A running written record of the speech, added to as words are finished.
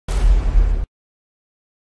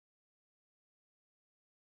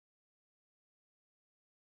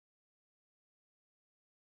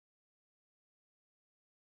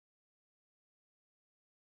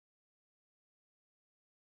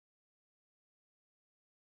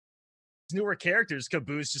newer characters,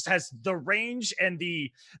 Caboose just has the range and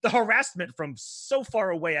the harassment from so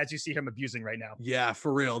far away as you see him abusing right now. Yeah,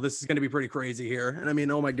 for real. This is going to be pretty crazy here. And I mean,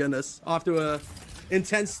 oh my goodness, off to a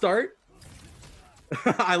intense start.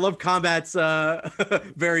 I love Kombat's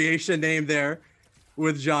variation name there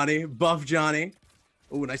with Johnny, Buff Johnny.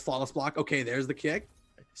 Oh, nice flawless block. Okay, there's the kick.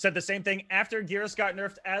 Said the same thing after Geras got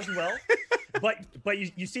nerfed as well. but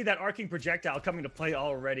you see that arcing projectile coming to play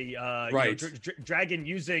already. Right. Dragon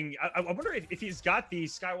using, I wonder if he's got the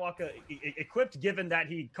Skywalker equipped, given that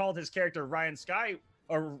he called his character Ryan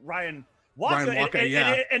Walker,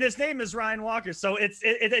 and his name is Ryan Walker. So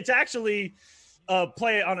it's actually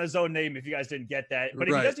play on his own name if you guys didn't get that. But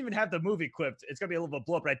if he doesn't even have the move equipped, it's gonna be a little bit of a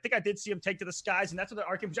blow up. But I think I did see him take to the skies, and that's what the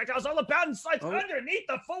arcing projectile is all about, and slides underneath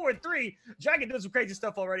the forward three. Dragon did some crazy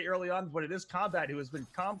stuff already early on, but it is Kombat who has been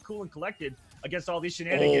calm, cool, and collected against all these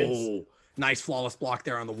shenanigans. Oh, nice flawless block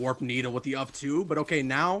there on the warp needle with the up two. But okay,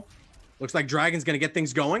 now looks like Dragon's gonna get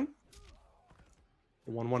things going.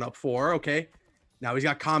 1-1 up 4. Okay, now he's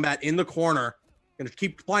got Kombat in the corner. Gonna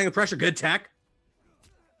keep applying the pressure. Good tech.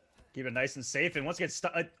 Keep it nice and safe. And once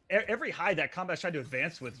again, every high that Kombat's tried to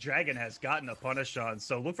advance with, Dragon has gotten a punish on.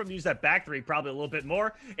 So look for him to use that back three probably a little bit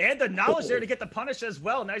more. And the knowledge there to get the punish as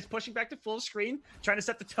well. Now he's pushing back to full screen, trying to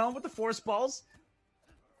set the tone with the force balls.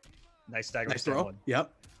 Nice stagger. Nice throw. One.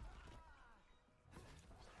 Yep.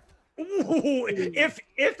 Ooh,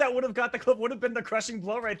 if that would have got the clip, would have been the crushing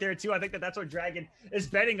blow right there too. I think that's what Dragon is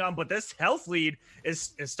betting on. But this health lead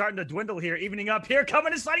is starting to dwindle here, evening up here,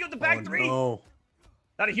 coming and sliding with the back three. No.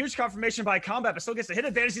 Not a huge confirmation by Kombat, but still gets the hit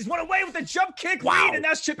advantage. He's one away with the jump kick lead, and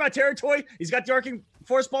that's chip out territory. He's got the arcing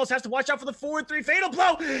force balls, has to watch out for the forward three fatal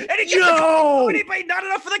blow, and he gets the but not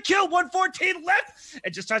enough for the kill. 114 left,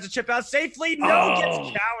 and just tries to chip out safely. No,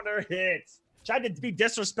 gets counter hits. Tried to be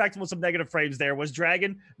disrespectful with some negative frames there. Was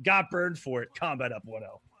Dragon, got burned for it. Kombat up 1-0.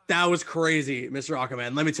 That was crazy, Mr.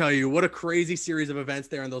 Aquaman. Let me tell you, what a crazy series of events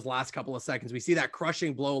there in those last couple of seconds. We see that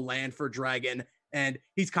crushing blow land for Dragon. And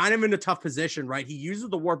he's kind of in a tough position, right? He uses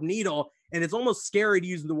the warp needle, and it's almost scary to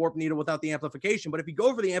use the warp needle without the amplification. But if you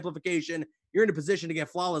go for the amplification, you're in a position to get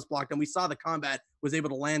flawless blocked. And we saw the Kombat was able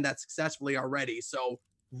to land that successfully already. So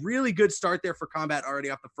really good start there for Kombat already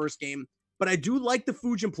off the first game. But I do like the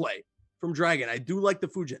Fujin play from Dragon. I do like the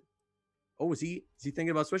Fujin. Oh, is he thinking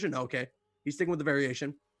about switching? No, okay. He's sticking with the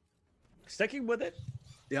variation. Sticking with it?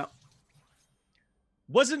 Yeah.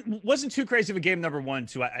 Wasn't too crazy of a game number one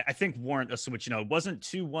to I think warrant a switch. It wasn't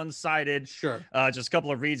too one-sided. Sure. Just a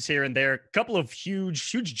couple of reads here and there. A couple of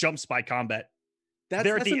huge jumps by Kombat.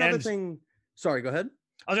 That's another thing. Sorry, go ahead.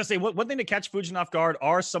 I was gonna say one thing to catch Fujin off guard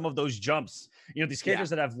are some of those jumps. These characters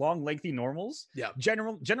that have long, lengthy normals,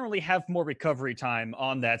 generally have more recovery time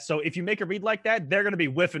on that. So if you make a read like that, they're gonna be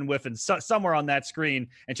whiffing somewhere on that screen,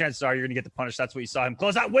 and chances are you're gonna get the punish. That's what you saw him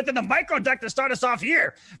close out with in the micro deck to start us off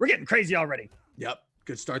here. We're getting crazy already. Yep.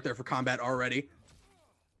 Good start there for Kombat already.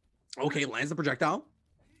 Okay, lands the projectile.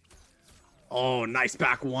 Oh, nice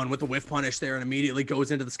back one with the whiff punish there, and immediately goes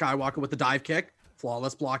into the Skywalker with the dive kick.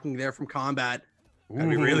 Flawless blocking there from Kombat. Gotta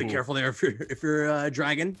be really careful there if you're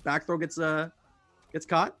Dragon. Back throw gets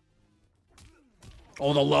caught.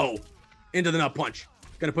 Oh, the low into the nut punch.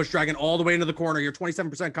 Gonna push Dragon all the way into the corner. You're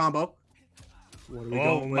 27% combo.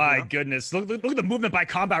 Oh my goodness. Look at the movement by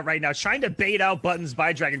Kombat right now. Trying to bait out buttons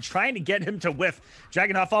by Dragon. Trying to get him to whiff.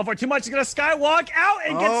 Dragon not falling for too much. He's going to skywalk out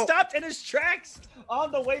and get stopped in his tracks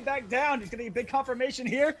on the way back down. He's going to get a big confirmation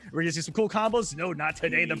here. We're going to see some cool combos. No, not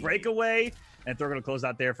today. The breakaway. And they're going to close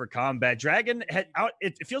out there for Kombat. Dragon head out.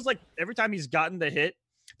 It feels like every time he's gotten the hit,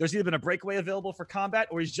 there's either been a breakaway available for Kombat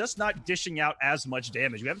or he's just not dishing out as much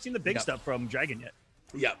damage. We haven't seen the big stuff from Dragon yet.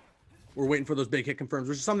 Yep. We're waiting for those big hit confirms,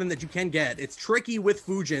 which is something that you can get. It's tricky with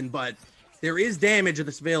Fujin, but there is damage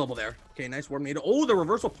that's available there. Okay, nice warp needle. Oh, the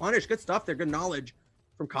reversal punish. Good stuff there. Good knowledge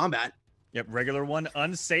from Kombat. Yep, regular one,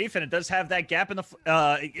 unsafe, and it does have that gap in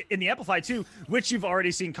the Amplify too, which you've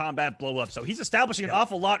already seen Kombat blow up. So he's establishing an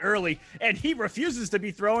awful lot early, and he refuses to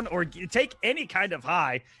be thrown or take any kind of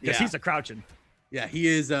high because he's a crouching. Yeah, he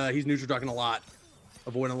is. He's neutral ducking a lot,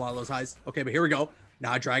 avoiding a lot of those highs. Okay, but here we go.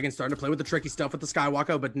 Now Dragon's starting to play with the tricky stuff with the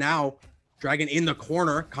Skywalker, but now Dragon in the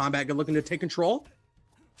corner. Kombat looking to take control.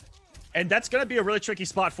 And that's going to be a really tricky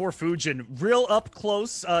spot for Fujin. Real up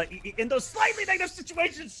close in those slightly negative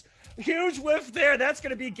situations. Huge whiff there. That's going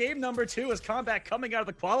to be game number 2 as Kombat coming out of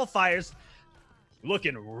the qualifiers.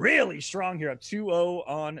 Looking really strong here. Up 2-0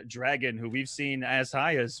 on Dragon, who we've seen as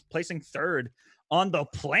high as placing 3rd on the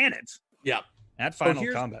planet. Yeah. At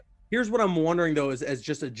Final Combat. Here's what I'm wondering, though, is as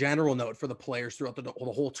just a general note for the players throughout the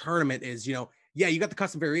whole tournament is, yeah, you got the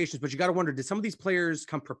custom variations, but you got to wonder, did some of these players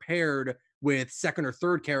come prepared with second or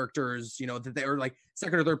third characters, you know, that they are like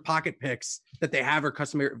second or third pocket picks that they have or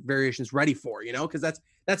custom variations ready for, you know, because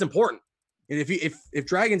that's important. And if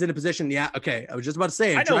Dragon's in a position, yeah, okay, I was just about to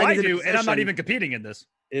say, I know I do, and I'm not even competing in this.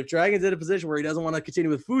 If Dragon's in a position where he doesn't want to continue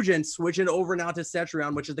with Fujin, switching over now to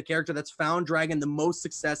Cetrion, which is the character that's found Dragon the most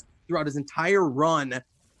success throughout his entire run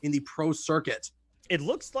in the pro circuit. It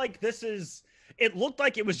looks like it looked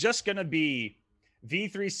like it was just going to be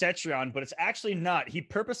V3 Cetrion, but it's actually not. He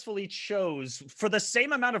purposefully chose, for the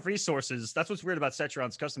same amount of resources, that's what's weird about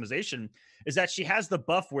Cetrion's customization, is that she has the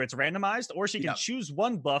buff where it's randomized, or she can choose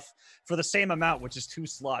one buff for the same amount, which is 2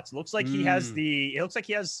 slots. It looks like he has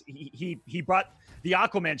he brought the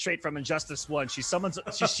Aquaman trait from Injustice 1. She summons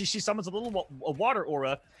she summons a little water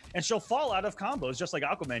aura, and she'll fall out of combos just like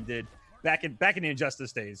Aquaman did back in the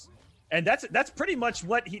Injustice days. And that's pretty much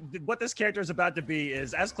what this character is about to be,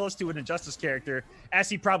 is as close to an Injustice character as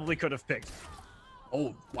he probably could have picked.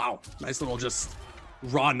 Oh, wow. Nice little just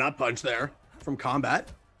raw nut punch there from Kombat.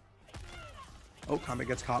 Oh, Kombat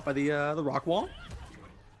gets caught by the rock wall.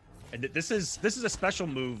 And this is a special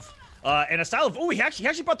move. And a style of, he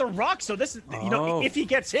actually brought the rock. So this is, you know, if he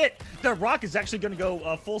gets hit, the rock is actually going to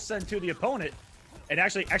go full send to the opponent. And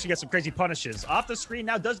actually get some crazy punishes. Off the screen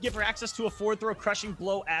now does give her access to a forward throw crushing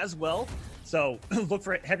blow as well. So look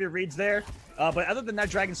for heavier reads there. But other than that,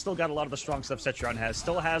 Dragon still got a lot of the strong stuff Cetrion has.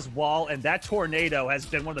 Still has wall, and that tornado has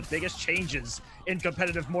been one of the biggest changes in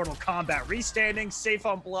competitive Mortal Kombat. Restanding, safe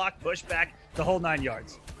on block, pushback, the whole 9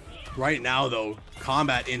 yards. Right now, though,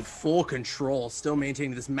 Kombat in full control, still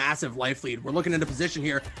maintaining this massive life lead. We're looking at a position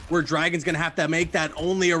here where Dragon's going to have to make that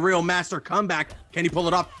only a real master comeback. Can he pull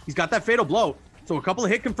it off? He's got that fatal blow. So a couple of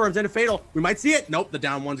hit confirms and a fatal. We might see it. Nope, the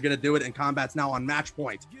down one's going to do it, and Kombat's now on match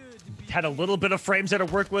point. Had a little bit of frames there to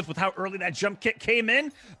work with how early that jump kick came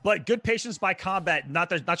in, but good patience by Kombat, not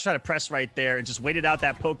try to press right there, and just waited out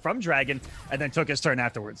that poke from Dragon, and then took his turn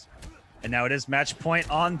afterwards. And now it is match point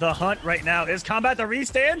on the hunt right now. Is Kombat the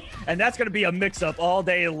restand? And that's going to be a mix-up all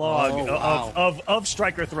day long of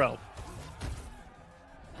striker throw.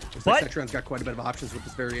 Looks like Cetrion's got quite a bit of options with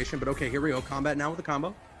this variation, but okay, here we go. Kombat now with the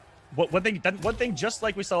combo. One thing, just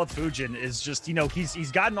like we saw with Fujin, is just, you know, he's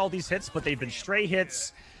gotten all these hits, but they've been stray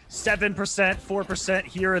hits, 7%, 4%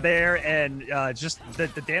 here or there, and just the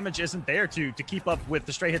damage isn't there to keep up with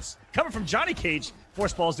the stray hits coming from Johnny Cage.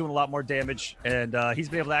 Force Ball's doing a lot more damage, and he's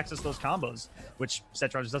been able to access those combos, which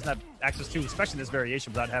Cetrion just doesn't have access to, especially in this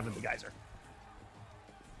variation, without having the geyser.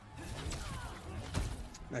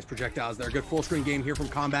 Nice projectiles there. Good full screen game here from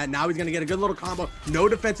Kombat. Now he's going to get a good little combo. No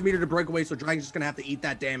defense meter to break away, so Dragon's just going to have to eat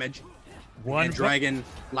that damage. And Dragon,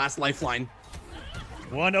 last lifeline.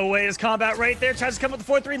 One away is Kombat right there. Tries to come with the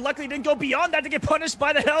 4-3. Luckily didn't go beyond that to get punished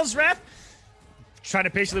by the Hell's Wrath. Trying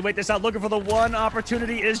to patiently wait this out, looking for the one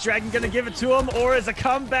opportunity. Is Dragon going to give it to him, or is a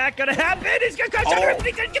comeback going to happen? He's going to crush under, but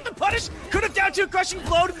he couldn't get the punish. Could have down to a crushing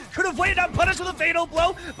blow. Could have waited on punish with a fatal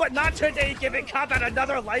blow, but not today. Giving Kombat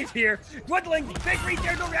another life here. Dwindling, big reach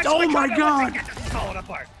there, no reaction. Oh my God! Falling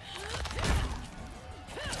apart.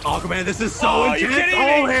 Oh man, this is so intense.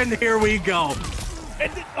 Oh, and here we go.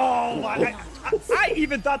 I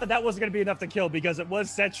even thought that wasn't going to be enough to kill because it was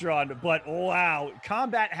Cetrion, but wow,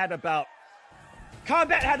 Kombat had about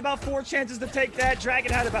 4 chances to take that.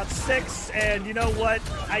 Dragon had about 6, and you know what?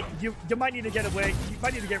 You might need to get away. You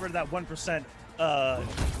might need to get rid of that 1%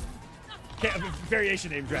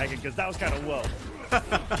 variation name Dragon, because that was kind of low.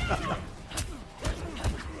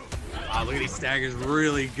 Wow, look at these staggers.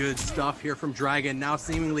 Really good stuff here from Dragon. Now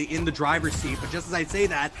seemingly in the driver's seat, but just as I say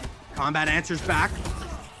that, Kombat answers back.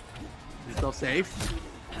 He's still safe.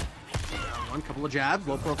 One couple of jabs,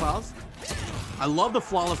 low profiles. I love the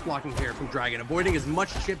flawless blocking here from Dragon, avoiding as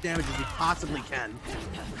much chip damage as he possibly can.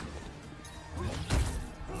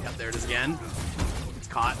 Yep, there it is again. It's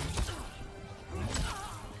caught.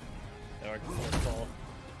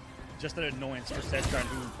 Just an annoyance for Cetrion,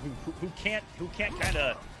 who can't kind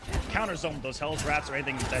of counter zone those Hell's Wraths or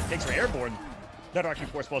anything that takes her airborne. That Arcane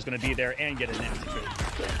Force Ball is going to be there and get an enemy too.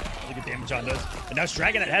 Really good damage on those. And now it's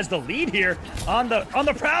Dragon that has the lead here on the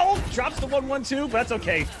prowl. Drops the 1-1-2, but that's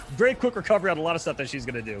okay. Very quick recovery on a lot of stuff that she's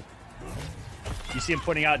going to do. You see him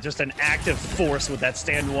putting out just an active force with that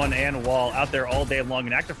stand one and wall out there all day long.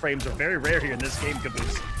 And active frames are very rare here in this game,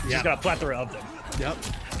 Caboose. She's got a plethora of them. Yep.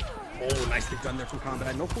 Oh, nicely done there from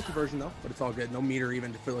Kombat. No full conversion though, but it's all good. No meter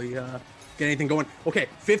even to really get anything going. Okay,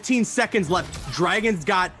 15 seconds left. Dragon's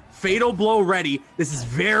got fatal blow ready. This is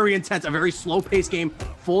very intense, a very slow-paced game,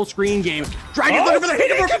 full screen game. Dragon's looking for the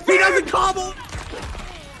hit. He doesn't cobble.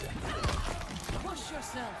 Push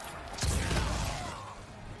yourself.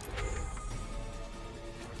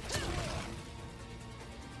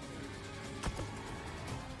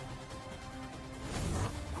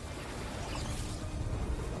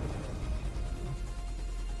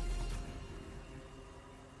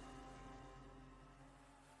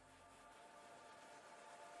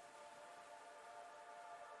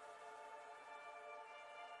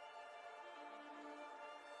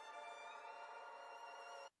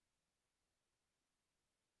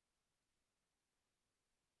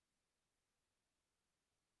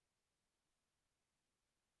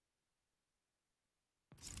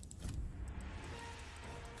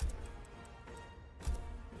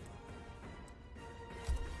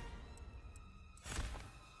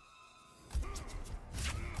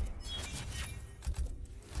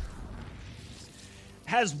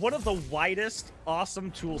 has one of the widest,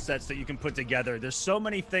 awesome tool sets that you can put together. There's so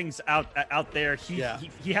many things out there. He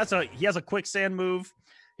has a quicksand move.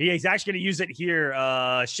 He's actually going to use it here.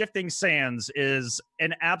 Shifting Sands is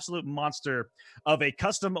an absolute monster of a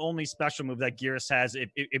custom-only special move that Geras has.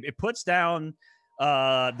 It puts down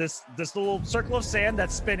this little circle of sand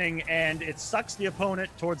that's spinning, and it sucks the opponent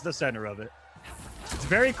towards the center of it. It's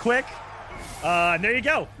very quick. And there you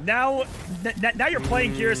go. Now you're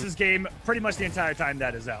playing Geras' game pretty much the entire time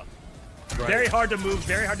that is out. Right. Very hard to move,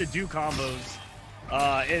 very hard to do combos.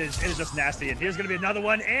 It is just nasty. And here's going to be another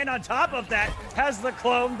one. And on top of that, has the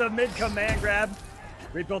clone, the mid command grab.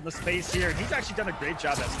 Rebuilding the space here. And he's actually done a great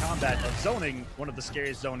job as Kombat of zoning one of the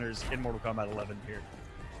scariest zoners in Mortal Kombat 11 here.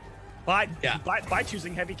 By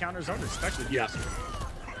choosing heavy counter zoners, especially. Yeah.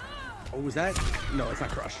 Oh, was that? No, it's not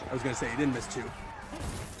Crush. I was going to say, he didn't miss 2.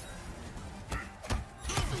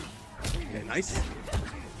 Okay, nice.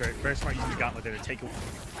 Very, very smart using the gauntlet there to take away.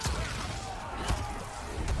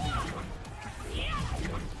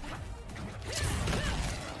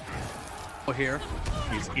 Here.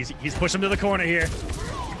 He's pushing him to the corner here.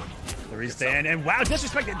 The restand, and wow,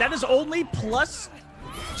 disrespected. That is only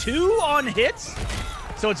 +2 on hits.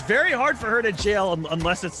 So it's very hard for her to jail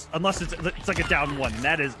unless it's like a down 1. And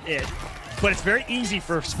that is it. But it's very easy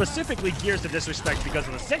for specifically Gears to disrespect because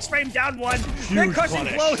of the 6-frame down 1. Then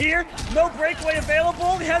crushing blow here. No breakaway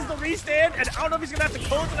available. He has the restand, and I don't know if he's gonna have to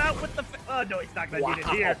close it out with the. No, he's not gonna need it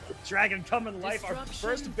here. Dragon coming to life. Our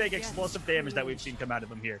first big explosive damage that we've seen come out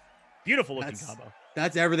of him here. Beautiful looking combo.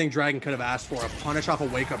 That's everything Dragon could have asked for. A punish off a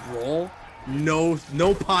wake up roll. No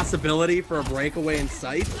possibility for a breakaway in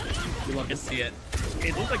sight. You love to see it.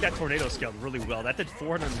 It looked like that tornado scaled really well. That did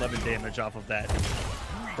 411 damage off of that.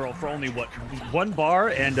 For only what, 1 bar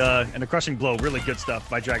and a crushing blow. Really good stuff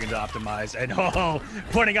by Dragon to optimize. And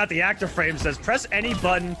pointing out the active frame says press any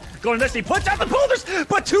button. Going this, he puts out the boulders,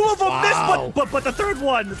 but 2 of them missed. But the third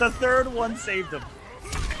one saved him.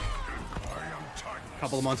 A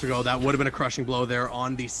couple of months ago, that would have been a crushing blow there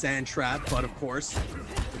on the sand trap, but of course,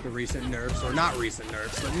 with the recent nerfs, or not recent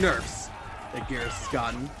nerfs, but nerfs that Geras has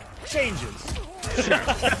gotten. Changes. Sure.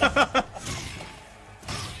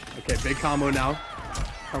 Okay, big combo now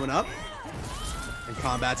coming up. And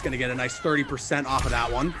Kombat's going to get a nice 30% off of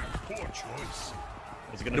that one. Poor choice.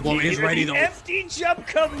 The blow is ready, though. Empty jump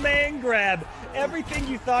command grab. Everything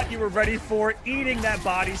you thought you were ready for, eating that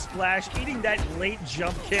body splash, eating that late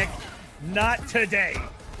jump kick. Not today.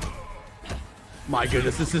 My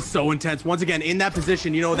goodness, this is so intense. Once again, in that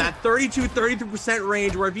position, you know, that 32-33%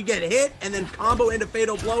 range where if you get hit and then combo into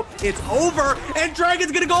fatal blow, it's over. And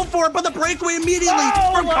Dragon's going to go for it, but the breakaway immediately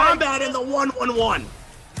from Kombat in the 1-1-1.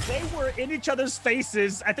 They were in each other's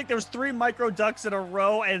faces. I think there was 3 micro ducks in a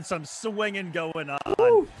row and some swinging going on.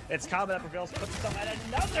 Woo. It's Kombat that prevails, puts them at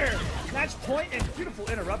another match point, and beautiful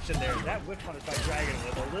interruption there. That whip punish by Dragon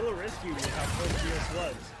was a little risky with how close Geras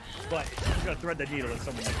was. But he's going to thread the needle with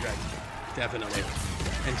someone like Dragon. Definitely.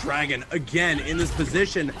 And Dragon, again, in this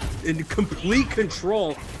position, in complete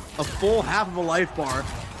control, a full half of a life bar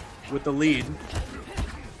with the lead.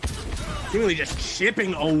 Seemingly just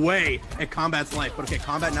chipping away at Kombat's life. But okay,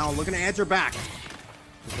 Kombat now looking to answer back.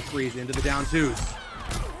 With the freeze into the down 2s.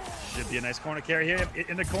 Should be a nice corner carry here.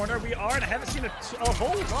 In the corner we are, and I haven't seen a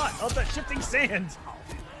whole lot of that shifting sand.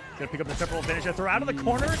 Gonna pick up the temporal advantage to throw out of the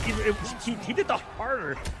corner. He did the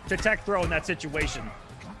harder to tech throw in that situation.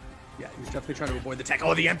 Yeah, he was definitely trying to avoid the tech.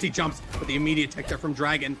 Oh, the empty jumps, but the immediate tech there from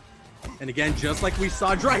Dragon. And again, just like we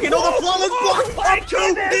saw Dragon, the flawless block up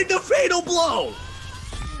 2 into fatal blow.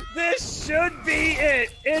 This should be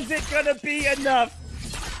it. Is it gonna be enough?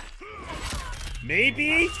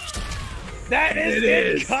 Maybe. That is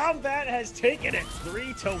it. Kombat has taken it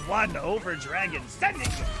 3-1 over Dragon, sending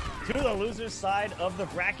it to the loser's side of the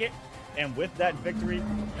bracket. And with that victory,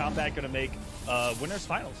 Kombat gonna make winners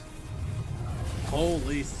finals.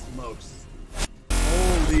 Holy smokes.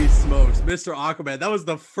 Holy smokes. Mr. Aquaman, that was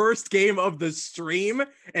the first game of the stream,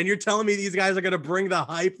 and you're telling me these guys are gonna bring the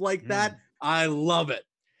hype like that? I love it.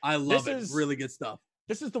 I love it. Really good stuff.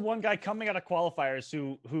 This is the one guy coming out of qualifiers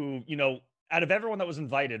who, you know, out of everyone that was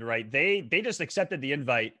invited, right? They just accepted the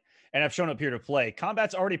invite and have shown up here to play.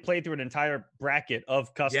 Kombat's already played through an entire bracket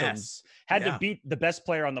of customs, had to beat the best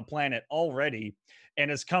player on the planet already, and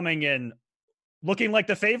is coming in looking like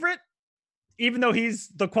the favorite, even though he's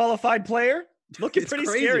the qualified player. Looking pretty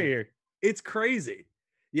scary here. It's crazy.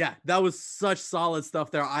 Yeah, that was such solid stuff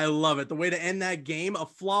there. I love it. The way to end that game, a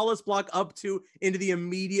flawless block up 2 into the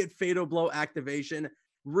immediate fatal blow activation.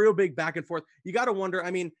 Real big back and forth. You got to wonder, I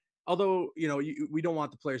mean, although, you know, we don't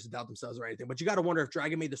want the players to doubt themselves or anything, but you got to wonder if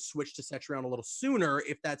Dragon made the switch to Cetrion a little sooner,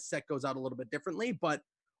 if that set goes out a little bit differently. But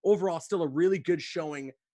overall, still a really good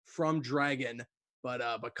showing from Dragon. But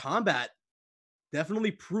Kombat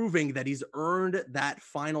definitely proving that he's earned that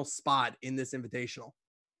final spot in this invitational.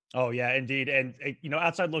 Oh yeah, indeed. And you know,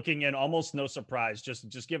 outside looking in, almost no surprise.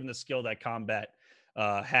 Just given the skill that Kombat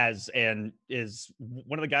has, and is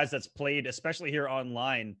one of the guys that's played, especially here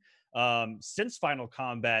online, since Final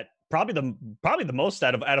Combat. Probably the most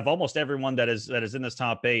out of almost everyone that is in this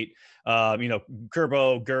top 8. You know,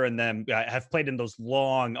 Kerbo, Gur, and them have played in those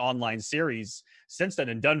long online series since then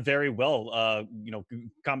and done very well. You know,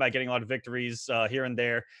 Combat getting a lot of victories here and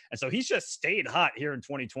there, and so he's just stayed hot here in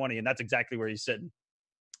 2020, and that's exactly where he's sitting.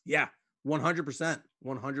 Yeah, 100%.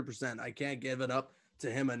 100%. I can't give it up to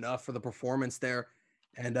him enough for the performance there.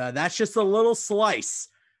 And that's just a little slice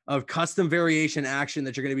of custom variation action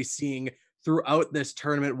that you're going to be seeing throughout this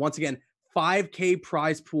tournament. Once again, 5K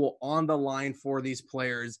prize pool on the line for these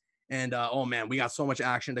players. And oh man, we got so much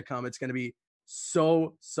action to come. It's going to be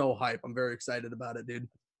so hype. I'm very excited about it, dude.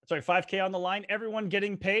 Sorry, 5K on the line, everyone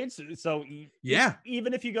getting paid. So yeah,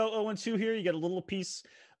 even if you go 0-2 here, you get a little piece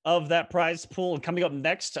of that prize pool. And coming up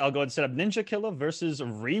next, I'll go and set up Ninja Killer versus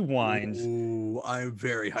Rewind. Ooh, I'm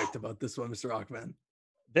very hyped about this one, Mr. Rockman.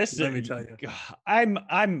 Let me tell you, I'm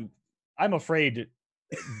afraid,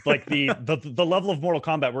 like the level of Mortal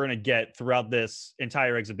Kombat we're gonna get throughout this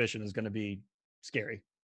entire exhibition is gonna be scary.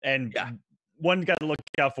 And one got to look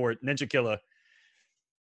out for it, Ninja Killer.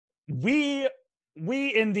 We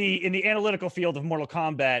in the analytical field of Mortal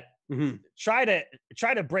Kombat try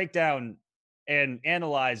to break down and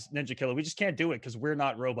analyze Ninja Killer. We just can't do it because we're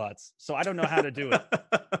not robots. So I don't know how to do it.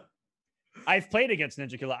 I've played against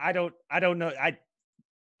Ninja Killer. I don't know.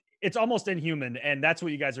 It's almost inhuman, and that's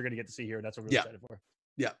what you guys are going to get to see here. That's what we're excited for.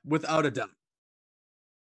 Yeah, without a doubt.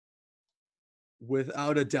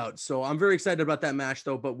 Without a doubt. So I'm very excited about that match,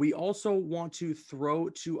 though. But we also want to throw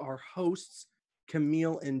to our hosts,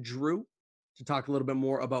 Camille and Drew, to talk a little bit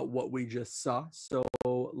more about what we just saw. So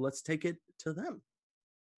let's take it to them.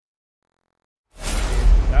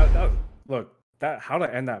 Look, how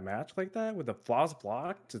to end that match like that with a flawless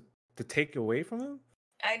block to take away from him?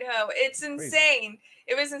 I know. It's insane. Crazy.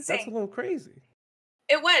 It was insane. That's a little crazy.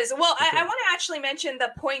 It was. Well, I want to actually mention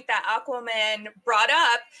the point that Aquaman brought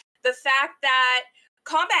up, the fact that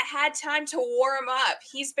Kombat had time to warm up.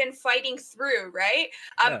 He's been fighting through, right?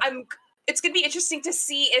 It's going to be interesting to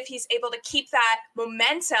see if he's able to keep that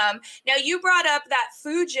momentum. Now, you brought up that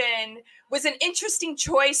Fujin was an interesting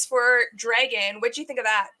choice for Dragon. What do you think of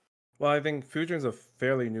that? Well, I think Fujin's a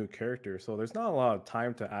fairly new character, so there's not a lot of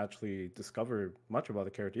time to actually discover much about the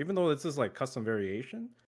character. Even though this is like custom variation,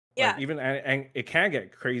 yeah. Like and it can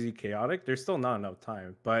get crazy chaotic. There's still not enough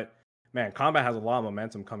time. But man, Kombat has a lot of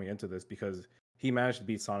momentum coming into this because he managed to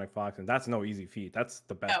beat Sonic Fox, and that's no easy feat. That's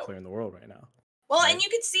the best player in the world right now. Well, right? And you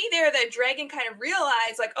could see there that Dragon kind of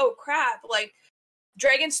realized, like, oh crap, like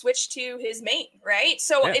Dragon switched to his main, right?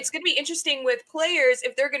 So it's going to be interesting with players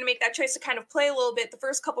if they're going to make that choice to kind of play a little bit the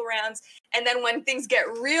first couple rounds. And then when things get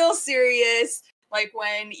real serious, like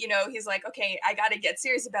when, you know, he's like, okay, I got to get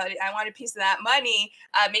serious about it. I want a piece of that money,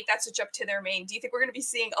 make that switch up to their main. Do you think we're going to be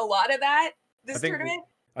seeing a lot of that this tournament?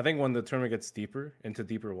 I think when the tournament gets deeper into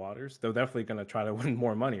deeper waters, they're definitely going to try to win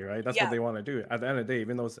more money, right? That's what they want to do. At the end of the day,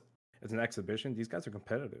 even though it's an exhibition, these guys are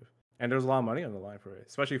competitive. And there's a lot of money on the line for it,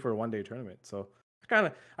 especially for a one-day tournament. So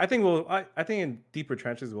I think in deeper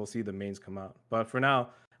trenches we'll see the mains come out. But for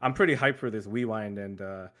now, I'm pretty hyped for this Rewind and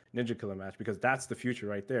Ninja Killer match because that's the future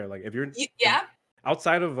right there. Like if you're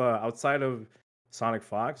outside of Sonic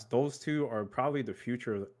Fox, those two are probably the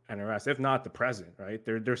future of NRS, if not the present, right?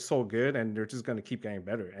 They're so good and they're just gonna keep getting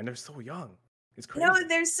better. And they're so young. It's crazy. No,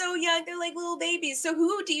 they're so young. They're like little babies. So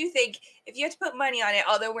who do you think, if you had to put money on it,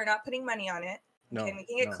 although we're not putting money on it,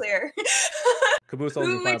 making it clear. Caboose owes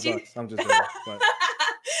me $5. I'm just kidding. But.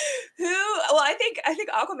 Well, I think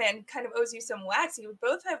Aquaman kind of owes you some wax. You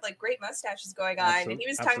both have like great mustaches going on, and he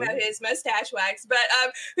was talking about his mustache wax. But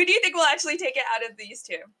who do you think will actually take it out of these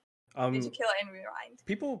two? Ninja Killer and Rewind.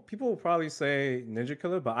 People will probably say Ninja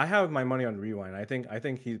Killer, but I have my money on Rewind. I think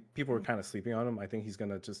people are kind of sleeping on him. I think he's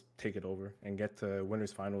gonna just take it over and get to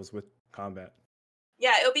winners finals with Kombat.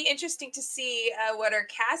 Yeah, it'll be interesting to see what our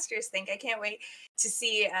casters think. I can't wait to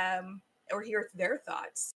see or hear their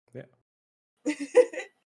thoughts. Yeah.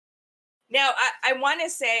 Now, I want to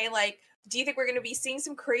say, like, do you think we're going to be seeing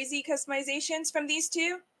some crazy customizations from these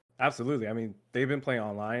two? Absolutely. I mean, they've been playing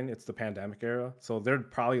online. It's the pandemic era. So they're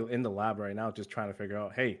probably in the lab right now just trying to figure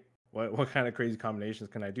out, hey, what kind of crazy combinations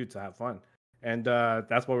can I do to have fun? And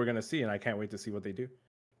that's what we're going to see. And I can't wait to see what they do.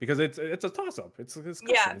 Because it's a toss-up.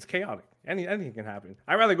 It's chaotic. Anything can happen.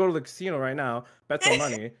 I'd rather go to the casino right now, bet some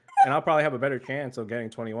money, and I'll probably have a better chance of getting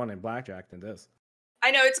 21 in blackjack than this. I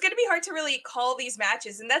know it's going to be hard to really call these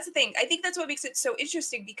matches. And that's the thing. I think that's what makes it so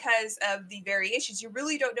interesting because of the variations. You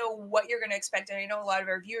really don't know what you're going to expect. And I know a lot of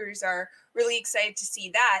our viewers are really excited to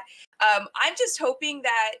see that. I'm just hoping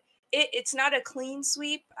that it's not a clean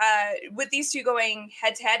sweep. With these two going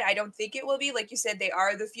head to head, I don't think it will be. Like you said, they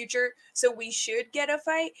are the future. So we should get a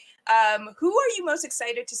fight. Who are you most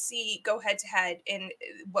excited to see go head to head in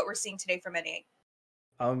what we're seeing today from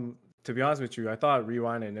NA? To be honest with you, I thought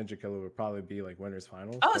Rewind and Ninja Killer would probably be like winners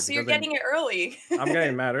finals. Oh, so you're getting it early. I'm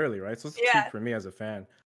getting mad early, right? So it's a treat for me as a fan.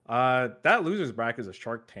 That losers bracket is a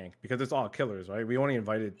Shark Tank because it's all killers, right? We only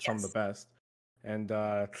invited some of the best, and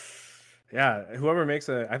yeah, whoever makes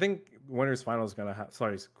it, I think winners final is gonna have.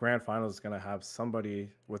 Sorry, grand final is gonna have somebody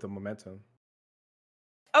with a momentum.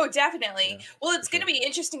 Oh, definitely. Yeah, well, it's going to be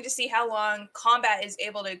interesting to see how long Kombat is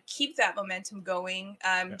able to keep that momentum going.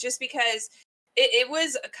 Just because. It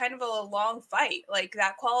was a kind of a long fight, like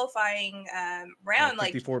that qualifying round,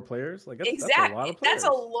 like 54 players, like exactly. That's a lot of players. That's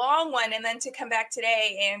a long one, and then to come back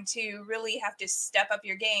today and to really have to step up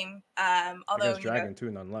your game. Although against Dragon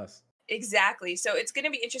too, nonetheless. Exactly. So it's going to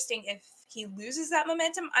be interesting if he loses that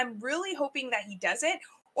momentum. I'm really hoping that he doesn't,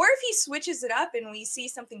 or if he switches it up and we see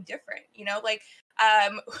something different. You know, like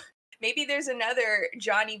maybe there's another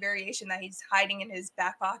Johnny variation that he's hiding in his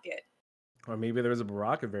back pocket. Or maybe there's a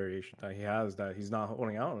Baraka variation that he has that he's not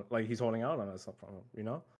holding out, like he's holding out on us, you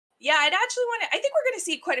know? Yeah, I'd actually want to. I think we're going to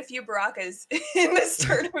see quite a few Barakas in this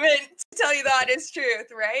tournament, to tell you the honest truth,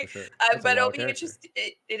 right? Sure. But it'll be interesting.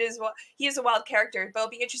 It is he is a wild character, but it'll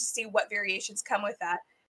be interesting to see what variations come with that.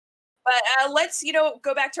 But let's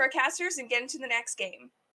go back to our casters and get into the next game.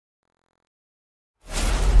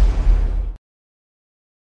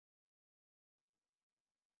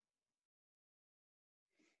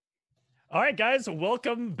 All right, guys,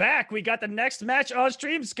 welcome back. We got the next match on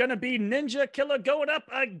stream. It's going to be Ninja Killer going up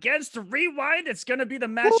against Rewind. It's going to be the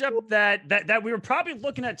matchup that we were probably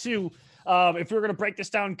looking at, too, if we were going to break this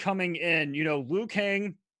down coming in. You know, Liu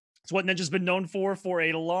Kang, it's what Ninja's been known for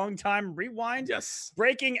a long time. Rewind, yes,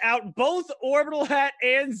 breaking out both Orbital Hat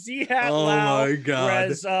and Z Hat. Oh, my God.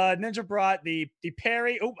 Whereas Ninja brought the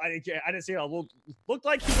parry. Oh, I didn't see it. Looked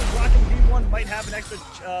like he was rocking V1. Might have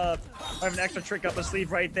an extra trick up his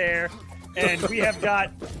sleeve right there. And we have got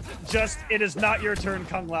it is not your turn,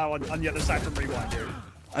 Kung Lao, on the other side from Rewind here.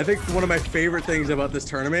 I think one of my favorite things about this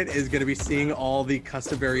tournament is going to be seeing all the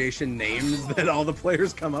custom variation names that all the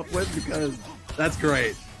players come up with, because that's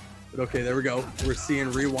great. But okay, there we go. We're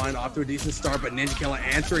seeing Rewind off to a decent start, but Ninja Killer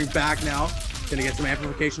answering back now. Gonna get some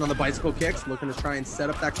amplification on the bicycle kicks, looking to try and set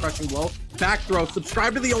up that crushing blow. Back throw,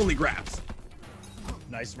 subscribe to the only grabs.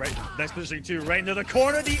 Nice nice positioning too, right into the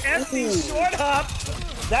corner, the empty short hop.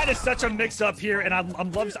 That is such a mix-up here, and I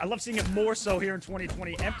love seeing it more so here in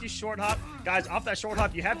 2020. Empty short hop, guys. Off that short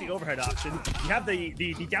hop, you have the overhead option. You have the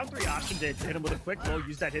down 3 option to hit him with a quick blow.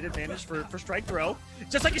 Use that hit advantage for strike throw,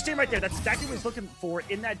 just like you're seeing right there. That's exactly what he's looking for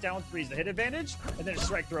in that down 3 is the hit advantage and then a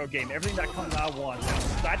strike throw game. Everything that Kung Lao wants.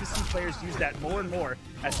 I'm glad to see players use that more and more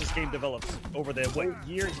as this game develops over the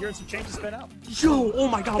year and some changes been out. Yo, oh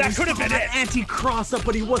my God, that could have been that anti-cross up,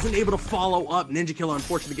 but he wasn't able to follow up. Ninja Killer,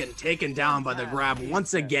 unfortunately, getting taken down by the grab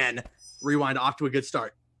once again. Rewind off to a good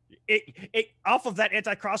start. Off of that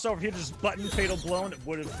anti-crossover, he just button fatal blown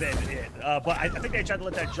would have been it. But I think they tried to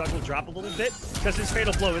let that juggle drop a little bit because his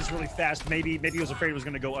fatal blow is really fast. Maybe he was afraid it was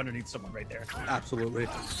going to go underneath someone right there. Absolutely.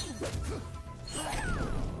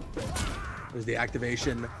 There's the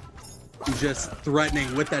activation. He's just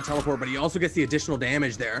threatening with that teleport, but he also gets the additional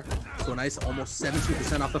damage there. So a nice almost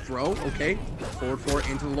 17% off the throw. Okay, forward 4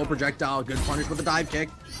 into the low projectile. Good punish with the dive kick.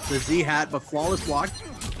 The Z-hat, but flawless block.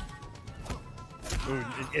 Ooh,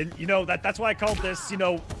 and that's why I called this,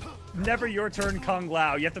 never your turn, Kung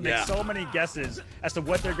Lao. You have to make so many guesses as to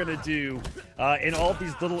what they're going to do in all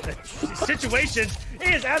these little situations.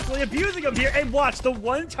 He is absolutely abusing him here. And watch, the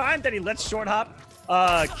one time that he lets short hop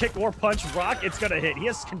kick or punch rock, it's gonna hit. He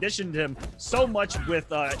has conditioned him so much with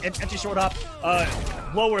empty short hop,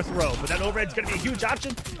 lower throw, but that overhead's gonna be a huge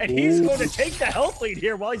option, and he's going to take the health lead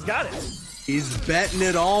here while he's got it. He's betting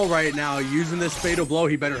it all right now, using this fatal blow.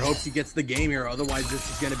 He better hopes he gets the game here, otherwise this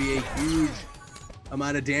is gonna be a huge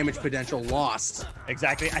amount of damage potential lost.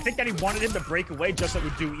 Exactly. I think that he wanted him to break away just so it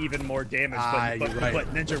would do even more damage,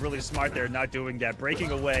 but Ninja really smart there, not doing that.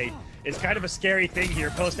 Breaking away is kind of a scary thing here.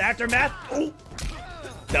 Post aftermath. Oh.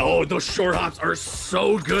 No, those short hops are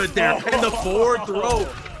so good there. And the forward throw.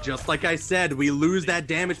 Just like I said, we lose that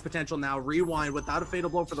damage potential now. Rewind without a fatal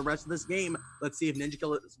blow for the rest of this game. Let's see if Ninja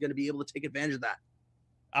Killer is going to be able to take advantage of that.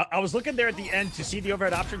 I was looking there at the end to see the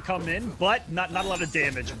overhead option come in, but not a lot of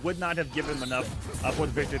damage. Would not have given him enough for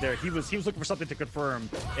the victory there. He was looking for something to confirm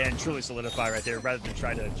and truly solidify right there, rather than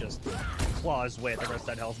try to just claw his way at the rest of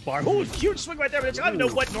that health bar. Oh, huge swing right there, but I don't know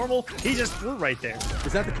what normal he just threw right there.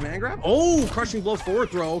 Is that the command grab? Oh, crushing blow forward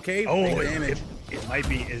throw. Okay, oh, damage. It might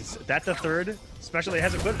be. Is that the third? Especially it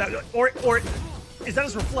hasn't clipped that, or is that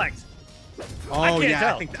his reflect? Oh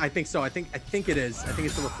yeah, I think so. I think it is. I think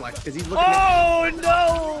it's the reflect because he's looking. Oh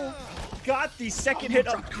no! Got the second hit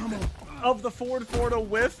of the forward to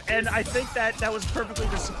whiff, and I think that was perfectly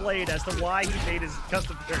displayed as to why he made his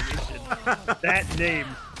custom variation. That name,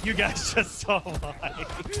 you guys just saw why.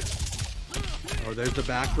 Oh, there's the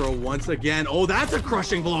back throw once again. Oh, that's a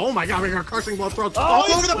crushing blow. Oh my God, we got crushing blow throws all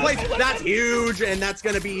over the place. That's huge, and that's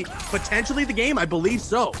going to be potentially the game. I believe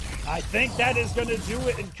so. I think that is going to do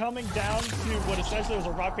it, and coming down to what essentially was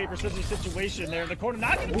a rock, paper, scissors situation there in the corner.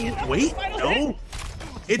 Not going to get wait, no.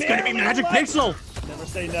 It's going to be Magic Pixel. Never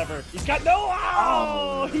say never. He's got no.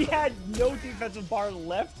 Oh, he had no defensive bar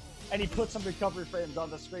left. And he put some recovery frames on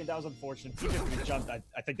the screen. That was unfortunate. Even if he jumped, I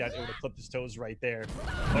think that would have clipped his toes right there.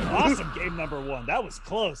 But awesome game number one. That was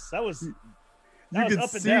close. That was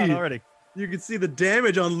up and down already. You can see the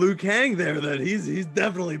damage on Liu Kang there. That he's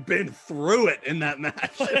definitely been through it in that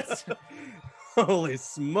match. Holy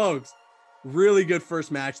smokes! Really good first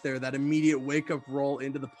match there. That immediate wake up roll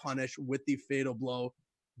into the punish with the fatal blow.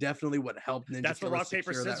 Definitely what helped Ninja. That's the rock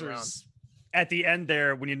paper scissors. At the end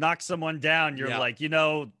there, when you knock someone down, you're like,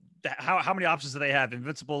 how many options do they have?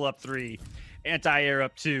 Invincible up 3, anti-air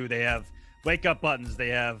up 2. They have wake up buttons. They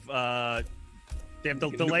have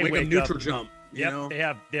delay wake up neutral jump. Yep.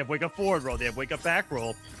 They have wake up forward roll. They have wake up back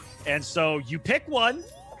roll. And so you pick one,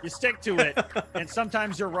 you stick to it, and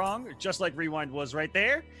sometimes you're wrong, just like Rewind was right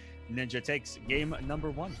there. Ninja takes game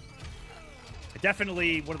number 1.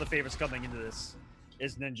 Definitely one of the favorites coming into this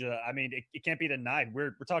is Ninja. I mean, it can't be denied.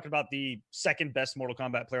 We're talking about the second best Mortal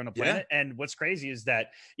Kombat player on the planet. Yeah. And what's crazy is that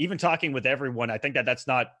even talking with everyone, I think that's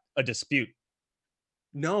not a dispute.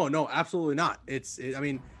 No, absolutely not. I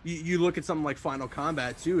mean, you look at something like Final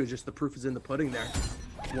Kombat too, is just the proof is in the pudding there.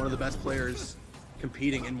 One of the best players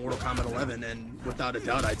competing in Mortal Kombat 11. And without a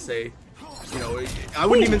doubt, I'd say, I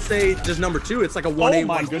wouldn't even say just number 2. It's like a 1A,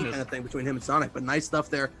 1B kind of thing between him and Sonic, but nice stuff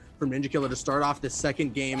there from Ninja Killer to start off this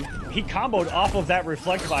second game. He comboed off of that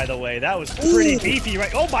reflect, by the way. That was pretty beefy,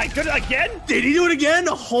 right? Oh my goodness, again? Did he do it again?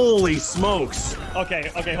 Holy smokes.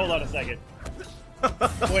 Okay, hold on a second.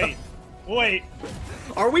 Wait.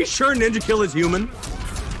 Are we sure Ninja Killer is human?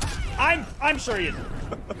 I'm sure he is.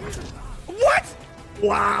 What?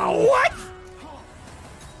 Wow. What?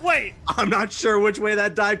 Wait. I'm not sure which way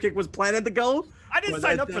that dive kick was planned to go. I didn't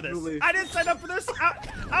sign up for this. I didn't sign up for this.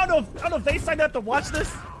 I don't know if they signed up to watch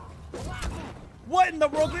this. What in the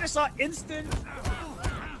world? We just saw instant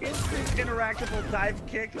interactable dive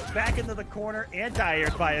kick back into the corner,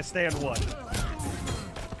 anti-aired by a stand 1.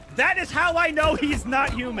 That is how I know he's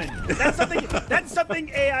not human. That's something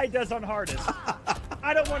AI does on hardest.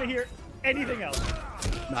 I don't want to hear anything else.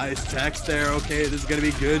 Nice text there. Okay, this is going to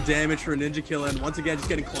be good damage for Ninja Killer. And once again, just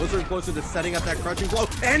getting closer and closer to setting up that crushing blow.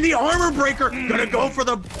 And the armor breaker going to go for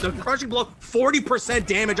the crushing blow. 40%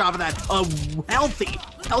 damage off of that. A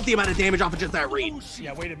healthy amount of damage off of just that read.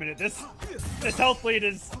 Yeah, wait a minute. This health lead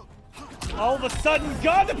is all of a sudden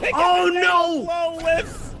gone to pick up. Oh, no! Blow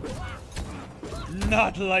lifts.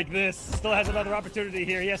 Not like this. Still has another opportunity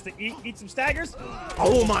here. He has to eat some staggers.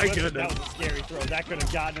 Oh, my goodness. That was a scary throw. That could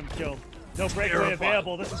have gotten him killed. No breakaway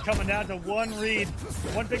available. This is coming down to one read.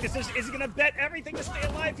 One big decision. Is he going to bet everything to stay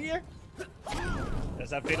alive here?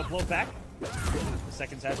 Does that fatal blow back? The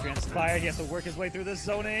seconds have transpired. He has to work his way through this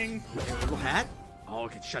zoning. Okay, little hat. Oh,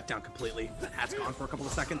 it gets shut down completely. That hat's gone for a couple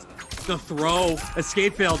of seconds. The throw.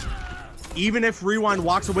 Escape failed. Even if Rewind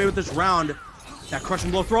walks away with this round, that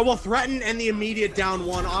crushing blow throw will threaten, and the immediate down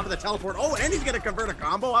 1 off of the teleport. Oh, and he's going to convert a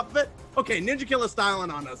combo off of it? Okay, Ninja Killer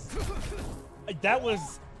styling on us. That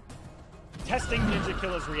was testing Ninja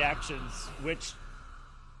Killer's reactions, which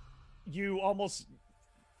you almost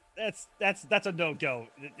that's a no-go.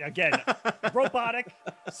 Again, robotic,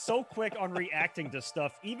 so quick on reacting to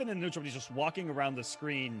stuff. Even in neutral, he's just walking around the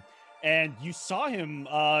screen, and you saw him.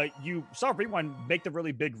 You saw Rewind make the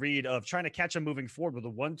really big read of trying to catch him moving forward with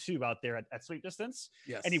a 1-2 out there at sweep distance.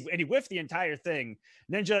 Yes, and he whiffed the entire thing.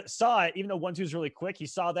 Ninja saw it, even though 1-2 is really quick. He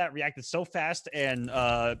saw that, reacted so fast, and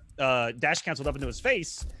dash canceled up into his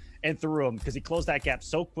face and threw him because he closed that gap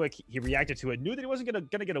so quick. He reacted to it, knew that he wasn't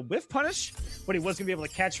gonna get a whiff punish, but he was gonna be able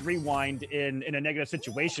to catch Rewind in a negative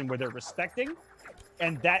situation where they're respecting,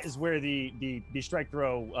 and that is where the strike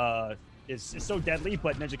throw is so deadly.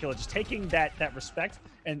 But Ninja Killer just taking that respect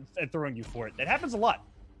and throwing you for it. That happens a lot.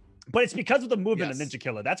 But it's because of the movement of Yes. Ninja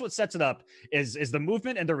Killer. That's what sets it up is the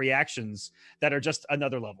movement and the reactions that are just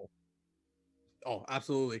another level. Oh,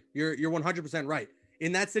 absolutely. You're 100% right.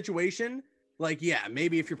 In that situation, like, yeah,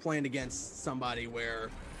 maybe if you're playing against somebody where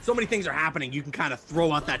so many things are happening, you can kind of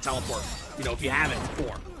throw out that teleport, you know, if you haven't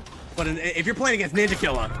before. But if you're playing against Ninja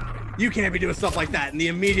Killer, you can't be doing stuff like that. And the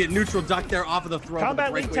immediate neutral duck there off of the throw.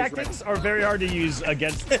 Combat League tactics are very hard to use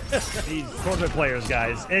against these tournament players,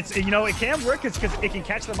 guys. It's, you know, it can work because it can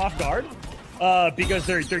catch them off guard because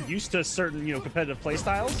they're used to certain, you know, competitive play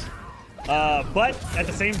styles. But at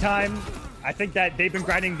the same time, I think that they've been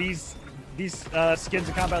grinding these skins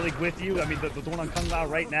in Combat League with you. I mean, the one on Kung Lao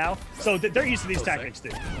right now. So they're used to these tactics too.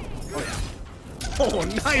 Oh, yeah. Oh,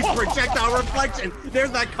 nice projectile reflection.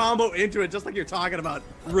 There's that combo into it, just like you're talking about.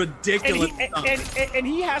 Ridiculous. And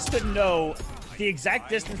he has to know the exact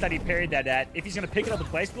distance that he parried that at, if he's going to pick it up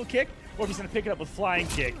with bicycle kick or if he's going to pick it up with flying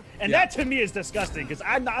kick. And that to me is disgusting because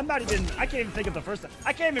I can't even think of the first time.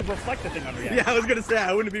 I can't even reflect the thing on reaction. Yeah, I was going to say,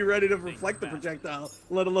 I wouldn't be ready to reflect the projectile,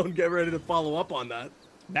 let alone get ready to follow up on that.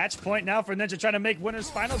 Match point now for Ninja trying to make winners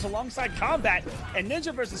finals alongside Combat. And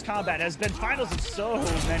Ninja versus Combat has been finals of so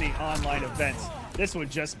many online events. This would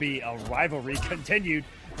just be a rivalry continued.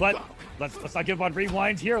 But let's not give on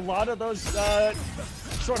rewind here. A lot of those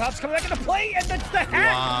short hops coming back into play. And the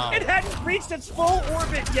hat, it hadn't reached its full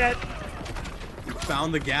orbit yet.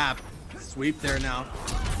 Found the gap. Sweep there now.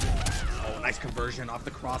 Oh, nice conversion off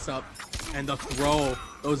the cross up. And the throw,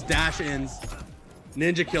 those dash ins.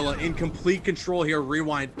 Ninja Killer in complete control here.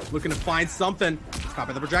 Rewind, looking to find something.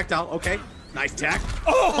 Copy the projectile. Okay, nice tech.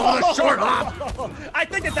 Oh, short hop. I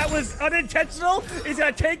think that was unintentional. He's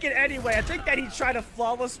gonna take it anyway. I think that he tried a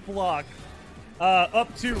flawless block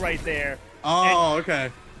up two right there. Oh, okay.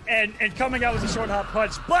 And coming out with a short hop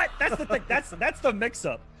punch. But that's the thing. That's the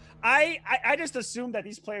mix-up. I just assume that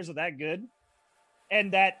these players are that good.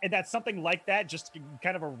 And that something like that, just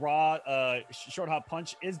kind of a raw short hop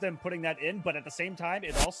punch, is them putting that in. But at the same time,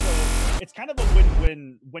 it's kind of a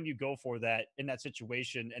win-win when you go for that in that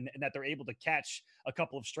situation, and that they're able to catch a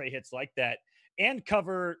couple of stray hits like that and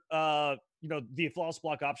cover you know, the flawless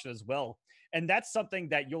block option as well. And that's something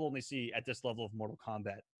that you'll only see at this level of Mortal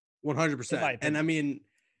Kombat. 100%. And I mean,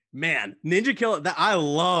 man, Ninja Killer, I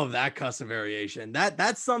love that custom variation.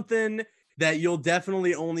 That's something that you'll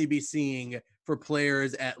definitely only be seeing for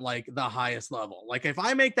players at like the highest level. Like if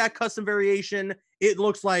I make that custom variation, it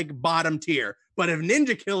looks like bottom tier. But if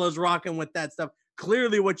Ninja Killer's rocking with that stuff,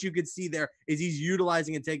 clearly what you could see there is he's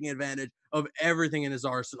utilizing and taking advantage of everything in his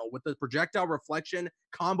arsenal. With the projectile reflection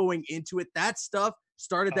comboing into it, that stuff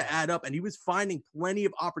started to add up, and he was finding plenty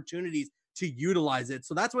of opportunities to utilize it.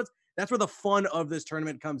 So that's where the fun of this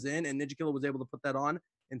tournament comes in, and Ninja Killer was able to put that on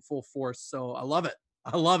in full force. So I love it.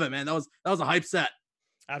 I love it, man. That was a hype set.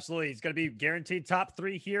 Absolutely. He's going to be guaranteed top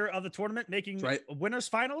 3 here of the tournament, making winners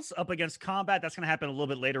finals up against Combat. That's going to happen a little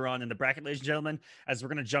bit later on in the bracket, ladies and gentlemen, as we're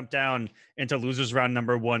going to jump down into losers round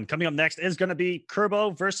number 1. Coming up next is going to be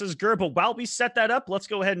Kerbo versus Gur. But while we set that up, let's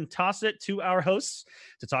go ahead and toss it to our hosts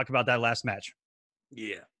to talk about that last match.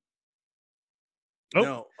 Yeah. Oh,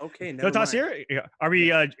 no. Okay. No toss here. Are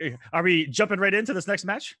we jumping right into this next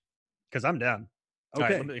match? Because I'm down.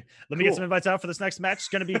 Okay. All right, let me get some invites out for this next match. It's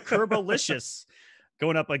going to be Kerbolicious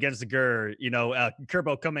going up against the Gur. You know,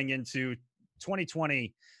 Kerbo coming into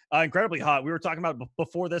 2020 incredibly hot. We were talking about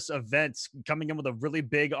before this event, coming in with a really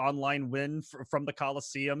big online win from the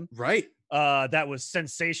Coliseum. Right. That was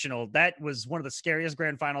sensational. That was one of the scariest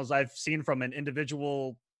grand finals I've seen from an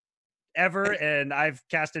individual ever, and I've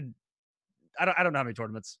casted I don't know how many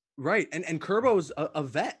tournaments. Right. And Kerbo's a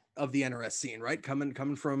vet of the NRS scene, right? Coming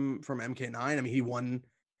from MK9. I mean, he won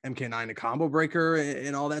MK9 a combo breaker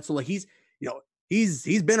and all that. So like he's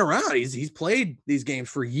been around. He's played these games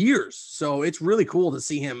for years. So it's really cool to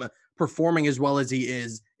see him performing as well as he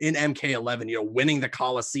is in MK11, you know, winning the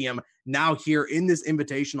Coliseum. Now here in this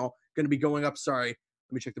invitational, going to be going up. Sorry,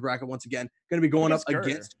 let me check the bracket once again. Going to be going up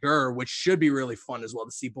against Gur, which should be really fun as well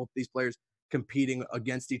to see both these players competing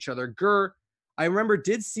against each other. Gur, I remember I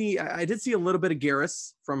did see a little bit of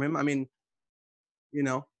Garrus from him. I mean, you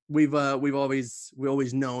know, we've always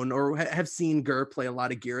known or have seen Gur play a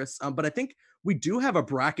lot of Garrus. But I think we do have a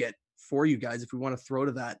bracket for you guys if we want to throw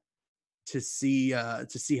to that to see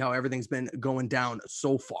how everything's been going down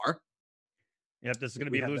so far. Yep, this is going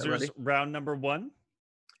to be losers round number 1.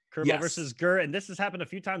 Kerbo versus Gur, and this has happened a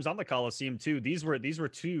few times on the Coliseum too. These were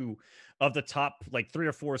 2 of the top like 3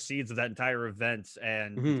 or 4 seeds of that entire event,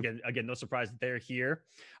 and again, no surprise that they're here.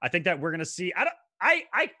 I think that we're gonna see.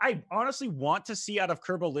 I honestly want to see out of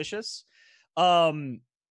Kerbolicious,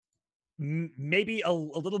 maybe a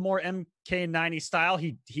little more MK90 style.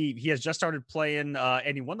 He has just started playing,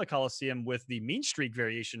 and he won the Coliseum with the mean streak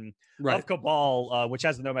variation of Cabal, which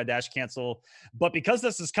has the Nomad Dash cancel. But because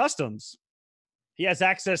this is customs, he has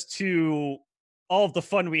access to all of the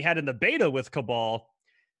fun we had in the beta with Cabal.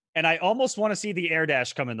 And I almost want to see the air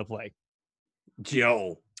dash come into play.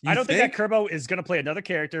 Yo, I don't think that Kerbo is going to play another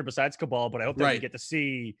character besides Cabal, but I hope that we get to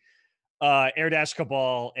see air dash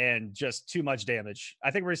Cabal and just too much damage.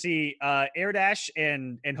 I think we're going to see air dash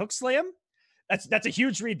and hook slam. That's a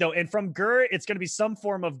huge read though. And from Gur, it's going to be some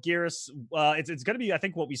form of Gearus. It's going to be, I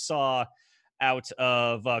think, what we saw out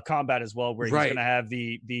of combat as well, where he's going to have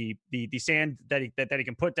the sand that he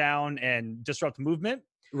can put down and disrupt movement.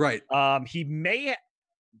 Right. He may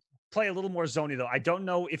play a little more zoney though. I don't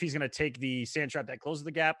know if he's going to take the sand trap that closes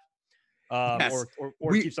the gap, or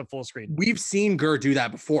keeps them full screen. We've seen Gur do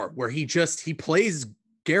that before, where he plays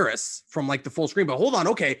Gearus from like the full screen. But hold on,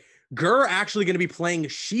 okay, Gur actually going to be playing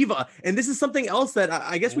Shiva, and this is something else that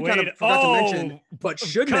I guess we kind of forgot to mention, but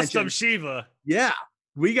should mention. Custom Shiva. Yeah.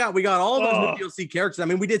 We got all those new DLC characters. I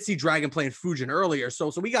mean, we did see Dragon playing Fujin earlier.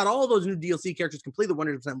 So we got all those new DLC characters completely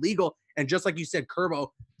 100% legal. And just like you said, Kerbo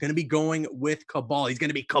going to be going with Cabal. He's going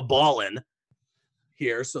to be Cabalin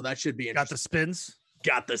here. So that should be interesting.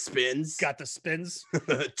 Got the spins.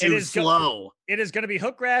 Too slow. It is going to be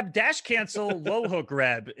hook grab, dash cancel, low hook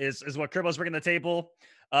grab is what Kerbo's bringing to the table.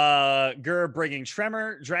 Gur bringing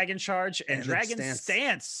Tremor, Dragon Charge, and Dragon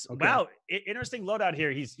Stance. Okay. Wow, interesting loadout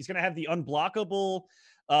here. He's going to have the unblockable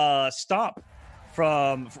stomp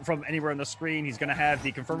from anywhere on the screen. He's going to have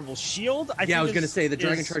the confirmable shield. I was going to say the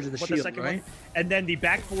Dragon Charge of the shield, right? And then the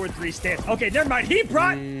back forward 3 stance. Okay, never mind. He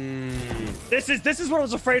brought. This is what I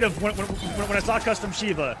was afraid of when I saw Custom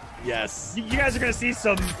Shiva. Yes. You guys are going to see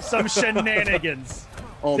some shenanigans.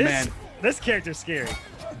 Man, this character's scary.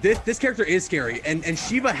 This character is scary, and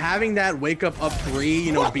Shiva having that wake up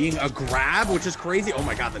 3, being a grab, which is crazy. Oh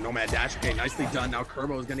my god, the Nomad Dash. Okay, nicely done. Now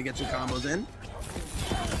Kerbo is going to get some combos in.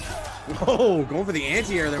 Whoa, going for the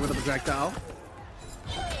anti-air there with the projectile.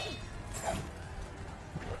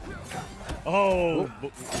 Oh,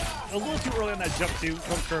 a little too early on that jump too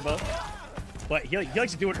from Kerbo. But he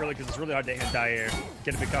likes to do it early because it's really hard to anti-air.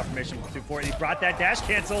 Get a big confirmation with 2-4. And he brought that dash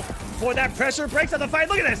cancel for that pressure. Breaks out the fight.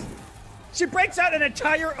 Look at this. She breaks out an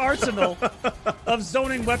entire arsenal of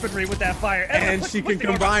zoning weaponry with that fire. And she can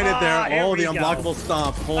combine it there. Oh, the unblockable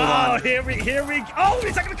stomp. Hold on. Oh, here we Oh,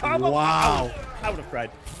 he's not going to combo. Wow. I would have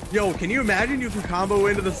cried. Yo, can you imagine you can combo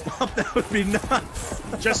into the stomp? That would be nuts.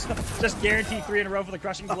 Just guarantee 3 in a row for the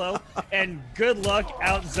crushing blow. And good luck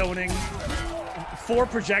out zoning 4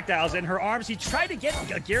 projectiles in her arms. He tried to get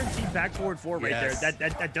a guaranteed back forward 4 right there.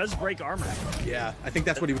 That does break armor. Yeah, I think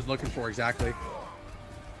that's what he was looking for exactly.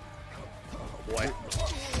 Boy.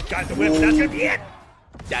 Got the whip. That's going to be it.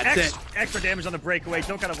 That's it. Extra damage on the breakaway.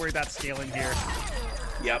 Don't got to worry about scaling here.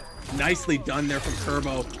 Yep. Nicely done there from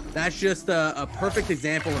Kerbo. That's just a perfect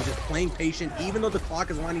example of just playing patient, even though the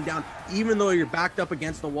clock is winding down, even though you're backed up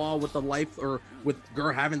against the wall with the life, or with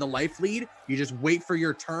Gur having the life lead, you just wait for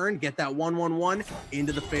your turn, get that 1-1-1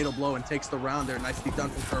 into the fatal blow, and takes the round there. Nicely done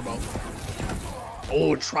from Kerbo.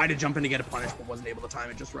 Oh, tried to jump in to get a punish, but wasn't able to time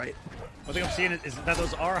it just right. One thing I'm seeing is that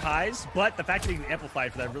those are highs, but the fact that he can amplify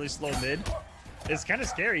for that really slow mid is kind of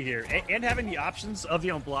scary here. And having the options of the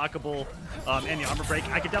unblockable and the armor break,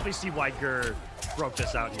 I could definitely see why Gur broke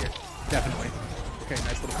this out here. Definitely. Okay,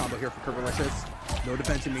 nice little combo here for Kerbo like this. No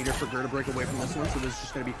defensive meter for Gur to break away from this one, so this is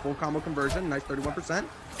just going to be full combo conversion. Nice 31%.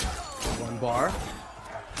 1 bar.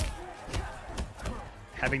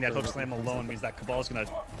 Having that hook slam alone means that Cabal is going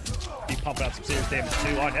to be pumping out some serious damage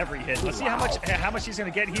too on every hit. Let's see how much he's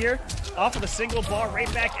going to get here. Off of the single bar,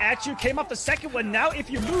 right back at you. Came off the second one. Now,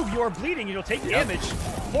 if you move, you're bleeding. You'll take damage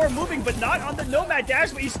for moving, but not on the Nomad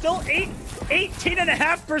Dash. But he's still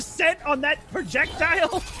 18.5% on that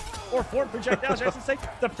projectile, or 4 projectiles, I should say.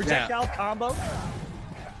 The projectile combo.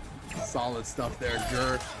 Solid stuff there,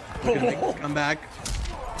 Gur. Looking to make a comeback.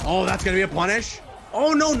 Oh, that's going to be a punish.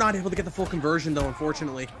 Oh no, not able to get the full conversion though,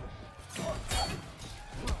 unfortunately.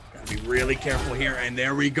 Gotta be really careful here, and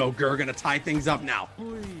there we go. Gur gonna tie things up now.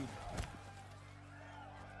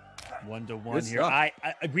 1-1 here. I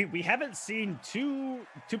agree. We haven't seen too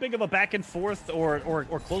big of a back and forth or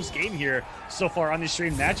close game here so far on these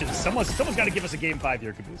stream matches. Someone's got to give us a game 5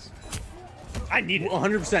 here, Caboose. I need it.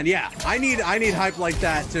 100%. Yeah, I need hype like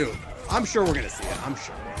that too. I'm sure we're gonna see it. I'm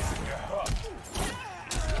sure.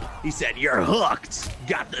 He said, "You're hooked."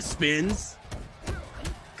 Got the spins.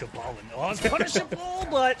 Cabalin. Oh, it's punishable,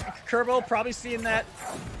 but Kerbo probably seeing that.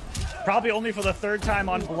 Probably only for the 3rd time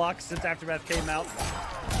on block since Aftermath came out.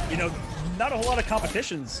 not a whole lot of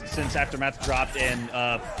competitions since Aftermath dropped and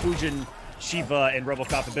Fujin, Shiva, and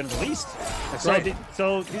RoboCop have been released. That's so, right.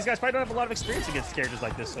 So these guys probably don't have a lot of experience against characters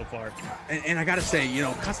like this so far. And I gotta say, you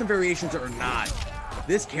know, custom variations or not,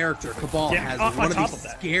 this character, Cabal, has one of the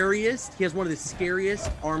scariest. He has one of the scariest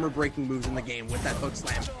armor-breaking moves in the game with that hook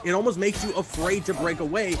slam. It almost makes you afraid to break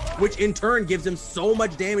away, which in turn gives him so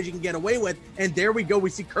much damage he can get away with. And there we go. We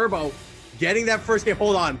see Kerbo getting that first game.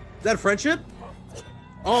 Hold on. Is that friendship?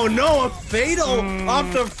 Oh no, a fatal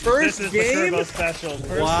off the first game. This is the Kerbo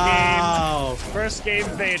special. First game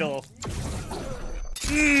fatal.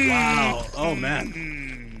 Wow. Oh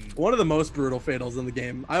man. One of the most brutal fatals in the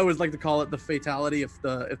game. I always like to call it the fatality if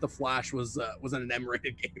the Flash was in an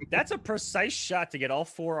M-rated game. That's a precise shot to get all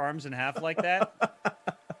 4 arms in half like that.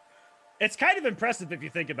 It's kind of impressive if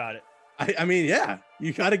you think about it. I mean, yeah,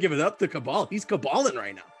 you got to give it up to Cabal. He's caballing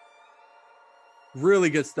right now.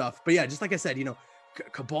 Really good stuff. But yeah, just like I said, you know,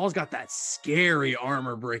 Cabal's got that scary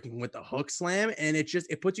armor breaking with the hook slam, and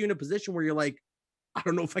it puts you in a position where you're like, I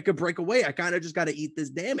don't know if I could break away. I kind of just got to eat this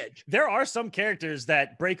damage. There are some characters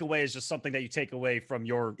that breakaway is just something that you take away from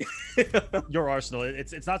your arsenal.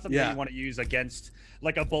 It's not something you want to use against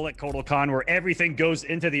like a Bullet Kotal Khan where everything goes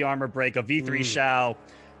into the armor break, a V3 Shao,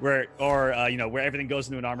 where everything goes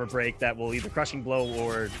into an armor break that will either crushing blow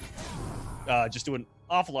or just do an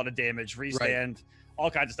awful lot of damage, restand, all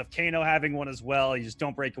kinds of stuff. Kano having one as well. You just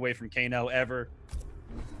don't break away from Kano ever.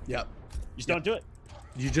 Yep. You just don't do it.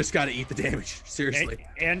 You just got to eat the damage, seriously.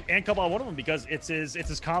 And Cabal one of them because it's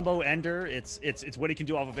his combo ender. It's what he can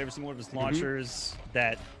do off of every single one of his launchers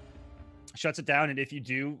that shuts it down. And if you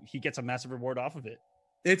do, he gets a massive reward off of it.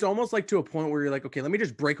 It's almost like to a point where you're like, okay, let me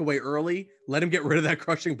just break away early, let him get rid of that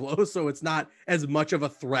crushing blow, so it's not as much of a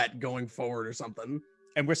threat going forward or something.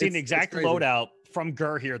 And we're seeing the exact loadout from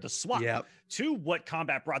Gur here, the swap to what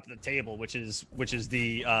Combat brought to the table, which is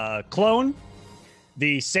the clone,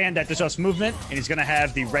 the sand that disrupts movement, and he's going to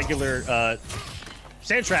have the regular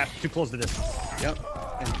sand trap to close the distance. Yep.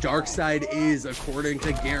 And Darkseid is, according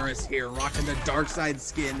to Garrus here, rocking the Darkseid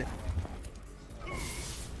skin.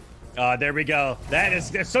 There we go. That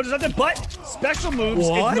is so disruptive, but special moves,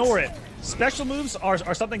 ignore it. Special moves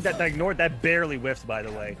are something that ignored, that barely whiffed, by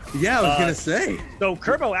the way. Yeah, I was going to say. So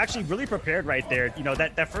Kerbo actually really prepared right there. You know,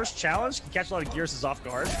 that first challenge can catch a lot of Gears off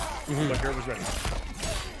guard, but Gur was ready.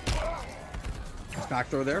 Back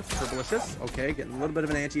throw there, Kerbalicious. Okay, getting a little bit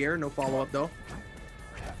of an anti-air, no follow-up though.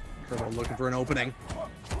 Kerbo looking for an opening.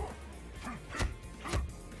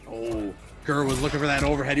 Oh, Gur was looking for that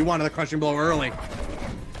overhead. He wanted the crushing blow early.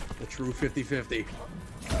 The true 50-50.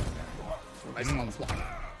 Nice on the spot.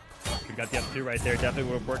 We got the other two right there.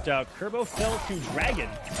 Definitely would have worked out. Kerbo fell to Dragon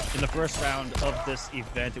in the first round of this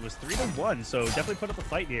event. It was 3-1, so definitely put up a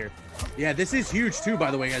fight here. Yeah, this is huge too,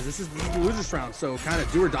 by the way, guys. This is the losers round, so kind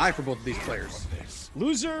of do or die for both of these players.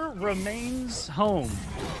 Loser remains home.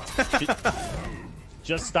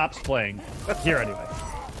 Just stops playing. Here anyway.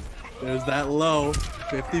 There's that low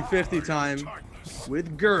 50-50 time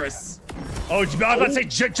with Garrus. Oh, I was about to say,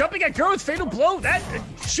 jumping at Gur with fatal blow, that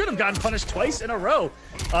should have gotten punished twice in a row.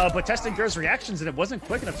 But testing Gur's reactions, and it wasn't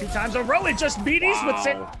quick enough 2 times in a row. It just meaties with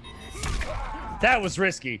it. That was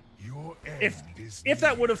risky. If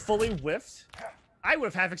that would have fully whiffed, I would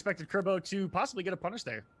have half expected Kerbo to possibly get a punish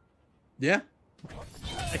there. Yeah.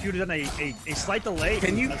 If you would have done a slight delay.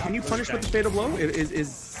 Can you punish with the fatal blow?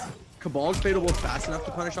 Is Cabal's fatal blow fast enough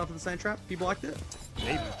to punish off of the sand trap? People like that?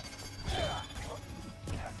 Maybe.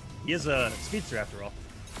 He is a speedster after all.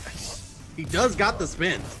 He does got the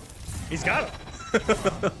spin. He's got it.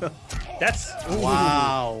 That's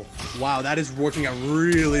wow. Wow, that is working out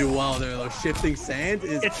really well there though. Shifting sand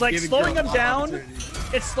is it's like slowing him down.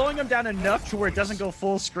 It's slowing him down enough to where it doesn't go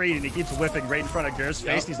full screen and he keeps whipping right in front of Gur's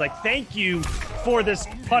face. He's like, thank you for this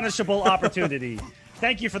punishable opportunity.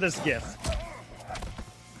 Thank you for this gift.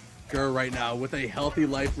 Gur right now with a healthy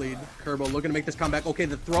life lead. Kerbo looking to make this comeback. Okay,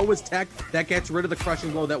 the throw was tech. That gets rid of the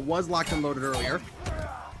crushing blow that was locked and loaded earlier.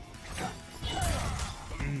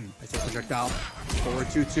 Nice projectile. Forward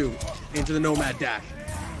 2-2 into the Nomad dash.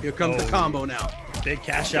 Here comes the combo now. Big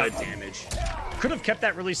cash out damage. Could have kept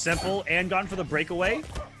that really simple and gone for the breakaway.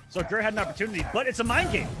 So Gur had an opportunity, but it's a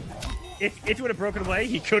mind game. If he would have broken away,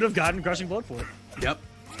 he could have gotten crushing blow for it. Yep.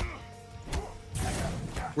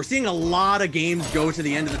 We're seeing a lot of games go to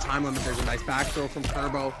the end of the time limit. There's a nice back throw from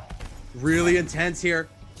Kerbo. Really intense here.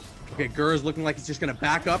 Okay, Gur is looking like he's just going to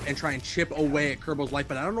back up and try and chip away at Kerbo's life,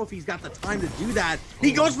 but I don't know if he's got the time to do that.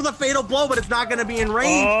 He goes for the fatal blow, but it's not going to be in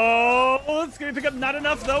range. Oh, it's going to pick up not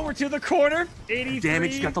enough, though. We're to the corner. 83.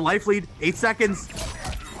 Damage, got the life lead. 8 seconds.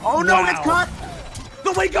 Oh, no, it's cut.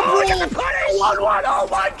 The wake up. Oh, 1-1. Oh,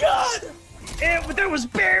 my God. There was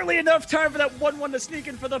barely enough time for that 1-1 to sneak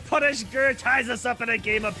in for the punish. Gur ties us up in a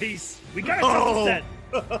game apiece. We got ourselves set.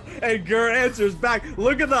 And Gur answers back.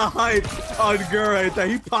 Look at the hype on Gur right there.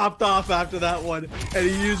 He popped off after that one, and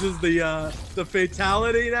he uses the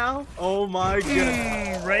fatality now. Oh my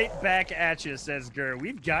god! Right back at you, says Gur.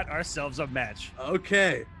 We've got ourselves a match.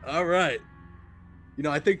 Okay, all right. You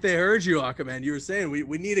know, I think they heard you, Aquaman. You were saying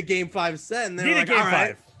we need a game 5 set, and they're like,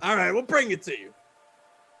 all right, we'll bring it to you.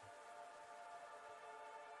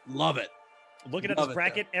 Love it. Looking at this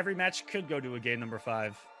bracket, every match could go to a game number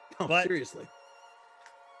 5. Oh, but seriously.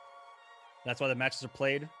 That's why the matches are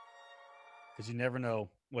played, because you never know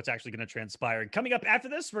what's actually going to transpire. And coming up after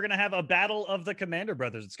this, we're going to have a battle of the Commander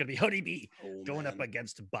Brothers. It's going to be ODB going up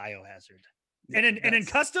against Biohazard. Yeah, and in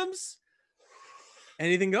customs,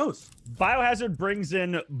 anything goes. Biohazard brings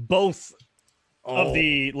in both of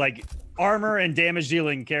the armor and damage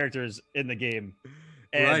dealing characters in the game.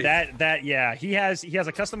 And he has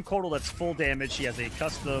a custom Kotal that's full damage. He has a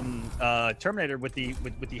custom Terminator with the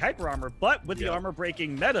hyper armor, but with the armor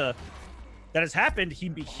breaking meta that has happened,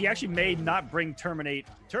 he actually may not bring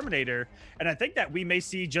Terminator, and I think that we may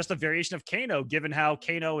see just a variation of Kano, given how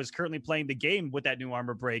Kano is currently playing the game with that new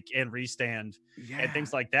armor break and restand and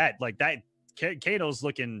things like that. Like that, Kano's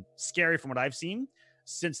looking scary from what I've seen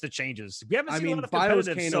since the changes. We haven't seen a lot of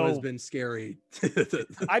competitive. Kano has been scary.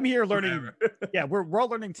 I'm here learning. Yeah, we're all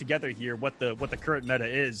learning together here what the current meta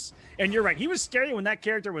is. And you're right, he was scary when that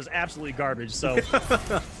character was absolutely garbage. So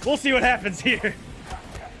we'll see what happens here.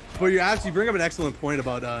 But you bring up an excellent point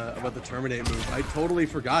about the Terminate move. I totally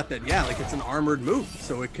forgot that. Yeah, like it's an armored move,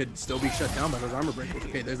 so it could still be shut down by those armor breakers.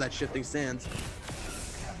 Okay, there's that shifting sands.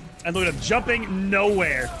 And look at him jumping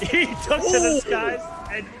nowhere. He took to the skies,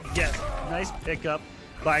 and yes, nice pickup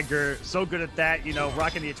by Gur. So good at that, you know,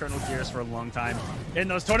 rocking the Eternal Gears for a long time in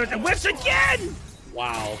those tournaments, and whiffs again.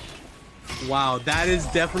 Wow, that is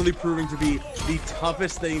definitely proving to be the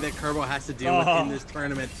toughest thing that Kerbo has to deal with in this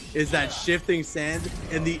tournament, is that shifting sand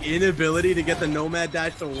and the inability to get the Nomad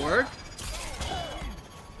Dash to work.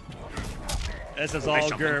 This is all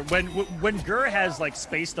Gur. When Gur has like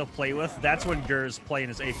space to play with, that's when Gur's playing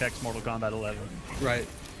his Apex Mortal Kombat 11. Right.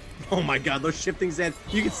 Oh my god, those shifting sand.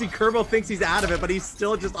 You can see Kerbo thinks he's out of it, but he's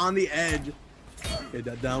still just on the edge.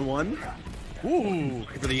 Okay, down one. Ooh,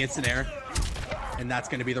 for the instant air. And that's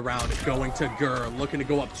going to be the round going to Gur. Looking to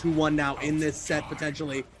go up 2-1 now in this set,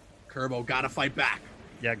 potentially. Kerbo got to fight back.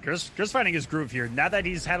 Yeah, Gur's finding his groove here. Now that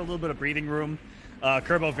he's had a little bit of breathing room,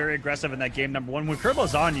 Kerbo very aggressive in that game number 1. When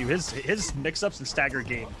Kerbo's on you, his mix-ups and stagger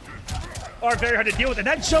game are very hard to deal with. And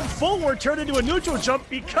that jump forward turned into a neutral jump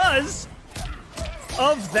because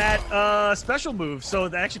of that special move. So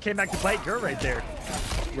that actually came back to bite Gur right there.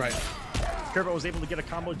 Right. Kerbo was able to get a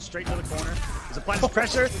combo straight into the corner. He's applying his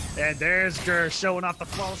pressure, and there's Gur showing off the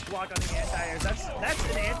flawless block on the anti-airs. That's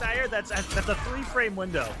an anti-air. That's a 3-frame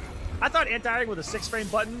window. I thought anti-airing with a 6-frame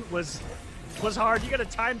button was hard. You got to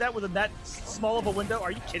time that with that small of a window.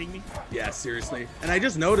 Are you kidding me? Yeah, seriously. And I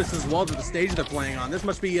just noticed as well that the stage they're playing on, this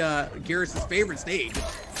must be Garrus' favorite stage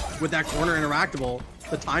with that corner interactable,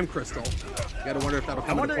 the time crystal. You got to wonder if that'll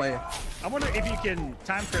come into play. I wonder if you can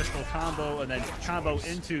time crystal combo and then combo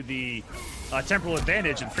into the temporal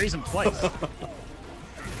advantage and freeze him twice.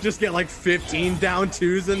 Just get like 15 down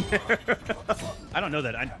 2s in there. I don't know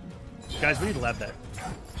that. Guys, we need to lab that.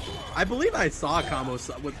 I believe I saw a combo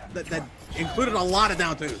that included a lot of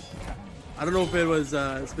down 2s. I don't know if it was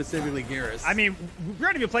specifically Garrus. I mean, we're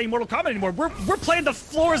not even playing Mortal Kombat anymore. We're playing the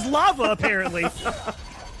floor is lava, apparently.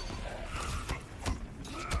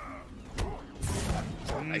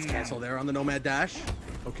 Nice cancel there on the Nomad Dash.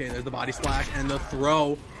 Okay, there's the body splash and the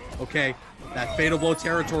throw. Okay, that fatal blow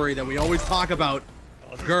territory that we always talk about.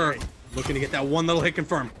 Gur looking to get that one little hit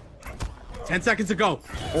confirmed. 10 seconds to go.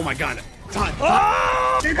 Oh my god. Time.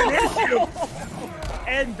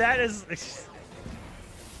 And that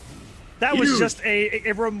was just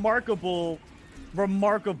a remarkable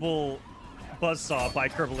buzzsaw by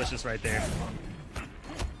Kerbalicious right there.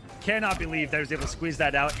 Cannot believe that he was able to squeeze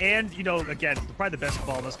that out. And, you know, again, probably the best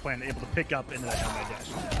ball on this planet, able to pick up into that Nomad Dash.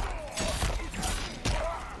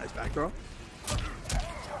 Nice back throw.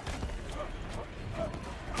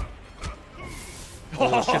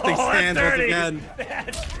 Oh, shifting sand once again.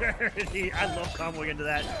 That's dirty. I love comboing into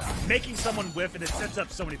that. Making someone whiff, and it sets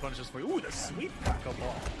up so many punishes for you. Ooh, the sweet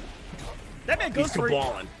Cabal. That man goes for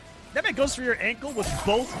that man goes for your ankle with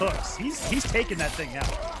both hooks. He's taking that thing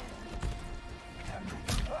out.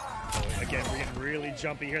 Again, we're getting really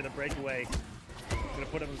jumpy here. The breakaway. Gonna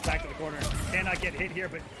put him back to the corner. Cannot get hit here,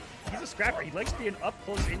 but he's a scrapper. He likes being up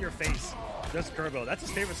close in your face. Just Kerbo. That's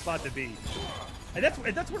his favorite spot to be. And that's one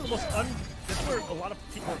of the most that's where a lot of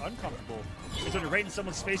people are uncomfortable. Is when you're right in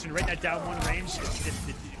someone's face and you're right in that down one range. It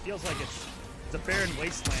feels like it's a barren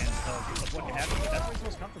wasteland of what can happen. But that's where it's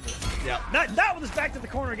most comfortable. Yeah. Not with his back to the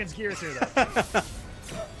corner against Gears here though.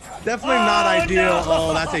 Definitely not ideal. No!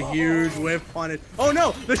 Oh, that's a huge whiff punish. Oh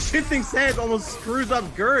no, the shifting sands almost screws up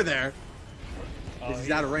Gur there.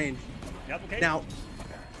 He's out of range. Yep, okay. Now,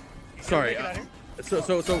 sorry.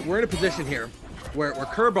 So we're in a position here where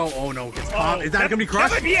Kerbo, oh no, gets caught. Is that gonna be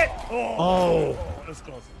crushed? That might be it. Oh. That was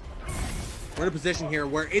close. We're in a position here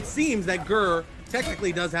where it seems that Gur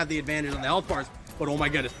technically does have the advantage on the health bars, but oh my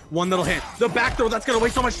goodness, one little hit. The back throw, that's gonna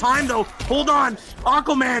waste so much time though. Hold on,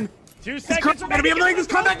 Aquaman. 2 seconds. Gonna be able to make this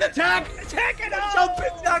comeback attack. Attack it up. Jump,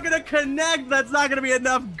 it's not gonna connect. That's not gonna be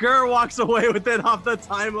enough. Gur walks away with it off the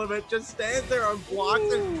time limit. Just stands there and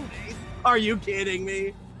blocks it. Are you kidding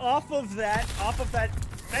me? Off of that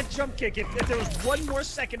jump kick, if there was one more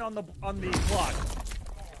second on the clock,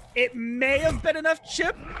 it may have been enough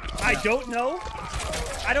chip. I don't know.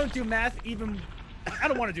 I don't do math even. I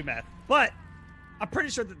don't want to do math, but I'm pretty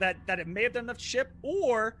sure that it may have done enough chip,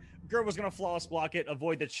 or Gur was gonna flawless block it,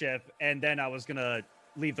 avoid the chip, and then I was gonna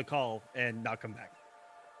leave the call and not come back.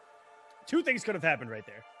 2 things could have happened right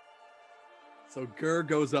there. So Gur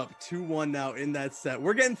goes up 2-1 now in that set.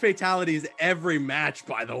 We're getting fatalities every match,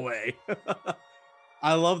 by the way.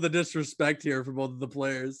 I love the disrespect here for both of the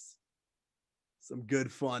players. Some good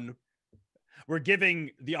fun. We're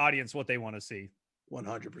giving the audience what they want to see.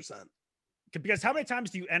 100%. Because how many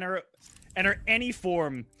times do you enter any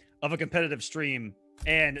form of a competitive stream,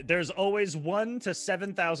 and there's always 1,000 to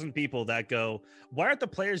 7,000 people that go, why aren't the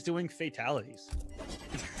players doing fatalities?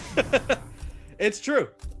 It's true.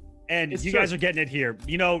 And you guys are getting it here.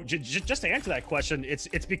 You know, just to answer that question, it's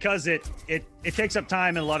because it takes up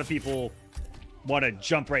time, and a lot of people want to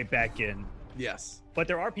jump right back in. Yes. But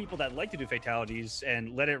there are people that like to do fatalities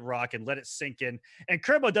and let it rock and let it sink in. And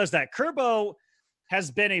Kerbo does that. Kerbo has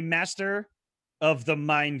been a master of the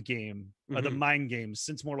mind game, of the mind games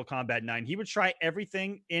since Mortal Kombat 9. He would try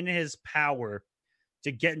everything in his power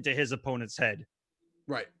to get into his opponent's head.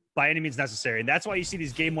 Right. By any means necessary. And that's why you see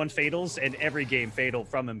these game 1 fatals and every game fatal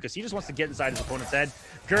from him, because he just wants to get inside his opponent's head.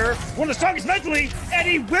 Gur, one of the strongest mentally, and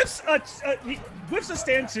he whips a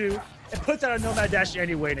stand 2 and puts out a nomad dash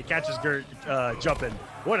anyway, and it catches Gur jumping.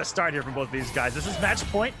 What a start here from both of these guys. This is match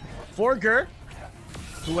point for Gur,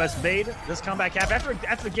 who has made this comeback happen.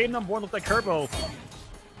 After the game number 1 looked like Kerbo.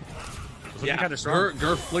 Yeah, kind of strong.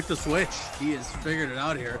 Gur flicked the switch. He has figured it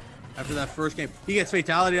out here after that first game. He gets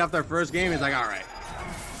fatality off that first game. He's like, all right,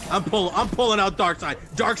 I'm pulling out Dark Side.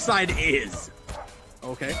 Dark Side is.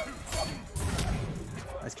 Okay.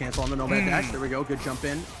 Nice cancel on the nomad dash. There we go. Good jump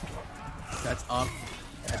in. That's up.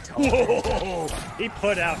 Whoa! He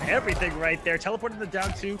put out everything right there. Teleported the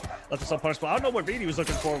down 2. Left us on punishable. I don't know what read he was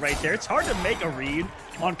looking for right there. It's hard to make a read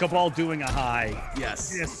on Cabal doing a high.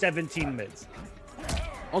 Yes. 17 mids.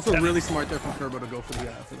 Also really smart there from Kerbo to go for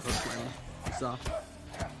the first round. You saw.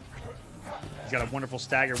 He's got a wonderful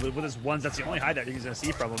stagger with his ones. That's the only high that he's going to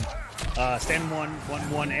see from him. Stand 1,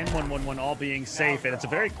 1-1, and 1-1-1 all being safe. And it's a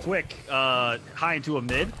very quick high into a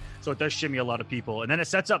mid. So it does shimmy a lot of people. And then it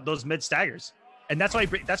sets up those mid staggers. And that's why he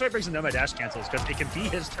brings the nomad dash cancels, because it can be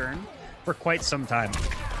his turn for quite some time.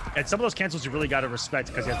 And some of those cancels you really got to respect,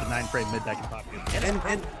 because he has the 9-frame mid that can pop you.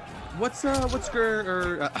 And what's Gur,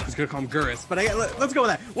 or I was gonna call him Gurus, but let's go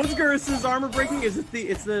with that. What's Gurus's armor breaking?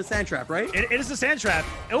 It's the sand trap, right? It is the sand trap.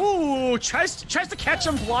 Ooh, tries to catch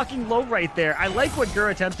him blocking low right there. I like what Gur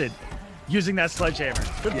attempted using that sledgehammer.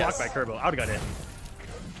 Good block by Kerbo. I would have got hit.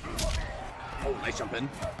 Oh, nice jump in.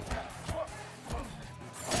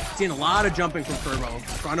 Seeing a lot of jumping from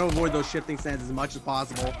Kerbo, trying to avoid those shifting stands as much as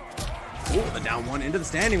possible. Oh, the down 1 into the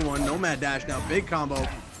standing 1. Nomad dash now, big combo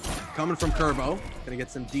coming from Kerbo. Gonna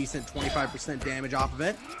get some decent 25% damage off of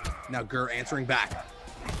it. Now Gur answering back.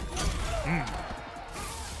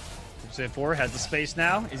 Say 4 has the space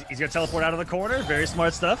now. He's gonna teleport out of the corner. Very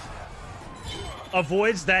smart stuff.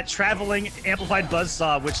 Avoids that traveling amplified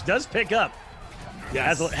buzzsaw, which does pick up. Yeah,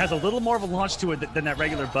 has a little more of a launch to it than that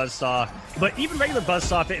regular buzzsaw. But even regular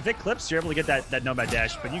buzzsaw, if it clips, you're able to get that nomad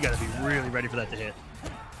dash. But you got to be really ready for that to hit.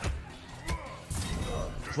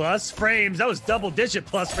 Plus frames. That was double-digit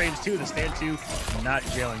plus frames too. The stand 2 not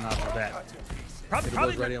jailing off of that.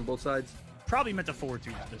 Probably ready on both sides. Probably meant to forward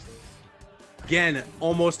 2. Again,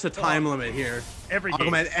 almost to time limit here. Every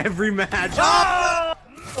game. Every match. Oh!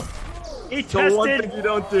 He tested. The one thing you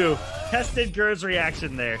don't do. Tested Gur's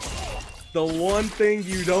reaction there. The one thing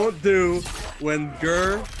you don't do when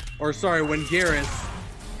Garrus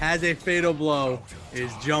has a fatal blow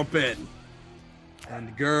is jump in.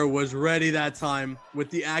 And Gur was ready that time with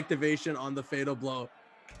the activation on the fatal blow.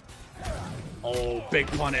 Oh, big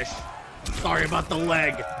punish. Sorry about the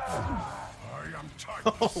leg.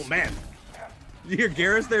 Oh, man. Did you hear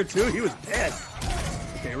Garrus there, too? He was pissed.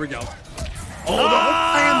 Okay, here we go. Oh,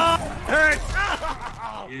 the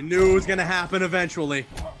hurts. You knew it was going to happen eventually.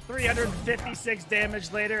 356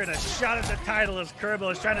 damage later and a shot at the title as Kerbo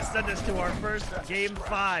is trying to send us to our first Game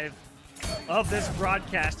 5 of this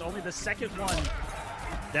broadcast. Only the second one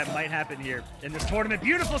that might happen here in this tournament.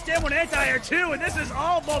 Beautiful stand one anti-air too, and this is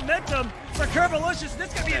all momentum for Kerbalicious.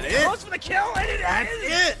 This could be close for the kill, and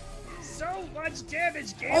it is! So much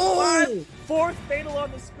damage. Game 5, fourth fatal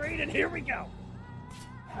on the screen, and here we go.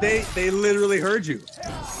 They literally heard you.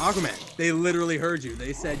 Aquaman, they literally heard you.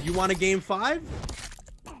 They said, you want a Game 5?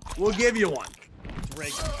 We'll give you one.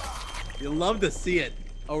 Great. You love to see it.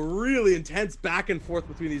 A really intense back and forth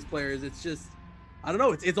between these players. It's just, I don't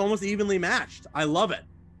know, it's almost evenly matched. I love it.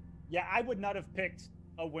 Yeah, I would not have picked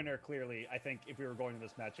a winner, clearly, I think, if we were going to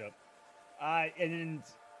this matchup. And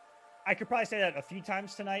I could probably say that a few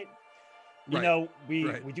times tonight. You know, we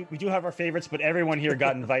do have our favorites, but everyone here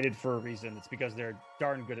got invited for a reason. It's because they're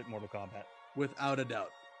darn good at Mortal Kombat. Without a doubt.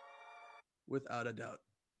 Without a doubt.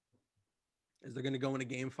 Is they're going to go into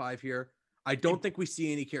Game 5 here. I don't think we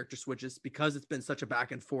see any character switches because it's been such a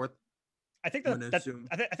back and forth. I think that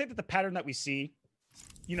I think that the pattern that we see,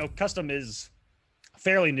 you know, Kustom is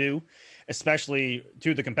fairly new, especially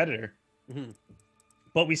to the competitor. Mm-hmm.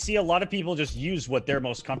 But we see a lot of people just use what they're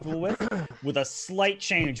most comfortable with a slight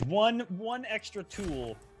change, one extra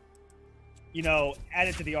tool, you know,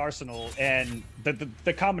 added to the arsenal, and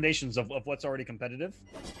the combinations of what's already competitive.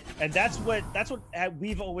 And that's what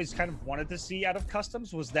we've always kind of wanted to see out of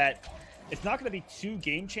Kustoms, was that it's not going to be too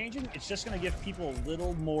game changing. It's just going to give people a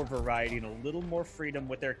little more variety and a little more freedom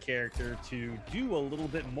with their character to do a little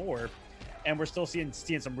bit more. And we're still seeing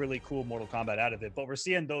some really cool Mortal Kombat out of it, but we're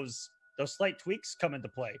seeing those slight tweaks come into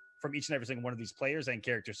play from each and every single one of these players and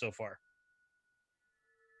characters so far.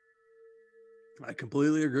 I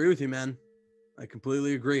completely agree with you, man. I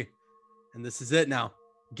completely agree. And this is it now.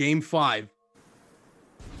 Game 5.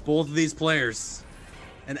 Both of these players.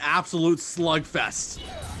 An absolute slugfest.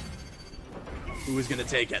 Who is going to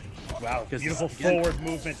take it? Wow, beautiful forward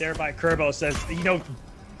movement there by Kerbo. Says, you know,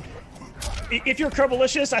 if you're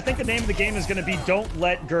Kerbalicious, I think the name of the game is going to be don't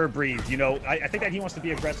let Gur breathe. You know, I think that he wants to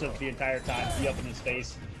be aggressive the entire time, be up in his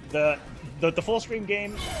face. The full screen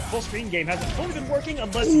game hasn't fully been working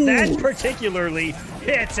unless that particularly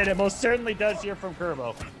hits, and it most certainly does here from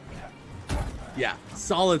Kerbo. Yeah,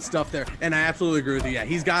 solid stuff there. And I absolutely agree with you. Yeah,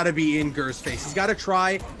 he's got to be in Gur's face. He's got to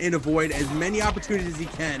try and avoid as many opportunities as he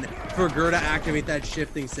can for Gur to activate that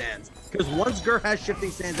shifting sands. Because once Gur has shifting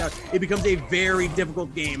sands out, it becomes a very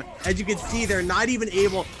difficult game. As you can see, they're not even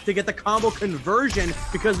able to get the combo conversion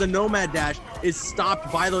because the Nomad Dash is stopped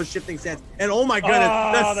by those shifting sands. And oh my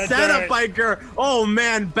goodness, the setup by Gur. Oh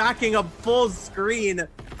man, backing up full screen.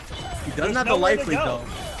 He doesn't have the life lead though.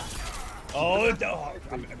 Oh, no.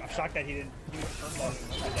 I'm shocked that he didn't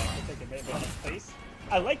take a minute on his face.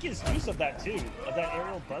 I like his use of that too, of that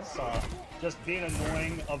aerial buzzsaw, just being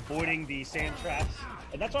annoying, avoiding the sand traps.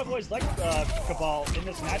 And that's why I've always liked Cabal in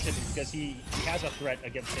this matchup, because he has a threat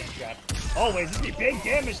against sand traps. Always, this is big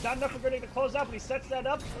damage, not enough for Grenade to close up, but he sets that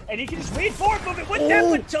up, and he can just read forward movement with that,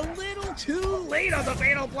 but it's a little too late on the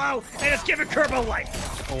fatal blow, and it's giving Kerbo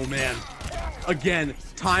life. Oh man, again,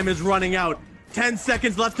 time is running out. 10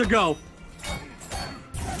 seconds left to go.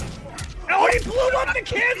 Oh, he blew up the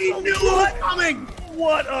cancel! He knew it was coming!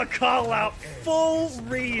 What a call out. Full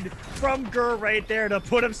read from Gur right there to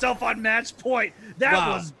put himself on match point. That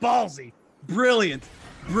was ballsy. Brilliant.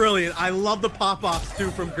 Brilliant. I love the pop-offs too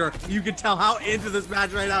from Gur. You can tell how into this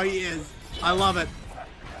match right now he is. I love it.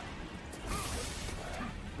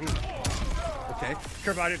 Okay.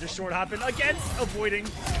 Kerbo just short hopping again, avoiding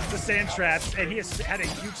the sand traps, and he has had a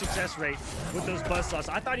huge success rate with those buzzsaws.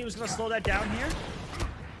 I thought he was going to slow that down here,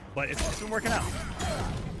 but it's been working out.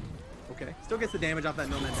 Okay, still gets the damage off that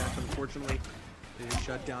Nomad Dash, unfortunately. It is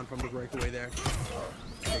shut down from the breakaway there.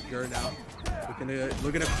 Okay, Gur now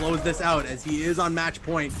looking to close this out as he is on match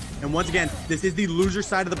point. And once again, this is the loser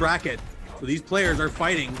side of the bracket. So these players are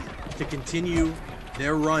fighting to continue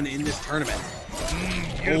their run in this tournament.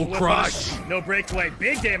 Oh, crush. No breakaway.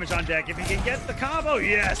 Big damage on deck. If he can get the combo,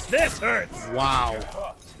 yes, this hurts.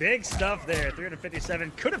 Wow. Big stuff there.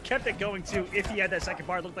 357. Could have kept it going too if he had that second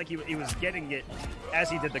bar. It looked like he was getting it as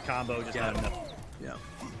he did the combo. Just not enough. Yeah.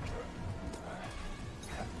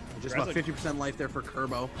 Just about 50% life there for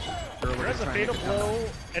Kerbo. There's a fatal blow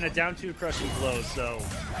and a down 2 crushing blow, so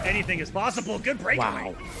anything is possible. Good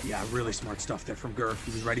breakaway. Wow. Yeah, really smart stuff there from Gur.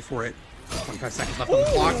 He was ready for it. 25 seconds left on the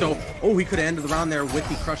clock, though. Oh, he could have ended the round there with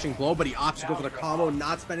the crushing blow, but he opts to go for the combo,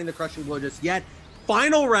 not spending the crushing blow just yet.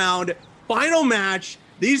 Final round, final match.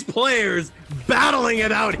 These players battling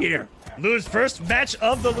it out here. First match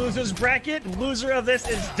of the losers bracket. Loser of this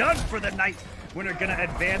is done for the night. Winner gonna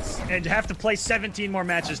advance and have to play 17 more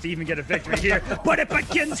matches to even get a victory here. But it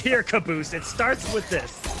begins here, Caboose. It starts with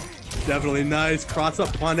this. Definitely nice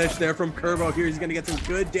cross-up punish there from Kerbo. Here he's going to get some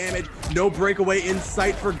good damage. No breakaway in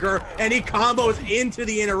sight for Gur. And he combos into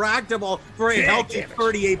the interactable for a healthy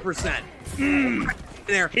 38%.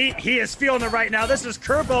 There. He is feeling it right now. This is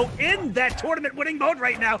Kerbo in that tournament winning mode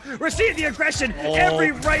right now. We're seeing the aggression.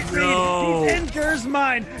 Every right read. He's in Gur's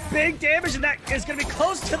mind. Big damage, and that is going to be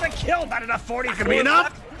close to the kill. Not enough 40. Could be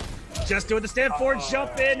enough. Just doing the stand forward,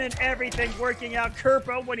 jump in, and everything working out.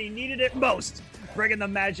 Kerbo when he needed it most. Bringing the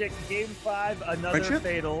magic. Game 5, another friendship?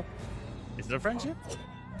 Fatal. Is it a friendship?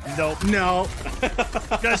 Nope. No.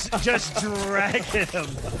 just dragging him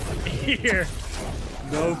here.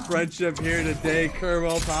 No friendship here today.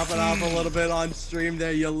 Kerbo popping off a little bit on stream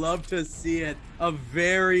there. You love to see it. A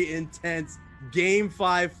very intense Game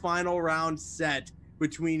 5 final round set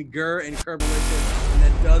between Gur and Kerbalicious, and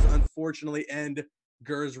that does unfortunately end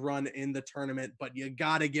Gur's run in the tournament, but you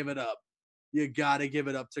gotta give it up. You gotta give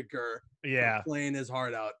it up to Gur. Yeah, playing his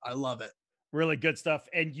heart out. I love it. Really good stuff.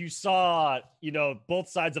 And you saw, both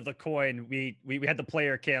sides of the coin. We had the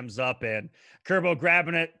player cams up, and Kerbo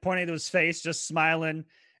grabbing it, pointing to his face, just smiling.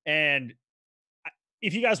 And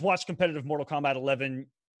if you guys watch competitive Mortal Kombat 11,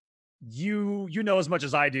 you know as much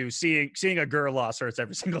as I do. Seeing a Gur loss hurts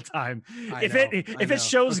every single time. If it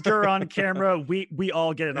shows Gur on camera, we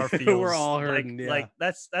all get in our feels. We're all hurting. Like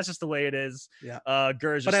that's just the way it is. Yeah.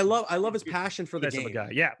 Gur's but I love his passion for the game. Guy.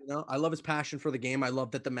 Yeah. I love his passion for the game. I love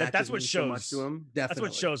that the match. That's what shows so much to him. Definitely. That's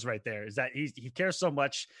what shows right there. Is that he cares so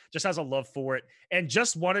much, just has a love for it, and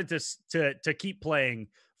just wanted to keep playing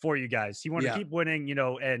for you guys. He wanted to keep winning,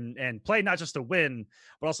 and play not just to win,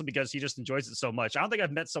 but also because he just enjoys it so much. I don't think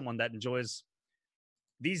I've met someone that enjoys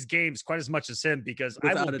these games quite as much as him, because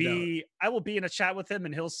I will be in a chat with him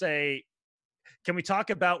and he'll say, "Can we talk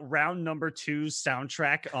about round number 2's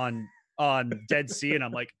soundtrack on Dead Sea?" And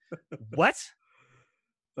I'm like, "What?"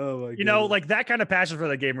 Oh my God. Like that kind of passion for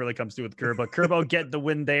the game really comes through with Kerbo. Kerbo getting the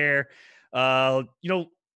win there.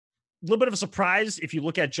 A little bit of a surprise if you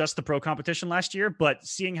look at just the pro competition last year, but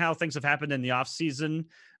seeing how things have happened in the off season,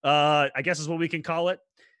 I guess is what we can call it.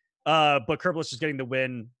 But Kerbalicious just getting the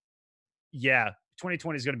win. Yeah,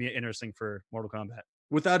 2020 is going to be interesting for Mortal Kombat.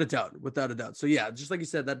 Without a doubt. So yeah, just like you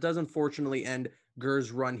said, that does unfortunately end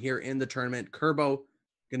Gur's run here in the tournament. Kerbo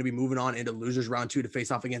going to be moving on into losers round 2 to face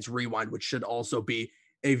off against Rewind, which should also be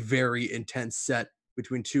a very intense set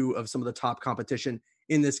between two of some of the top competition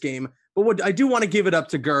in this game. But what I do want to give it up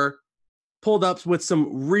to Gur. Pulled up with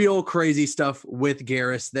some real crazy stuff with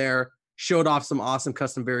Garrus there, showed off some awesome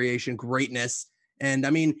custom variation greatness. And I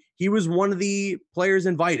mean, he was one of the players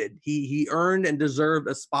invited. He earned and deserved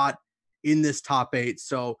a spot in this top 8.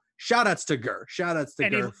 So shout outs to Gur. Shout outs to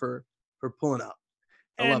Gur for pulling up.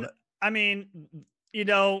 I love it. I mean,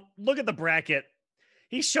 look at the bracket.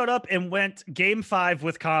 He showed up and went Game 5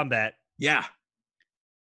 with Combat. Yeah.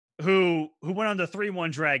 Who went on the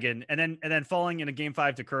 3-1 Dragon and then falling in a Game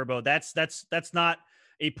 5 to Kerbo. That's not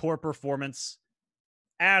a poor performance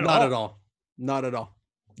at all. Not at all.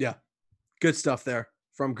 Yeah. Good stuff there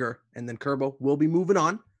from Gur. And then Kerbo will be moving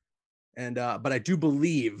on. And but I do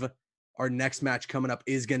believe our next match coming up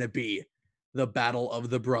is going to be the Battle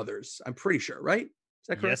of the Brothers. I'm pretty sure, right? Is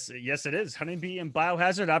that correct? Yes, it is. Honeybee and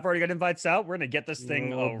Biohazard. I've already got invites out. We're going to get this thing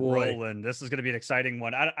rolling. This is going to be an exciting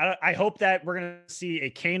one. I hope that we're going to see a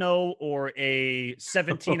Kano or a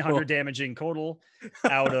 1700 damaging Kodal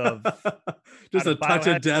out of just a touch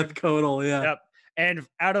of death Kodal. Yeah. Yep. And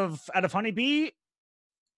out of Honeybee,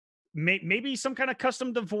 maybe some kind of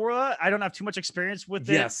custom Devora. I don't have too much experience with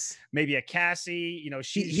it. Yes. Maybe a Cassie.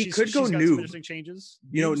 He could go Noob. Some interesting changes.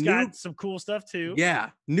 Noob's got some cool stuff too.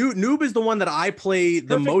 Yeah. Noob is the one that I play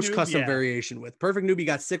the most custom variation with. Perfect Noob. You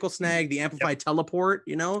got Sickle Snag, the Amplified Teleport,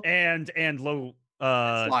 and low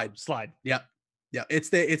slide. Yep. Yeah. It's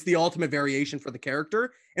the ultimate variation for the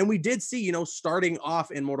character. And we did see, starting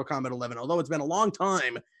off in Mortal Kombat 11, although it's been a long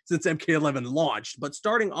time since MK11 launched, but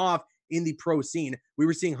starting off in the pro scene, we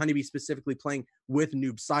were seeing Honeybee specifically playing with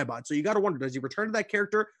Noob Saibot. So you got to wonder, does he return to that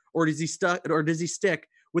character, or does he stick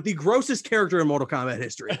with the grossest character in Mortal Kombat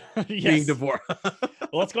history, being Devora?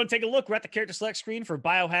 Well, let's go and take a look. We're at the character select screen for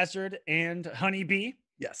Biohazard and Honeybee.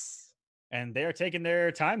 Yes. And they're taking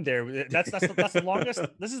their time there. That's the longest.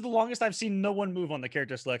 This is the longest I've seen no one move on the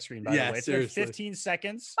character select screen, by the way. It's been 15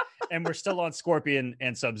 seconds, and we're still on Scorpion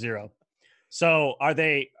and Sub-Zero. So are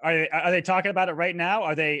they talking about it right now?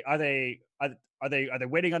 Are they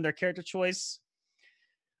waiting on their character choice?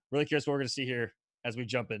 Really curious what we're gonna see here as we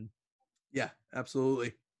jump in. Yeah,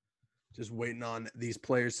 absolutely. Just waiting on these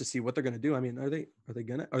players to see what they're gonna do. I mean, are they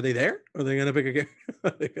there? Are they gonna pick a character?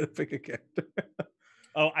 Are they gonna pick a character?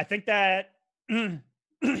 Oh, I think that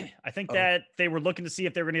that they were looking to see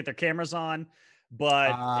if they were gonna get their cameras on,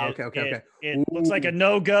 but okay. It looks like a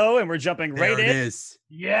no-go, and we're jumping right in. It is.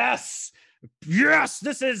 Yes.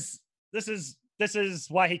 This is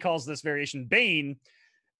why he calls this variation Bane,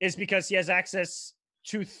 is because he has access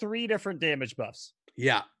to 3 different damage buffs.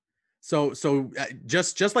 Yeah. So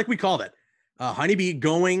just like we called it, Honeybee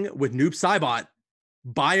going with Noob Cybot,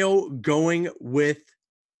 Bio going with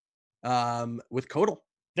Kodal.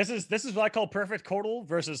 This is what I call perfect Kodal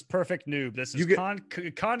versus perfect Noob. This is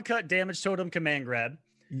con cut damage totem command grab.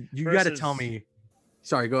 You got to tell me.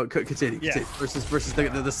 Sorry, go continue. Yeah. Versus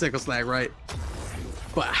the sickle slag, right?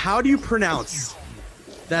 But how do you pronounce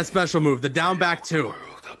that special move, the down back 2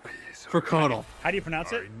 for Kodal? How do you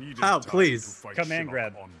pronounce it? How, please? Command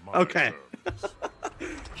grab. Okay.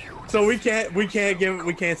 So we can't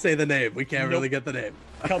say the name. We can't really get the name.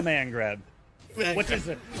 Command grab. What's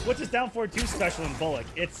his down forward 2 special in Bullock?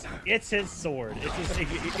 It's his sword.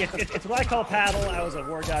 It's what I call paddle. I was a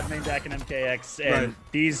war god main back in MKX, and right.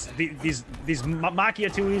 these Makia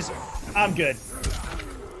 2s, I'm good.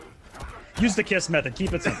 Use the kiss method.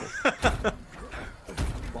 Keep it simple.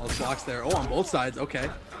 Ball blocks there. Oh, on both sides. Okay.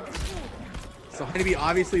 So Honeybee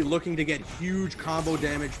obviously looking to get huge combo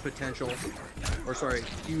damage potential, or sorry,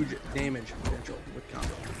 huge damage potential with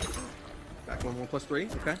combo. Back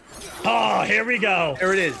 1/1+3. Okay. Oh, here we go.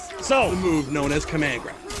 There it is. So the move known as command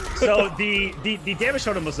grab. So the damage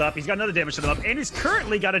totem was up. He's got another damage totem up, and he's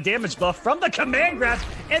currently got a damage buff from the command grab,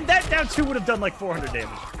 and that down 2 would have done like 400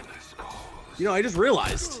 damage. You know, I just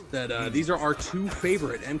realized that these are our 2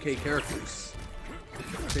 favorite MK characters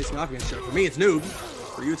facing off against each other. For me, it's Noob.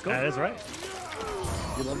 For you, it's Kodal. That is right.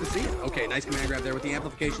 You love to see it. Okay, nice command grab there with the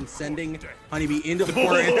amplification, sending Honeybee into the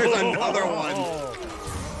corner. And there's another one.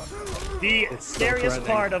 The scariest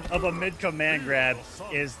part of a mid command grab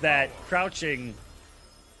is that crouching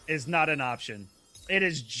is not an option. It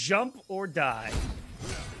is jump or die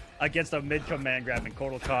against a mid command grab, and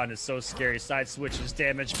Kodal Khan is so scary. Side switches,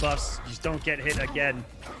 damage buffs, just don't get hit again.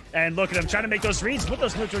 And look at him trying to make those reads with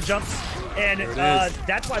those neutral jumps, and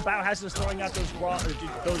that's why Biohazard is throwing out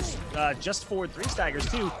those just forward 3 staggers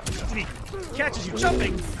too. If he catches you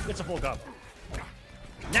jumping, it's a full combo.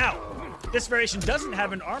 Now, this variation doesn't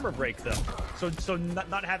have an armor break though, so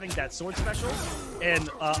not having that sword special and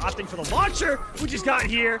opting for the launcher, which he's got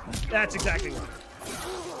here, that's exactly what.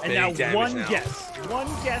 And now one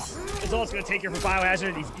guess is all it's going to take here for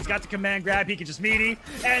Biohazard. He's got the command grab. He can just meaty,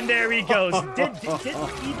 and there he goes. Didn't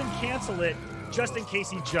even cancel it just in case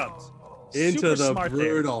he jumped. Into the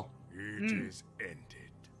brutal. It is ended.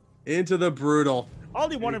 Into the brutal. All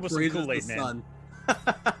he wanted was some Kool-Aid, man.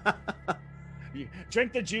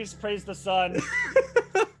 Drink the juice, praise the sun.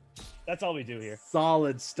 That's all we do here.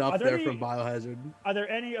 Solid stuff there from Biohazard. Are there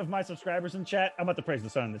any of my subscribers in chat? I'm about to praise the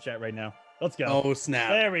sun in the chat right now. Let's go. Oh, snap.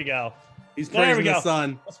 There we go. He's praising the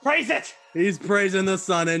sun. Let's praise it. He's praising the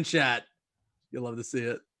sun in chat. You'll love to see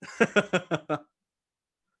it.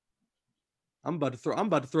 I'm about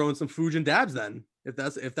to throw in some Fujin dabs then, if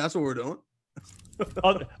that's what we're doing.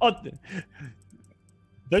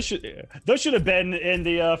 Those should have been in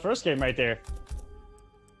the first game right there.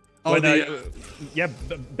 Oh, when,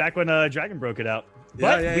 back when Dragon broke it out.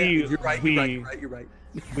 But You're right.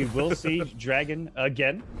 We will see Dragon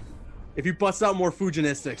again. If you bust out more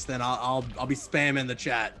Fujinistics, then I'll be spamming the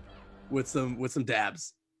chat with some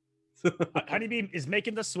dabs. Honeybee is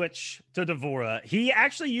making the switch to Devora. He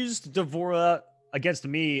actually used Devora against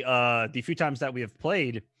me the few times that we have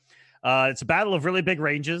played. It's a battle of really big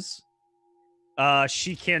ranges.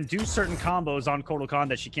 She can do certain combos on Kodal Khan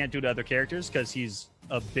that she can't do to other characters because he's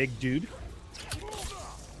a big dude.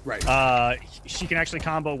 Right. She can actually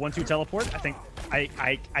combo 1-2 teleport. I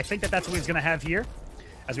think that's what he's gonna have here.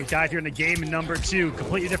 As we dive here in the game number 2,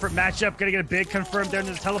 completely different matchup. Gonna get a big confirmed there in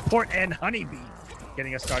the teleport, and Honeybee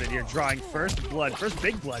getting us started here, drawing first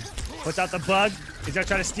big blood. Puts out the bug. He's gonna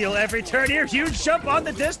try to steal every turn here. Huge jump on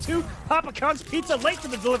the disc to Papa Khan's Pizza, late to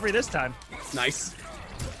the delivery this time. Nice.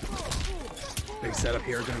 Big setup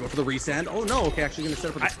here. Gonna go for the resend. Oh no. Okay, actually gonna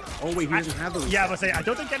set up. Oh wait, he doesn't have the reset. Yeah, I was saying I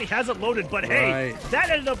don't think that he has it loaded, but hey, that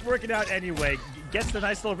ended up working out anyway. Gets the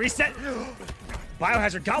nice little reset.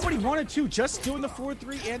 Biohazard got what he wanted to, just doing the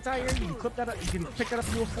 4-3 anti-air. You can clip that up, you can pick that up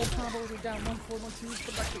and do a full combo. You're down 1-4, 1-2,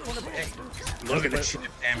 come back to the corner. But hey, look at the chip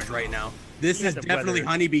damage right now. This is definitely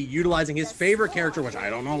Honeybee utilizing his favorite character, which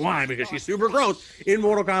I don't know why, because she's super gross, in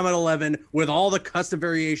Mortal Kombat 11 with all the custom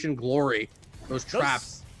variation glory. Those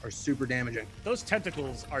traps are super damaging. Those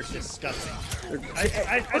tentacles are disgusting.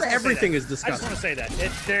 Everything is disgusting. I just want to say that.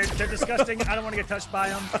 They're disgusting. I don't want to get touched by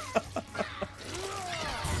them.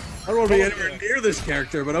 I don't want to be anywhere near this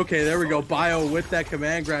character, but okay, there we go. Bio with that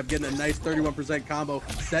command grab, getting a nice 31% combo,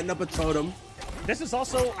 setting up a totem. This is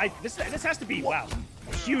also, this has to be, wow,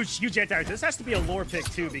 huge anti-air. This has to be a lore pick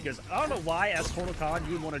too, because I don't know why, as Kotal Khan,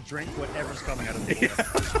 you would want to drink whatever's coming out of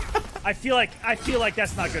the I feel like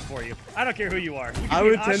that's not good for you. I don't care who you are. I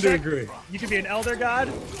would tend to agree. You could be an Elder God.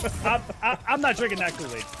 I'm not drinking that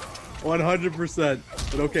Kool-Aid. 100%.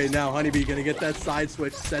 But okay, now Honeybee gonna get that side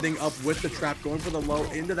switch, setting up with the trap, going for the low,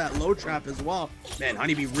 into that low trap as well. Man,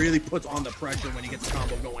 Honeybee really puts on the pressure when he gets the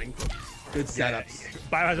combo going. Good setups.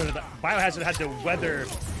 Yeah, Biohazard had to weather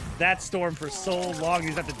that storm for so long.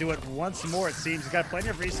 He's got to do it once more, it seems. He's got plenty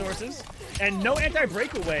of resources. And no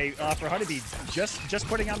anti-breakaway for Honeybee. Just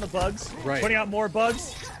putting out the bugs, putting out more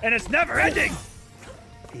bugs, and it's never ending.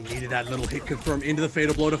 He needed that little hit confirm into the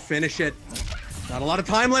fatal blow to finish it. Not a lot of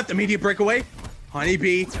time left. Immediate breakaway.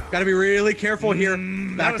 Honeybee, got to be really careful here.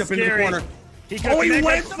 Backed up into the corner. He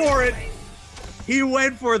went for it. He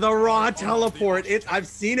went for the raw teleport. I've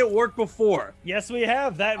seen it work before. Yes, we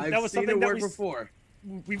have. That was something that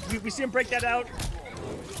we see him break that out.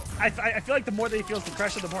 I feel like the more that he feels the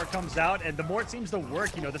pressure, the more it comes out, and the more it seems to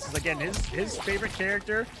work. You know, this is again his favorite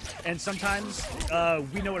character, and sometimes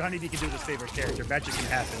we know what Honeybee can do with his favorite character. Magic can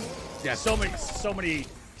happen. Yeah, so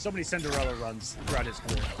many Cinderella runs throughout his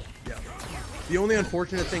career. Yeah. The only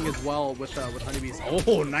unfortunate thing as well with Honeybee's,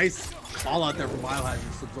 nice call out there from Biohazard,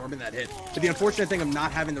 just absorbing that hit. But the unfortunate thing of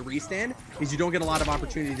not having the restand is you don't get a lot of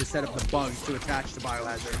opportunity to set up the bugs to attach to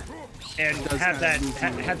Biohazard. And have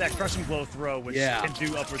that crushing blow throw, which can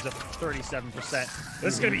do upwards of 37%.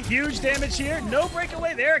 This is going to be huge damage here. No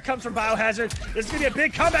breakaway there. It comes from Biohazard. This is going to be a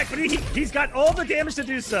big comeback, but he's got all the damage to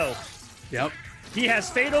do so. Yep. He has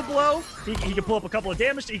Fatal Blow. He can pull up a couple of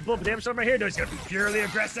damage. He can pull up a damage over here. No, he's going to be purely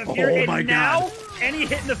aggressive here. And now, any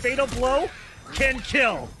hit in the Fatal Blow can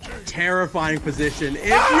kill. Terrifying position. If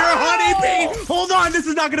you're Honeybee, hold on. This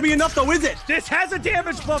is not going to be enough, though, is it? This has a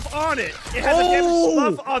damage buff on it. It has a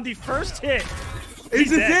damage buff on the first hit. Is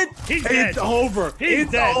this it? He's dead. It's over.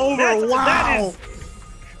 It's over. Wow. That is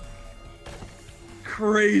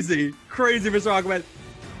crazy. Crazy, Mr. Aquaman.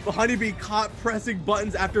 Honeybee caught pressing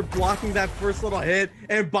buttons after blocking that first little hit,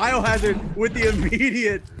 and Biohazard with the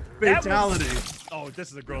immediate fatality.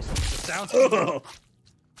 This is a gross one. The sound.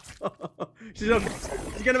 She's okay.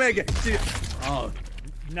 She's gonna make it.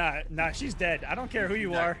 Nah, she's dead. I don't care who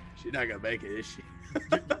you are. She's not gonna make it, is she?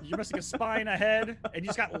 You're missing a spine, a head, and you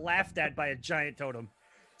just got laughed at by a giant totem.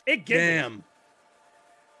 It giggled. Damn.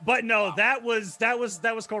 But no, that was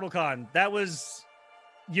Kotal Khan. That was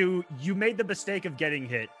you made the mistake of getting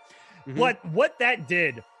hit. But what that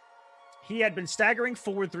did, he had been staggering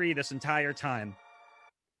 4-3 this entire time.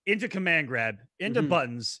 Into command grab, into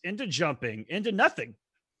buttons, into jumping, into nothing.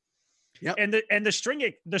 Yep. And the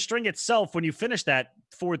string itself, when you finish that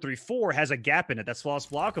 4-3-4, has a gap in it that's flawless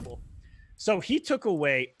blockable. So he took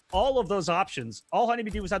away all of those options. All Honeybee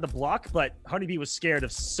did was had the block, but Honeybee was scared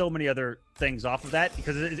of so many other things off of that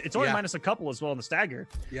because it's only minus a couple as well in the stagger.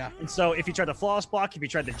 Yeah. And so if he tried to flawless block, if he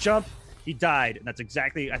tried to jump, he died. And that's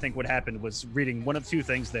exactly, I think, what happened, was reading one of two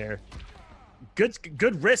things there.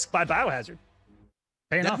 Good risk by Biohazard.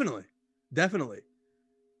 Paying off. Definitely.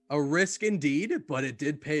 A risk indeed, but it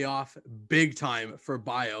did pay off big time for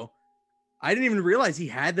Bio. I didn't even realize he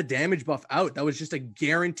had the damage buff out. That was just a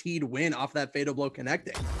guaranteed win off that Fatal Blow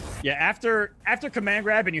connecting. Yeah, after command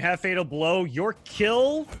grab and you have Fatal Blow, your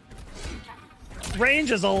kill range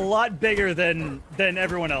is a lot bigger than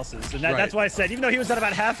everyone else's. And that's why I said, even though he was at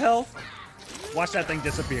about half health, watch that thing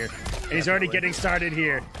disappear. And he's already getting started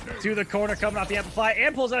here. To the corner, coming off the Amplify,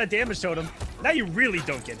 and pulls out a damage totem. Now you really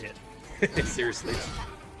don't get hit. Seriously.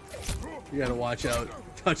 You gotta watch out.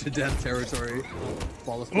 Touch of death territory.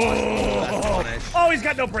 Oh, he's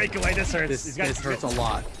got no breakaway. This hurts. This hurts a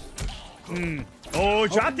lot. Oh,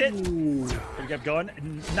 dropped it. He kept going.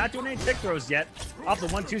 Not doing any tick throws yet. Off the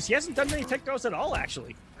 1-2s. He hasn't done any tick throws at all,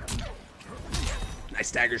 actually. Nice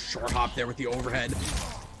stagger short hop there with the overhead.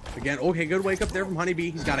 Again, okay, good wake up there from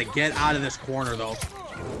Honeybee. He's got to get out of this corner, though.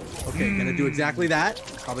 Okay, gonna do exactly that.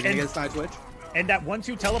 Probably gonna get a side switch. And that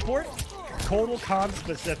 1-2 teleport, Kotal Khan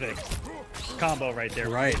specific combo right there.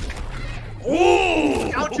 Right. Ooh!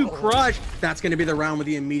 down to crush. That's going to be the round with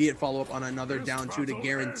the immediate follow-up on another down two to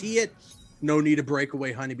guarantee it. No need to break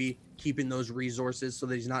away Honeybee, keeping those resources so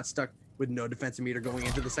that he's not stuck with no defensive meter going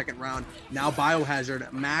into the second round. Now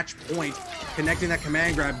Biohazard, match point, connecting that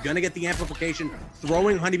command grab, gonna get the amplification,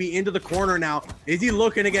 throwing Honeybee into the corner now. Is he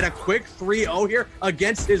looking to get a quick 3-0 here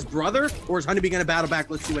against his brother, or is Honeybee gonna battle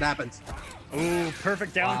back? Let's see what happens. Ooh,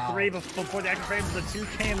 perfect down three before the action frames of the two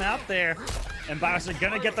came out there. And Biohazard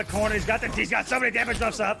gonna get the corner. He's got so many damage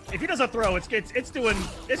buffs up. If he does a throw, it's doing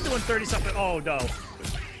 30 something. Oh no.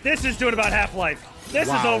 This is doing about half-life. This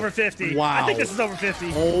is over 50. Wow. I think this is over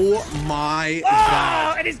 50. Oh my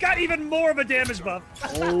god. And he's got even more of a damage buff.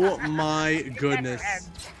 Oh my goodness.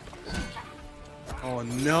 Oh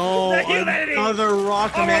no. Another raw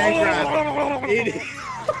command grab. It is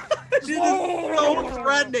so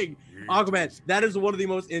threatening. Aquaman, that is one of the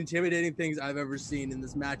most intimidating things I've ever seen in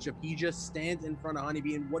this matchup. He just stands in front of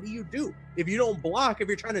Honeybee, and what do? If you don't block, if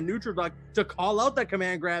you're trying to neutral block to call out that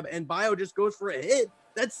command grab and Bio just goes for a hit,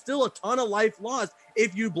 that's still a ton of life lost.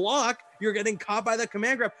 If you block, you're getting caught by that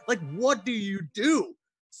command grab. Like, what do you do?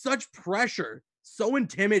 Such pressure, so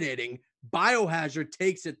intimidating. Biohazard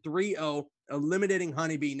takes it 3-0, eliminating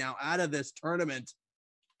Honeybee now out of this tournament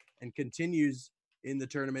and continues in the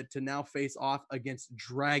tournament to now face off against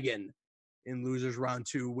Dragon in losers round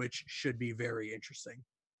 2, which should be very interesting.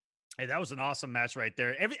 Hey, that was an awesome match right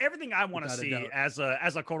there. Everything I want to see as a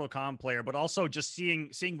Kustom Kombat player, but also just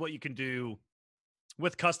seeing what you can do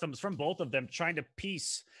with customs from both of them, trying to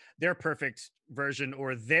piece their perfect version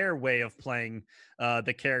or their way of playing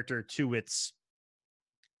the character to its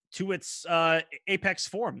apex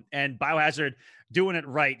form. And Biohazard doing it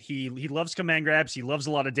right. He loves command grabs. He loves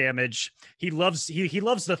a lot of damage. He loves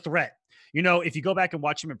the threat. You know, if you go back and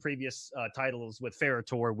watch him in previous titles with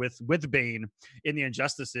Ferrator, with Bane in the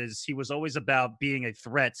Injustices, he was always about being a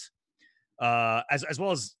threat, as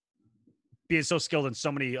well as being so skilled in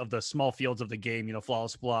so many of the small fields of the game, you know,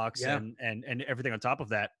 flawless blocks and everything on top of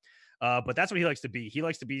that. But that's what he likes to be. He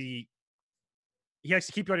likes to keep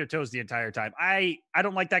you on your toes the entire time. I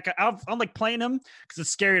don't like that guy. I don't like playing him because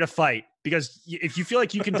it's scary to fight. Because if you feel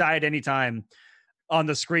like you can die at any time on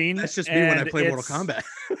the screen, that's just me when I play Mortal Kombat.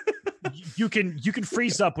 you can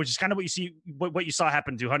freeze up, which is kind of what you saw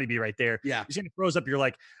happen to Honeybee right there. Yeah, he's gonna froze up. You're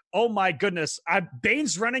like, oh my goodness,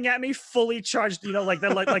 Bane's running at me, fully charged. You know, like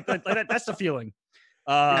that, like that. That's the feeling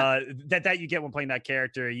that you get when playing that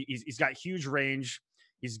character. He's got huge range.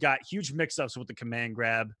 He's got huge mix-ups with the command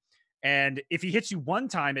grab. And if he hits you one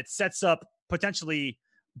time, it sets up potentially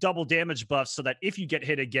double damage buffs so that if you get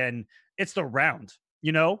hit again, it's the round.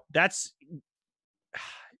 You know, that's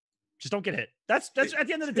just don't get hit. That's at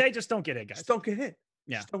the end of the day, just don't get hit, guys. Just don't get hit.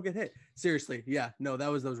 Yeah. Just don't get hit. Seriously. Yeah. No,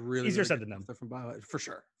 that was really easier said than done. From Bio, for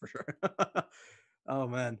sure. Oh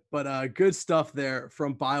man. But good stuff there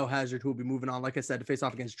from Biohazard, who will be moving on, like I said, to face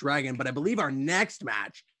off against Dragon. But I believe our next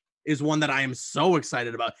match is one that I am so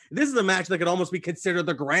excited about. This is a match that could almost be considered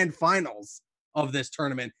the grand finals of this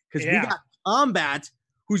tournament, because we got Kombat,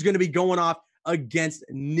 who's going to be going off against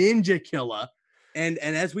Ninja Killa. And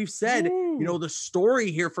as we've said, you know, the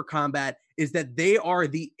story here for Kombat is that they are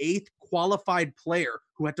the 8th qualified player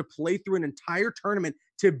who had to play through an entire tournament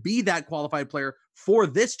to be that qualified player for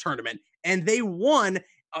this tournament. And they won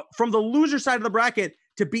from the loser side of the bracket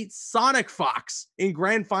to beat Sonic Fox in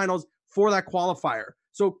grand finals for that qualifier.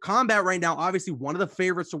 So Kombat right now, obviously one of the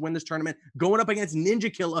favorites to win this tournament, going up against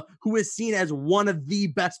Ninja Killa, who is seen as one of the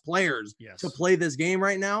best players to play this game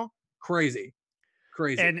right now. Crazy.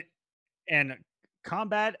 And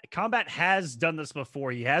Kombat has done this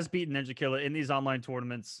before. He has beaten Ninja Killa in these online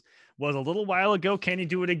tournaments. Was a little while ago. Can he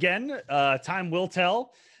do it again? Time will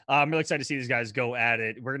tell. I'm really excited to see these guys go at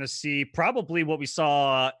it. We're going to see probably what we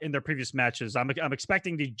saw in their previous matches. I'm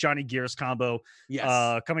expecting the Johnny Gears combo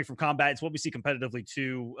coming from Kombat. It's what we see competitively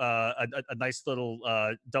too. A nice little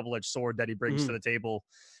double-edged sword that he brings to the table,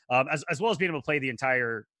 as well as being able to play the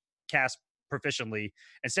entire cast proficiently.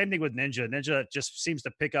 And same thing with Ninja. Ninja just seems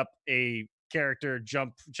to pick up a character,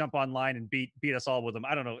 jump online and beat us all with him.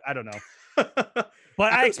 I don't know.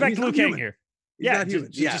 But I expect Liu Kang here.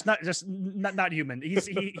 Just not human.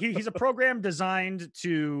 He's a program designed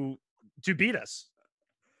to beat us.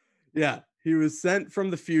 Yeah, he was sent from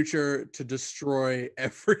the future to destroy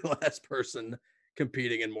every last person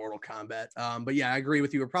competing in Mortal Kombat. But yeah, I agree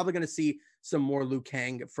with you. We're probably going to see some more Liu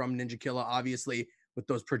Kang from Ninja Killa, obviously, with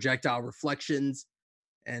those projectile reflections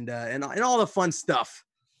and all the fun stuff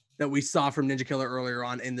that we saw from Ninja Killa earlier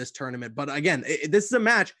on in this tournament. But again, this is a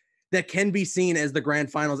match that can be seen as the grand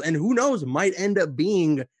finals, and who knows, might end up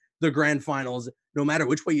being the grand finals, no matter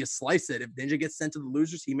which way you slice it. If Ninja gets sent to the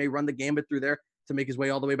losers, he may run the gambit through there to make his way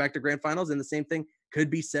all the way back to grand finals. And the same thing could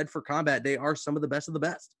be said for Kombat. They are some of the best of the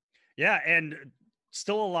best. Yeah, and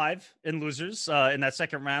still alive in losers. In that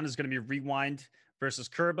second round is going to be Rewind versus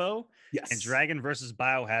Kerbo, yes, and Dragon versus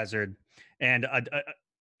Biohazard, and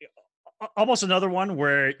almost another one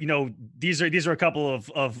where, you know, these are a couple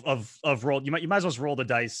of roll. You might as well roll the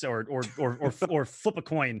dice or flip a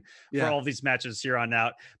coin for all of these matches here on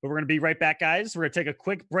out. But we're going to be right back, guys. We're going to take a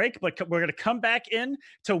quick break, but we're going to come back in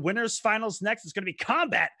to winners finals next. It's going to be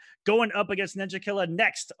Kombat going up against Ninja Killa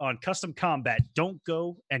next on Kustom Kombat. Don't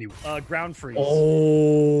go anywhere. Ground freeze.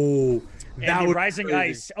 Oh, that was rising crazy.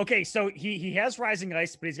 Ice. Okay, so he has rising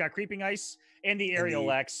ice, but he's got creeping ice and the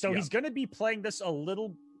aerial X. So he's going to be playing this a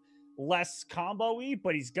little less combo-y,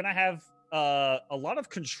 but he's gonna have a lot of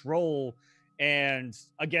control, and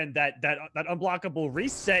again that unblockable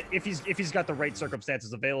reset if he's got the right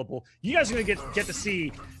circumstances available. You guys are gonna get to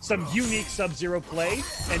see some unique Sub-Zero play,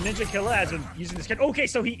 and Ninja Killa has been using this kid. Okay,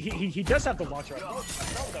 so he does have the launcher. I don't know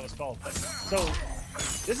what that was called. So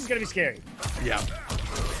this is gonna be scary. Yeah.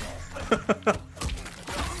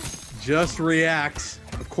 Just react.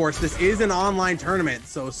 Of course, this is an online tournament,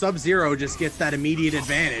 so Sub-Zero just gets that immediate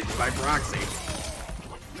advantage by proxy.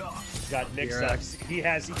 He's got mix-ups. He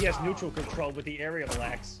has neutral control with the aerial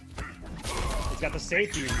axe. He's got the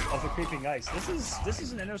safety of the creeping ice. This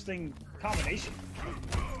is an interesting combination.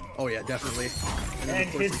 Oh yeah, definitely. And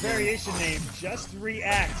his variation name, Just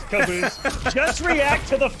React, Caboose. Just react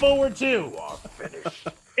to the forward two.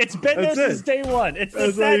 It's been there since day one. It's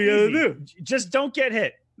that all you gotta do. Just don't get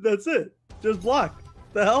hit. That's it. Just block.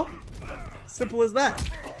 The hell? Simple as that.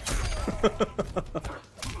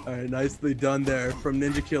 All right, nicely done there from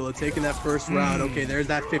Ninja Killa, taking that first round. Okay, there's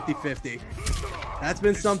that 50-50. That's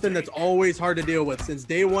been something that's always hard to deal with. Since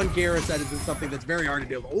day one, Garrett said it's been something that's very hard to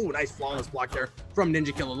deal with. Oh, nice flawless block there from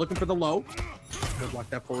Ninja Killa. Looking for the low. He'll block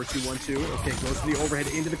that forward 2-1-2. Okay, goes to the overhead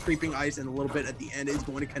into the creeping ice, and a little bit at the end is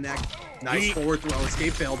going to connect. Nice forward throw.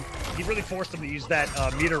 Escape failed. He really forced him to use that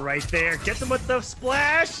meter right there. Gets him with the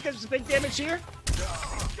splash. Gets some big damage here.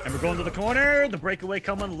 And we're going to the corner. The breakaway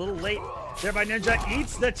coming a little late there by Ninja.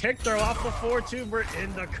 Eats the tick throw off the 4-2. We're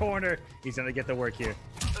in the corner. He's going to get the work here.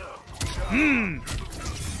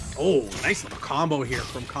 Oh, nice little combo here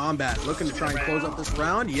from Kombat. Looking to try and close up this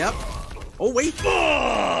round. Yep. Oh, wait.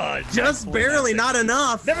 Oh, just barely, not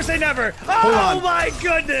enough. Never say never. Oh, my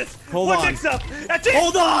goodness. Hold on. Mix up? That's it.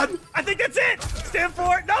 Hold on. I think that's it. Stand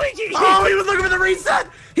for it. No, he was looking for the reset.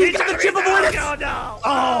 He got the chip avoidance. Oh, no.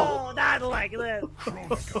 Oh, not like this.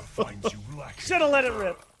 Should have let it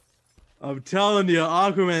rip. I'm telling you,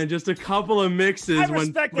 Aquaman, just a couple of mixes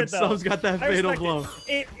when Sub's got that fatal blow.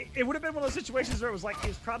 It would have been one of those situations where it was like he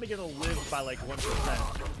was probably going to live by like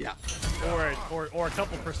 1%. Yeah. Or a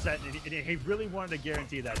couple percent. And he really wanted to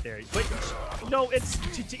guarantee that there. But no, it's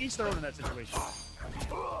to each their own in that situation.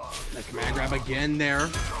 That command grab again there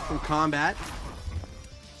from Kombat.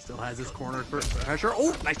 Still has his corner pressure.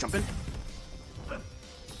 Oh, nice jumping.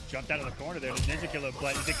 Jumped out of the corner there to Ninja Killa,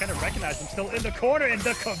 but they kind of recognized him still in the corner, and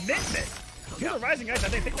the commitment. The rising ice, I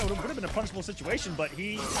think that would have been a punishable situation, but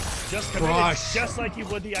he just committed just like he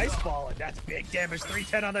would the ice ball, and that's big damage.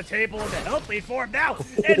 310 on the table, and the help lead for him now,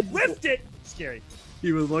 and whipped it. Scary.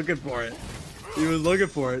 He was looking for it. He was looking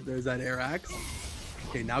for it. There's that air axe.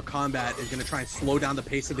 Okay, now Kombat is going to try and slow down the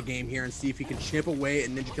pace of the game here and see if he can chip away at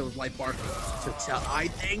Ninja Killa's life bar to tie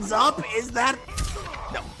things up. Is that...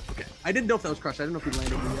 No. Okay. I didn't know if that was crushed. I didn't know if he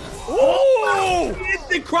landed. Oh!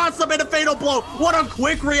 Instant cross up and a fatal blow. What a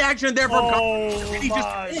quick reaction there from Kombat. My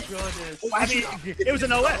goodness. I mean, it was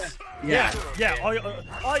an OS. Yeah. All you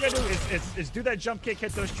gotta do is do that jump kick,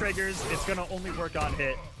 hit those triggers. It's gonna only work on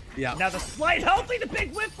hit. Yeah. Now the slight healthy, the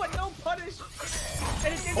big whip, but no punish.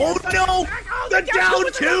 Oh no! The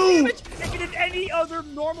down two! If he did any other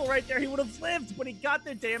normal right there, he would have lived, but he got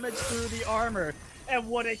the damage through the armor. And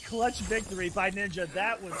what a clutch victory by Ninja.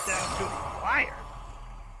 That was down to fire.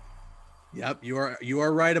 Yep, you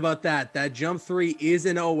are right about that. That jump 3 is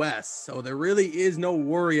an OS, so there really is no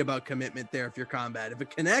worry about commitment there if you're Kombat. If it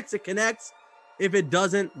connects, it connects. If it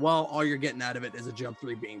doesn't, well, all you're getting out of it is a jump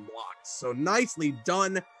 3 being blocked. So nicely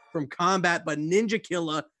done from Kombat, but Ninja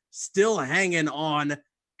Killa still hanging on,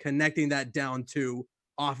 connecting that down 2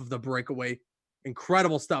 off of the breakaway.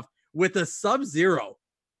 Incredible stuff with a Sub-Zero.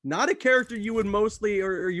 Not a character you would mostly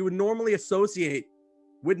or you would normally associate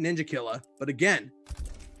with Ninja Killa, but again,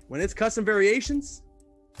 when it's custom variations,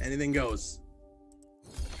 anything goes.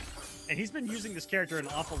 And he's been using this character an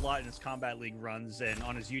awful lot in his Kombat League runs and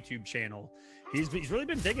on his YouTube channel. He's really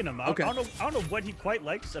been digging him. I don't know what he quite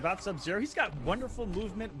likes about Sub-Zero. He's got wonderful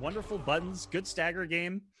movement, wonderful buttons, good stagger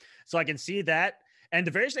game. So I can see that. And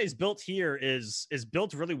the variation that he's built here is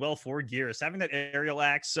built really well for Gears. Having that aerial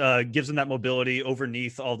axe gives him that mobility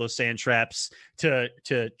underneath all those sand traps to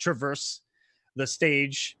traverse the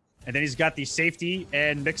stage. And then he's got the safety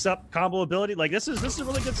and mix-up combo ability. Like, this is a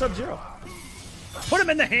really good Sub-Zero. Put him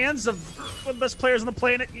in the hands of one of the best players on the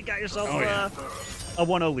planet. You got yourself a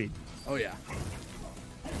 1-0 lead. Oh, yeah.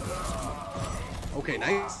 Okay,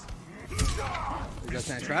 nice. There's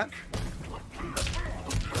that trap.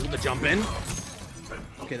 The jump in.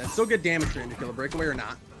 Okay, that's still good damage for him to kill a breakaway or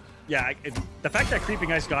not. Yeah, the fact that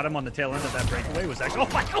Creeping Ice got him on the tail end of that breakaway was actually... Oh,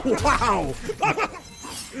 my God! Wow!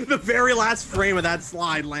 The very last frame of that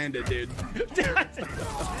slide landed, dude.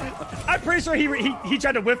 I'm pretty sure he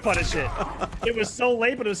tried to whip punish it. It was so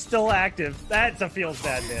late, but it was still active. That's a feels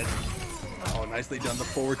bad, man. Oh, nicely done. The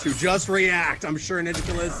forward two. Just react. I'm sure Ninja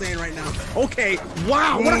Killer is saying right now. Okay.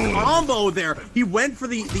 Wow. What a combo there. He went for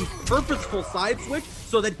the purposeful side switch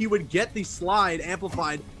so that he would get the slide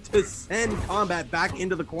amplified to send Kombat back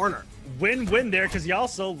into the corner. Win-win there, because he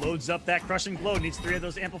also loads up that crushing blow. Needs 3 of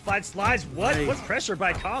those amplified slides. What pressure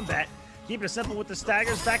by Kombat. Keeping it simple with the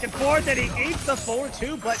staggers back and forth. And he ate the forward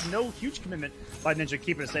two, but no huge commitment by Ninja.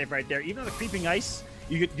 Keeping it safe right there. Even on the Creeping Ice,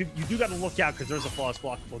 you do got to look out because there's a flawless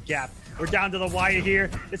blockable gap. We're down to the wire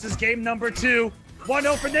here. This is game number 2.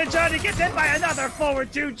 1-0 for Ninja, and he gets hit by another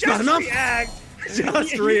forward two. Just react.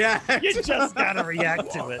 Just react. You just got to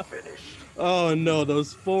react to it. Oh no,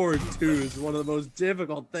 those forward twos, one of the most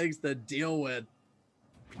difficult things to deal with.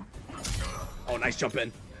 Oh, nice jump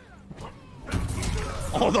in.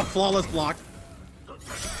 Oh, the flawless block.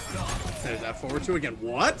 There's that forward two again.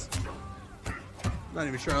 What? Not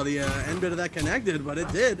even sure how the end bit of that connected, but it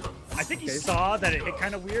did. I think he saw that it hit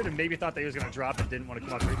kind of weird and maybe thought that he was going to drop it, didn't want to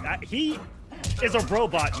come up. He is a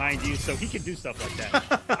robot, mind you, so he can do stuff like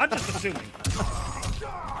that. I'm just assuming.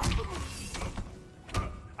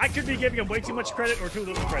 I could be giving him way too much credit or too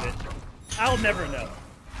little credit. I'll never know.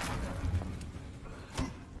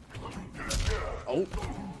 Oh.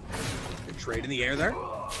 Good trade in the air there.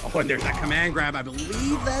 Oh, and there's that command grab. I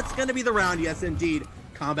believe that's going to be the round. Yes, indeed.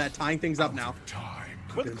 Kombat tying things up now.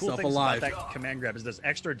 One of the cool things about that command grab is there's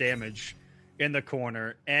extra damage in the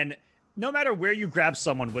corner. And no matter where you grab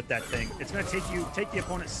someone with that thing, it's going to take the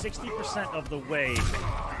opponent 60% of the way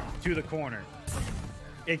to the corner.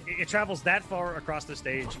 It travels that far across the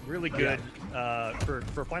stage. Really good for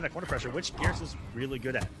applying that corner pressure, which Gears is really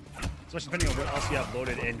good at. Especially depending on what else you have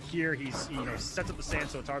loaded. And here he's sets up the sand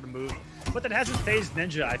so it's hard to move. But that hasn't phased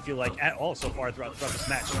Ninja, I feel like, at all so far throughout this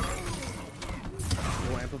match.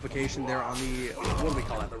 Little amplification there on the, what do we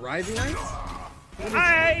call that? The Rising Knights?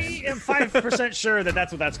 I am 5% sure that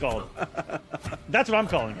that's what that's called. That's what I'm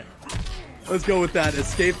calling it. Let's go with that.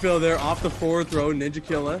 Escape fail there off the forward throw. Ninja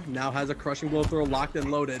Killer now has a crushing blow throw locked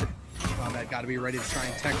and loaded. Kombat got to be ready to try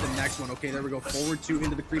and tech the next one. Okay, there we go. Forward two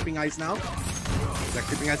into the Creeping Ice now. Is that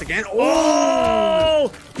Creeping Ice again?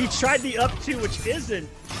 Oh! He tried the up two, which isn't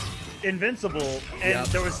invincible, and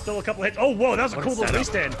there was still a couple hits. Oh, whoa, that was a cool little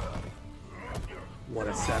restand. What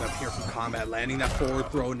a setup here from Kombat, landing that forward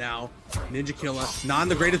throw now. Ninja Killer, not in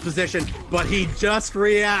the greatest position, but he just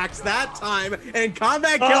reacts that time, and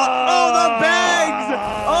Kombat Killer, oh, the bags!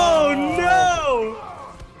 Oh, no!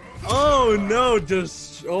 Oh, no,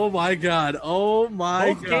 just, oh, my God, oh,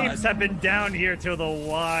 my God. Both games have been down here to the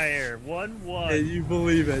wire, 1-1. Can you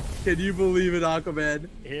believe it? Can you believe it, Aquaman?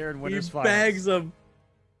 Here in Winners Finals. He bags them.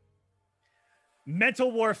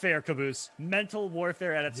 Mental warfare, Caboose. Mental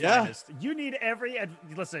warfare at its finest. You need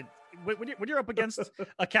listen, when you're up against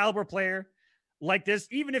a caliber player like this,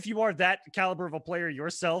 even if you are that caliber of a player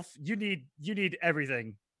yourself, you need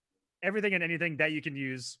everything and anything that you can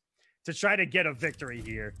use to try to get a victory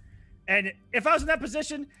here. And if I was in that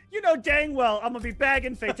position, you know dang well I'm gonna be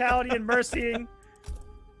bagging fatality and mercying.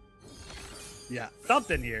 Yeah,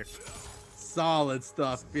 something here. Solid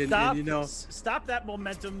stuff. Stop that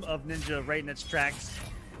momentum of Ninja right in its tracks,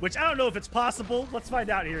 which I don't know if it's possible. Let's find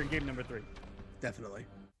out here in game number 3. Definitely.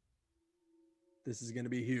 This is going to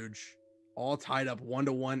be huge. All tied up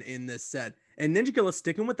 1-1 in this set. And Ninja Killer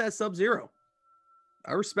sticking with that Sub-Zero.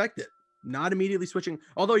 I respect it. Not immediately switching.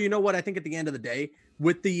 Although, you know what? I think at the end of the day,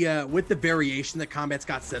 with the variation that Kombat's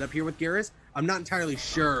got set up here with Geras, I'm not entirely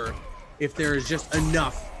sure if there is just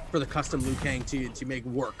enough for the custom Liu Kang to make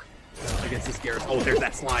work against this Geras. Oh, there's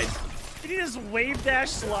that slide. Did he just wave dash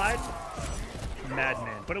slide?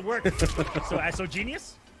 Madman. But it worked. So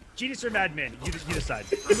genius? Genius or madman? You decide.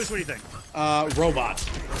 What do you think? Robot.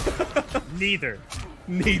 Neither.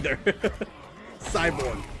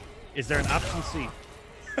 Cyborg. Is there an option C?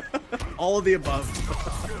 All of the above.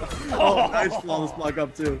 Oh, nice flawless block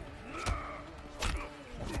up too.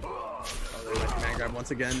 Oh, there's that command grab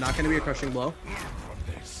once again. Not going to be a crushing blow.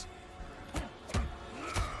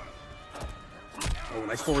 Oh,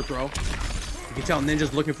 nice forward throw. You can tell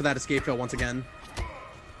Ninja's looking for that escape fail once again.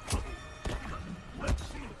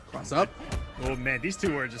 Cross up. Oh man, these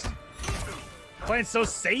two are just playing so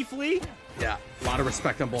safely. Yeah, a lot of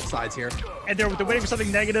respect on both sides here. And they're waiting for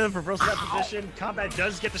something negative, reversal that position. Kombat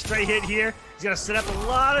does get the straight hit here. He's gonna set up a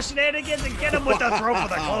lot of shenanigans and get him with the throw for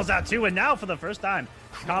the closeout too. And now for the first time,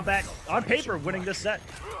 Kombat on paper winning this set.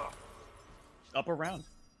 Upper round.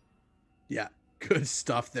 Yeah, good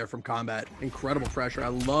stuff there from Kombat. Incredible pressure. I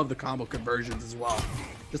love the combo conversions as well.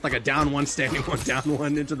 Just like a down one, standing one, down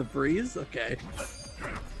one into the freeze. Okay.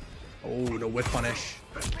 Oh, no whip punish.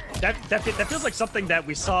 That feels like something that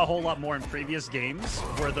we saw a whole lot more in previous games,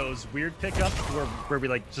 where those weird pickups where we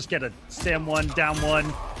like just get a stand one, down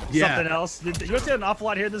one, something else. You don't see an awful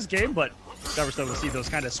lot here in this game, but now we're starting to see those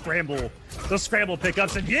kind of scramble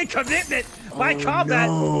pickups and big commitment by Kombat.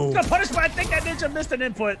 No. Gonna punish, but I think that Ninja missed an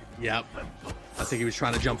input. Yep. I think he was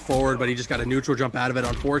trying to jump forward, but he just got a neutral jump out of it,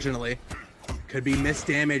 unfortunately. Could be missed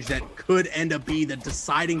damage that could end up being the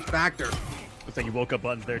deciding factor. Looks like he woke up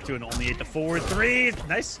buttons there too and only ate the forward three.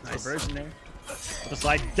 Nice conversion there. The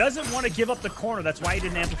slide doesn't want to give up the corner. That's why he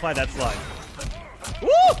didn't amplify that slide. Woo!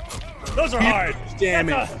 Those are hard. Damn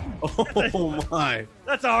it. Oh my.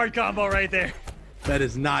 That's a hard combo right there. That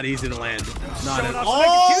is not easy to land. Not at all.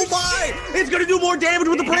 Oh my! It's gonna do more damage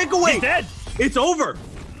with the breakaway. He's dead. It's over.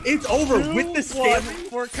 It's over with the stamina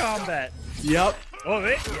for Kombat. Yep. Oh,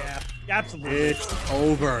 yeah, absolutely. It's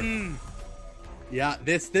over. Yeah,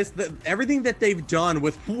 everything that they've done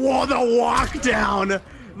with the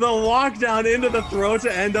walkdown into the throat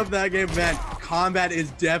to end up that game, man. Kombat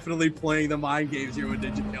is definitely playing the mind games here with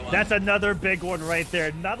Ninja Killa. That's another big one right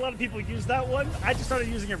there. Not a lot of people use that one. I just started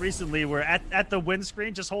using it recently where at the win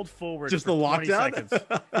screen, just hold forward just for the 20 lockdown?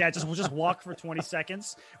 seconds. Yeah, just walk for 20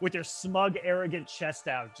 seconds with your smug, arrogant chest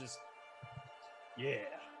out. Just, yeah.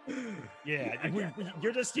 Yeah,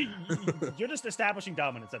 you're just establishing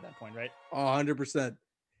dominance at that point, right? 100%.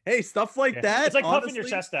 Hey, stuff like that. It's like honestly, puffing your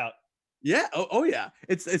chest out. Yeah. Oh yeah.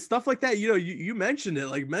 It's stuff like that. You know, you mentioned it.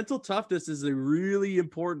 Like mental toughness is a really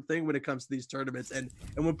important thing when it comes to these tournaments. And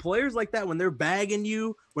when players like that, when they're bagging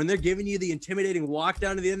you, when they're giving you the intimidating walk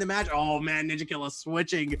down to the end of the match, oh man, Ninja Killa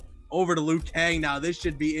switching over to Liu Kang now. This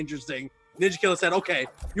should be interesting. Ninja Killa said, "Okay,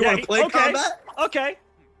 you want to play Kombat? Okay."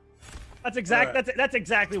 That's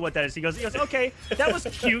exactly what that is. He goes, okay, that was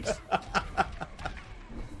cute.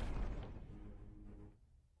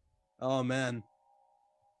 Oh man.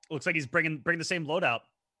 Looks like he's bringing the same loadout.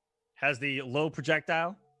 Has the low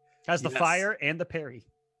projectile, has the fire and the parry.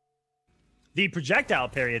 The projectile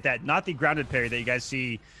parry at that, not the grounded parry that you guys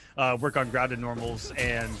see work on grounded normals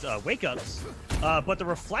and wake ups, but the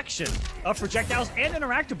reflection of projectiles and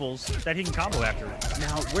interactables that he can combo after it.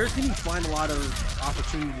 Now, where can he find a lot of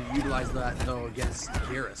opportunity to utilize that though against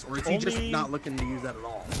Garrus, or is he just not looking to use that at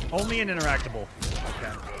all? Only an interactable.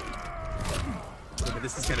 Okay. But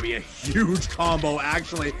this is going to be a huge combo,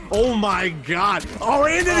 actually. Oh my god. Oh,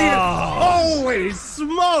 into the holy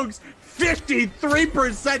smokes.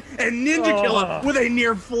 53% and Ninja Killa with a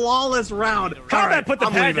near flawless round. Kombat put the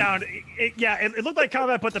pad down. It looked like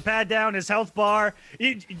Kombat put the pad down, his health bar.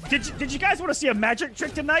 Did you guys want to see a magic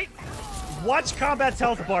trick tonight? Watch Kombat's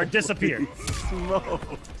health bar disappear.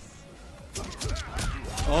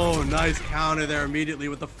 Oh, nice counter there immediately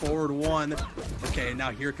with the forward one. Okay,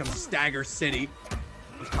 now here comes Stagger City.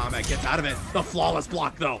 Kombat gets out of it. The flawless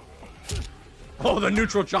block, though. Oh, the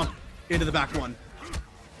neutral jump into the back one.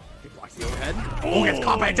 He blocks the overhead. Oh, gets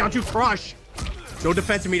Kombat down to crush. No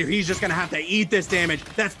defensive meter. He's just going to have to eat this damage.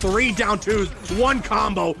 That's 3 down twos. 1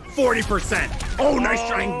 combo. 40%. Oh, nice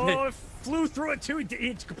triangle hit. Flew through it, too.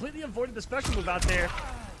 He completely avoided the special move out there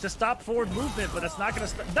to stop forward movement, but that's not going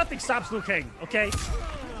to stop. Nothing stops Liu Kang, okay?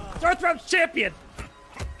 Third round champion.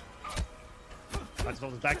 Let's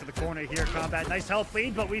hold it back to the corner here. Kombat, nice health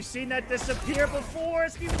lead, but we've seen that disappear before.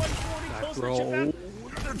 SP 140 closer.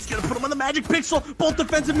 It's going to put him on the magic pixel. Both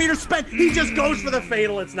defensive meters spent. He just goes for the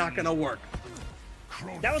fatal. It's not going to work.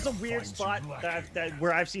 That was a weird spot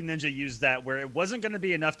where I've seen Ninja use that, where it wasn't going to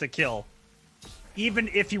be enough to kill, even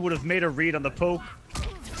if he would have made a read on the poke,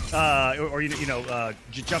 or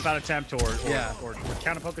jump out attempt, or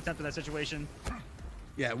counter poke attempt in that situation.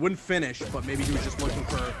 Yeah, it wouldn't finish, but maybe he was just looking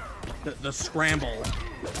for the scramble,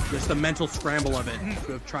 just the mental scramble of it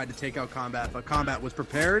to have tried to take out Kombat. But Kombat was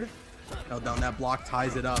prepared, held down that block,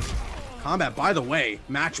 ties it up. Kombat, by the way,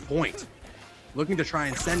 match point. Looking to try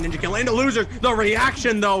and send Ninja Killa into losers. The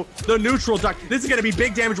reaction, though, the neutral duck. This is going to be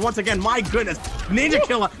big damage once again. My goodness, Ninja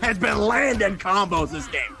Killa has been landing combos this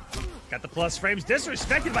game. Got the plus frames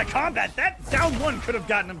disrespected by Kombat. That down one could have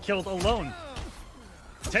gotten him killed alone.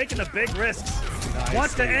 taking the big risks. Nicely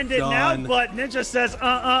Wants to end it done. now, but Ninja says,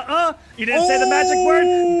 You didn't say the magic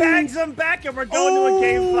word. Bags him back, and we're going to a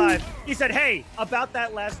game 5. He said, hey, about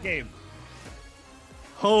that last game.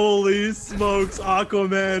 Holy smokes,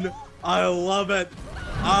 Aquaman. I love it.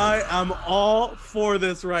 I am all for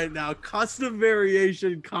this right now. Custom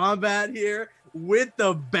variation combat here with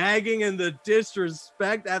the bagging and the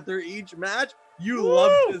disrespect after each match. You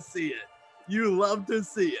love to see it. You love to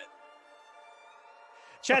see it.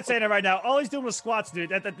 Chat saying it right now. All he's doing was squats,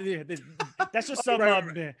 dude. That's just some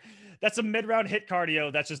that's some mid-round hit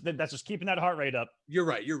cardio. That's just keeping that heart rate up. You're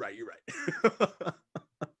right.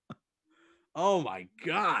 Oh my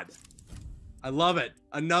God. I love it.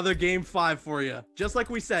 Another game 5 for you. Just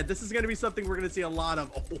like we said, this is going to be something we're going to see a lot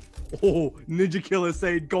of. Oh, Ninja Killer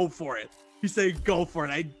saying go for it. He's saying go for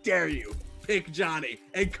it. I dare you. Pick Johnny.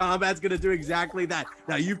 And Combat's going to do exactly that.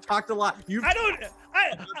 Now, you've talked a lot.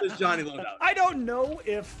 This Johnny loadout. I don't know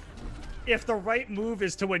if the right move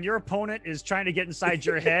is to when your opponent is trying to get inside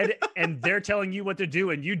your head and they're telling you what to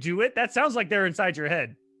do and you do it. That sounds like they're inside your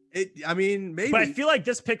head. I mean, maybe. But I feel like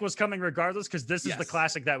this pick was coming regardless because this is the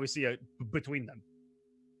classic that we see between them.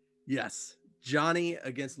 Yes. Johnny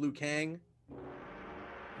against Liu Kang.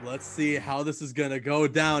 Let's see how this is going to go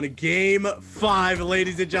down. Game 5,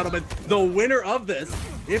 ladies and gentlemen. The winner of this,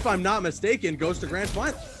 if I'm not mistaken, goes to Grand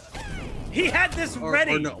Final. He had this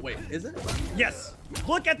ready. Or no, wait, is it? Yes.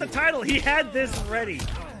 Look at the title. He had this ready.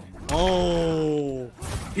 Oh,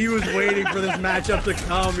 he was waiting for this matchup to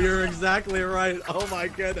come. You're exactly right. Oh my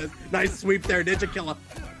goodness. Nice sweep there, Ninja Killer.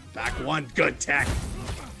 Back one, good tech.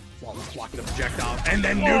 Flawless blocking the projectile, and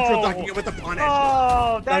then neutral ducking it with the punish.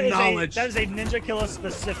 Oh, that is a Ninja Killer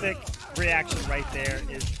specific reaction right there,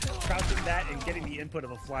 is crouching that and getting the input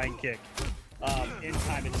of a flying kick in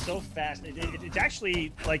time. It's so fast. It's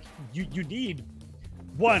actually like you need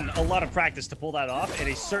a lot of practice to pull that off, and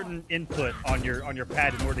a certain input on your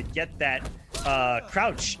pad in order to get that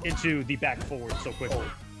crouch into the back forward so quickly. Oh,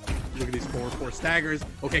 look at these forward 4 staggers.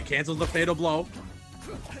 Okay, cancels the fatal blow.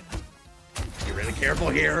 Be really careful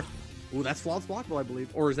here. Ooh, that's flawless blockable, I believe.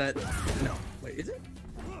 Or is that no? Wait, is it?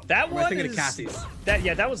 That one I thinking of Cassie's.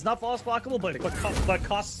 That was not flawless blockable, but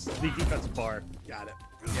costs the defensive bar. Got it.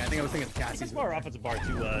 Yeah, I think I was thinking of Cassie's. Bar offensive bar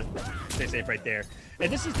to stay safe right there.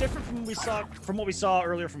 And this is different from what we saw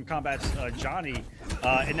earlier from Combat's Johnny,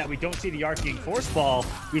 in that we don't see the arcing force ball.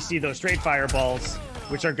 We see those straight fire balls,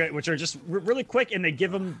 which are good, which are just really quick, and they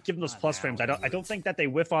give him those plus frames. I don't think that they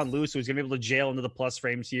whiff on Lou, so he's gonna be able to jail into the plus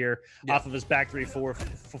frames here off of his back 3-4,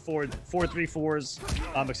 4-3-4s,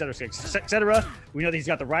 et cetera. We know that he's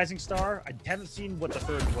got the rising star. I haven't seen what the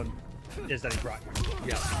third one is that he brought.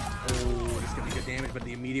 Yeah. Oh, it's gonna be good damage, but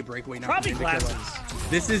the immediate breakaway now. Probably glasses.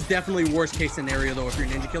 This is definitely worst case scenario though. If you're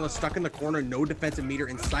Ninja Killer stuck in the corner, no defensive meter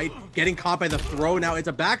in sight, getting caught by the throw. Now it's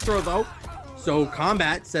a back throw though. So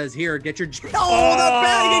Combat says here, get your the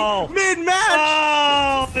bagging mid-match.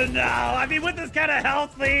 Oh no! I mean, with this kind of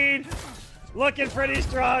health lead, looking pretty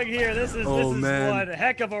strong here. This is one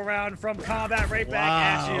heck of a round from Combat right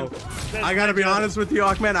back at you. I gotta be honest with you,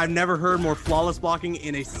 Aquaman. I've never heard more flawless blocking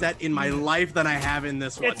in a set in my life than I have in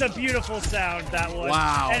this one. It's a beautiful sound, that one.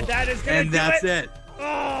 Wow. And that is gonna do that's it.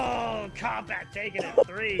 Oh, Combat taking it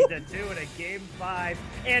 3-2 in a game 5,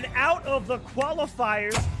 and out of the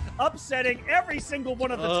qualifiers, upsetting every single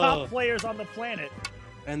one of the top players on the planet.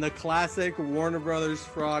 And the classic Warner Brothers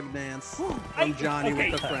frog dance from Johnny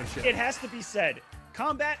with the friendship. It has to be said,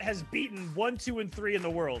 Combat has beaten 1, 2, and 3 in the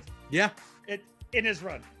world. Yeah. In his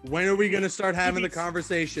run. When are we going to start having the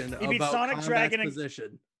conversation about Sonic Dragon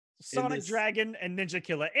position? Sonic Dragon and Ninja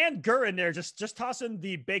Killer and Gur in there, just tossing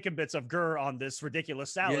the bacon bits of Gur on this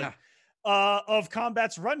ridiculous salad of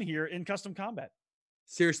Combat's run here in Custom Kombat.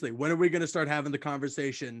 Seriously, when are we going to start having the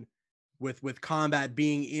conversation with Combat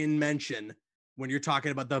being in mention when you're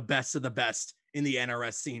talking about the best of the best in the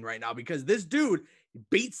NRS scene right now? Because this dude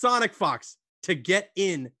beat Sonic Fox to get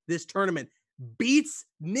in this tournament, beats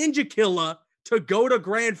Ninja Killer to go to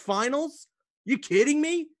grand finals. You kidding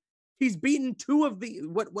me? He's beaten 2 of the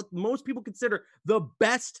what most people consider the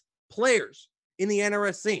best players in the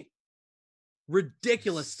NRS scene.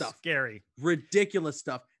 Ridiculous stuff. Scary. Ridiculous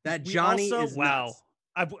stuff. That Johnny is nuts.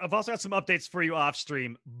 I've also got some updates for you off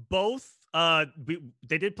stream. Both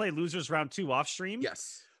they did play losers round 2 off stream.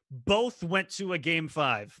 Yes. Both went to a game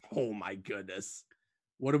 5. Oh my goodness.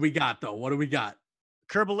 What do we got though? What do we got?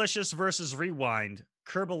 Kerbalicious versus Rewind.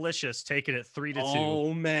 Kerbalicious taking it 3-2.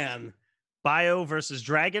 Oh man. Bio versus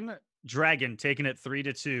Dragon. Dragon taking it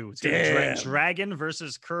 3-2. It's gonna be Dragon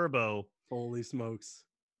versus Kerbo. Holy smokes.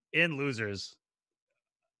 In losers.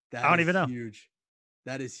 That I don't even know. Huge.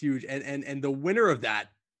 That is huge. And the winner of that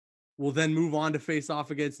will then move on to face off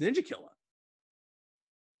against Ninja Killa,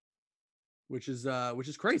 which is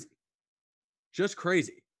crazy. Just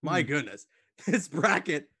crazy. My goodness. This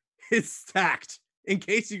bracket is stacked, in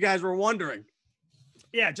case you guys were wondering.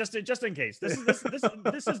 Yeah, just in case. This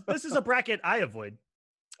is a bracket I avoid.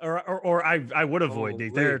 Or I would avoid.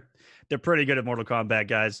 They're pretty good at Mortal Kombat,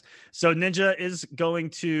 guys. So Ninja is going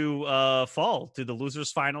to fall to the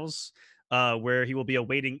losers finals, where he will be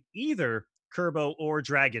awaiting either Kerbo or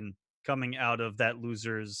Dragon coming out of that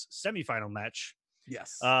losers semifinal match.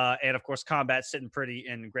 Yes. And of course, Kombat sitting pretty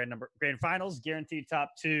in grand finals, guaranteed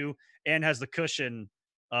top 2, and has the cushion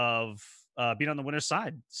of being on the winner's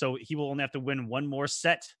side. So he will only have to win one more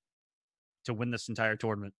set to win this entire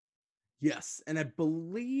tournament. Yes, and I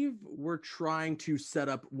believe we're trying to set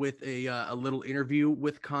up with a little interview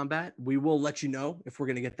with Kombat. We will let you know if we're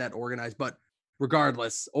going to get that organized. But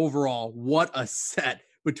regardless, overall, what a set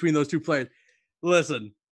between those two players.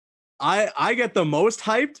 Listen, I get the most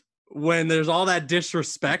hyped when there's all that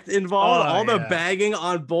disrespect involved, all the bagging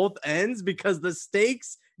on both ends, because the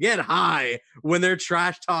stakes get high when they're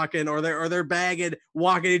trash talking or they're bagging,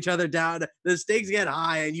 walking each other down. The stakes get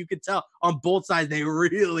high, and you can tell on both sides they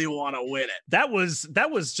really want to win it. That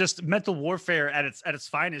was just mental warfare at its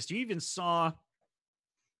finest. You even saw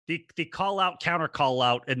the call out, counter call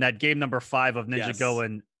out in that game number 5 of Ninja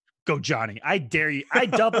going, "Go Johnny! I dare you! I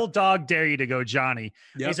double dog dare you to go Johnny."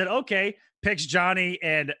 Yep. He said, "Okay." Picks Johnny,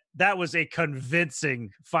 and that was a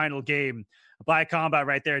convincing final game by Kombat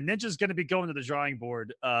right there. Ninja's going to be going to the drawing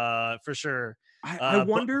board for sure. I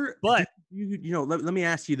wonder, but let me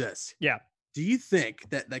ask you this. Yeah. Do you think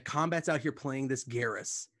that Kombat's out here playing this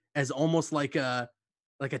Garrus as almost like a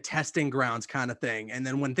testing grounds kind of thing? And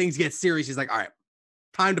then when things get serious, he's like, all right,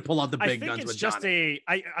 time to pull out the big guns with Johnny.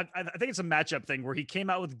 I think it's a matchup thing where he came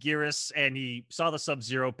out with Garrus and he saw the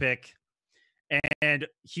Sub-Zero pick. And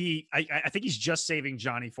I think he's just saving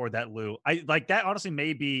Johnny for that Liu. That honestly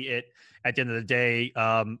may be it at the end of the day.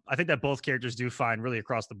 I think that both characters do fine really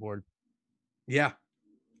across the board. Yeah,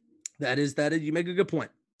 that is, you make a good point.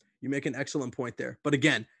 You make an excellent point there. But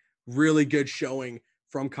again, really good showing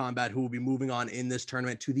from Kombat, who will be moving on in this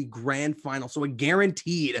tournament to the grand final. So a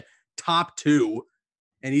guaranteed top 2,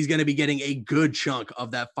 and he's going to be getting a good chunk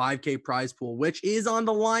of that 5K prize pool, which is on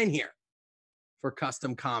the line here for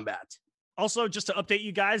Kustom Kombat. Also, just to update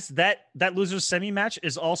you guys, that losers semi match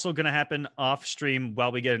is also going to happen off stream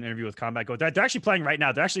while we get an interview with Kombat Go. They're actually playing right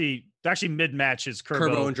now. They're actually mid match is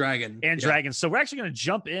Kerbo and Dragon Dragon. So we're actually going to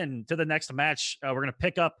jump in to the next match. We're going to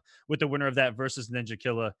pick up with the winner of that versus Ninja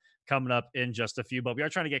Killa coming up in just a few. But we are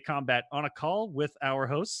trying to get Kombat on a call with our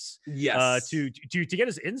hosts. Yes. To get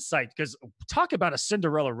his insight, because talk about a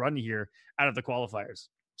Cinderella run here out of the qualifiers.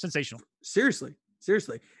 Sensational. Seriously.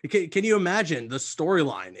 Can you imagine the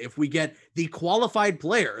storyline if we get the qualified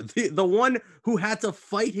player, the one who had to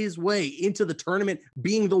fight his way into the tournament,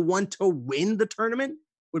 being the one to win the tournament?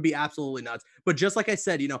 Would be absolutely nuts. But just like I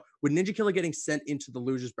said, with Ninja Killa getting sent into the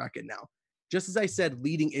losers bracket now, just as I said,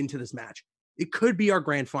 leading into this match, it could be our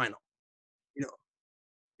grand final.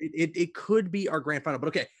 It could be our grand final. But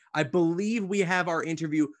okay, I believe we have our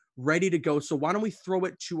interview ready to go. So why don't we throw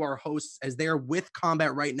it to our hosts as they are with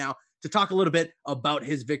Kombat right now to talk a little bit about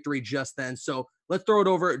his victory just then. So let's throw it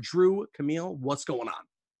over. Drew, Camille, what's going on?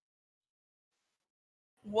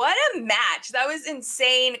 What a match. That was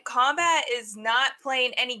insane. Kombat is not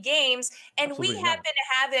playing any games, and Absolutely we happen to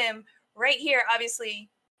have him right here, obviously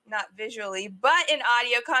not visually, but in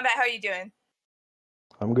audio. Kombat, how are you doing?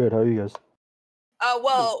 I'm good. How are you guys?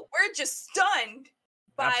 Well, we're just stunned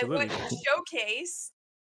by Absolutely. what you showcased.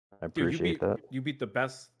 I appreciate that. You beat the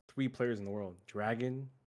best 3 players in the world. Dragon,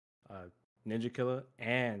 Ninja Killa,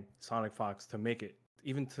 and Sonic Fox to make it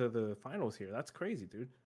even to the finals here. That's crazy, dude.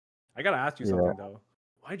 I gotta ask you something though.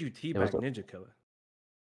 Why'd you teabag Ninja Killa?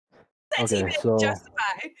 Okay, so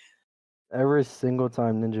every single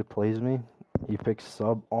time Ninja plays me, he picks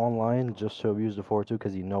sub online just to abuse the 4-2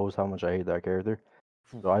 because he knows how much I hate that character.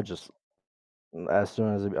 So I just, as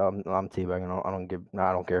soon as I'm teabagging,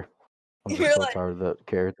 I don't care. I'm just so tired of the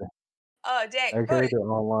character. Oh, dang. That character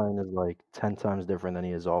online is like 10 times different than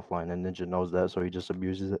he is offline, and Ninja knows that, so he just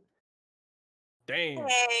abuses it. Dang.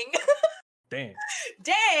 Dang.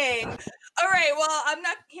 All right, well, I'm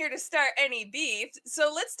not here to start any beef.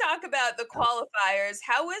 So let's talk about the qualifiers.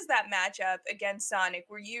 How was that matchup against Sonic?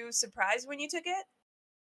 Were you surprised when you took it?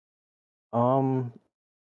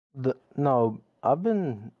 No, I've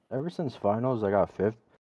been, ever since finals, I got 5th.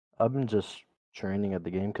 I've been just training at the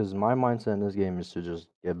game because my mindset in this game is to just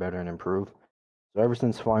get better and improve. So ever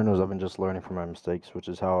since finals, I've been just learning from my mistakes, which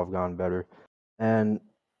is how I've gotten better. And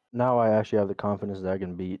now I actually have the confidence that I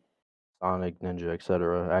can beat Sonic, Ninja,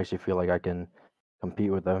 etc. I actually feel like I can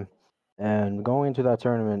compete with them. And going into that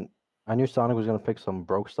tournament, I knew Sonic was gonna pick some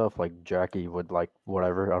broke stuff like Jackie would like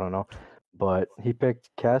whatever, I don't know. But he picked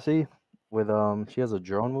Cassie with she has a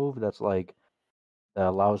drone move that's like that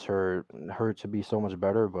allows her to be so much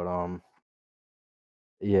better, but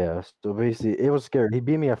yeah, so basically it was scary. He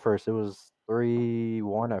beat me at first. It was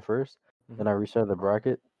 3-1 at first. Then I reset the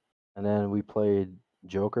bracket, and then we played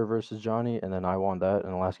Joker versus Johnny, and then I won that.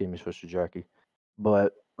 And the last game we switched to Jackie.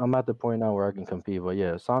 But I'm at the point now where I can compete. But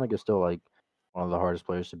yeah, Sonic is still like one of the hardest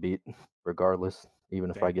players to beat, regardless, even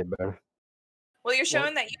if I get better. Well, you're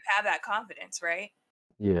showing that you have that confidence, right?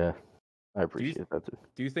 Yeah, I appreciate that too.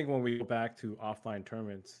 Do you think when we go back to offline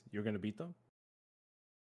tournaments, you're gonna beat them?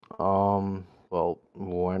 Well,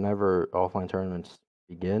 whenever offline tournaments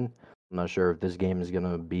begin, I'm not sure if this game is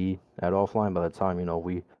gonna be at offline by the time,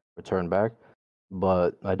 we return back.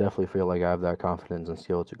 But I definitely feel like I have that confidence and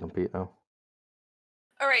skill to compete now.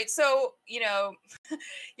 All right, so,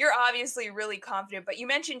 you're obviously really confident, but you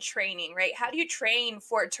mentioned training, right? How do you train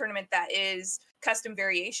for a tournament that is custom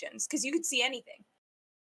variations? Because you could see anything.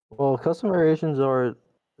 Well, custom variations are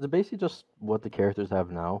it's basically just what the characters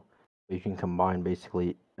have now. You can combine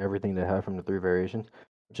basically everything they have from the 3 variations,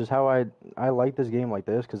 which is how I like this game like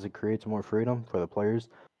this because it creates more freedom for the players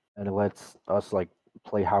and it lets us like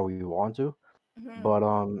play how we want to. But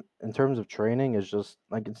in terms of training, it's just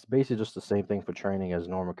like it's basically just the same thing for training as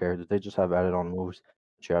normal characters. They just have added on moves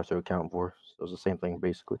that you have to account for. So it's the same thing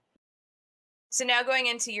basically. So now going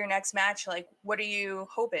into your next match, like, what are you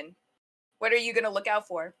hoping? What are you gonna look out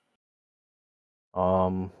for?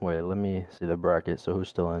 Wait, let me see the bracket. So who's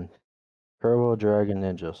still in? Turbo, Dragon,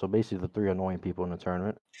 Ninja. So basically the 3 annoying people in the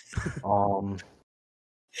tournament. Dang.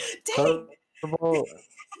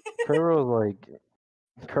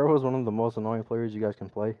 Turbo is one of the most annoying players you guys can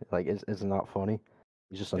play. Like it's not funny.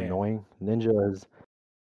 He's just annoying. Ninja is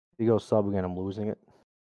if he goes sub again, I'm losing it.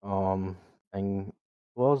 And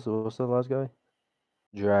what's the last guy?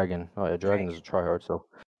 Dragon. Oh yeah, Dragon is a tryhard, so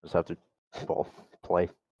just have to play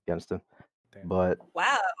against him. Damn. But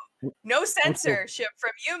wow, no censorship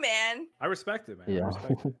from you, man. I respect it, man. Yeah. I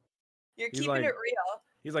respect it. You're keeping it real.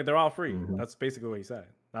 He's like, they're all free. That's basically what he said.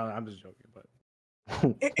 No, I'm just joking, but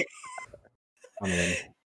I mean,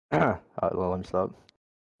 well, let me stop.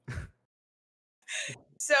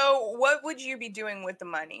 So, what would you be doing with the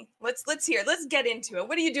money? Let's hear. Let's get into it.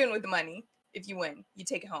 What are you doing with the money if you win? You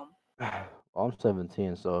take it home. Well, I'm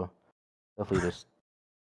 17, so definitely just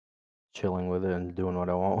chilling with it and doing what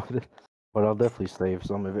I want with it. But I'll definitely save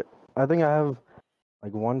some of it. I think I have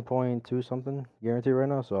like 1.2 something guaranteed right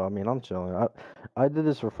now. So I mean, I'm chilling. I did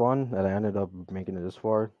this for fun, and I ended up making it this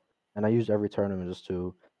far. And I used every tournament just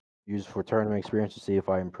to use for tournament experience to see if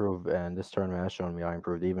I improve. And this tournament has shown me I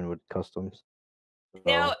improved even with customs.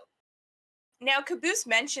 So, now Caboose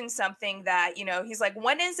mentioned something that, he's like,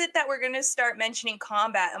 when is it that we're going to start mentioning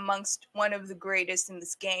combat amongst one of the greatest in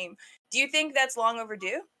this game? Do you think that's long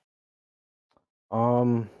overdue?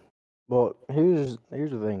 well, here's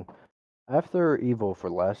the thing. After Evo for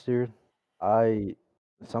last year,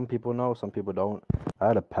 some people know, some people don't. I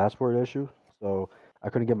had a passport issue, so I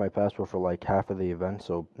couldn't get my passport for like half of the event,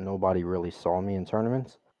 so nobody really saw me in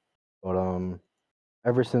tournaments. But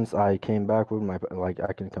ever since I came back with my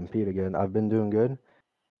I can compete again, I've been doing good.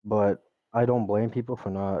 But I don't blame people for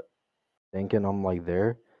not thinking I'm like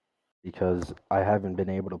there because I haven't been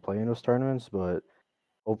able to play in those tournaments, but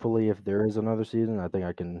hopefully if there is another season, I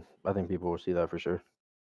think people will see that for sure.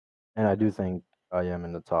 And I do think I am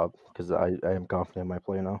in the top because I am confident in my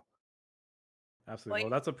play now. Absolutely.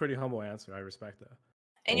 Well, that's a pretty humble answer. I respect that.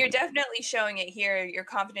 And you're definitely showing it here. Your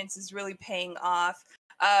confidence is really paying off.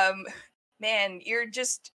 Man, you're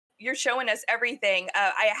showing us everything.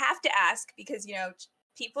 I have to ask because,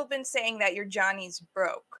 people have been saying that your Johnny's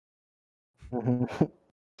broke.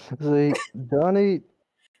 See, Johnny,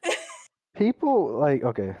 people like,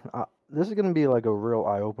 okay, this is going to be like a real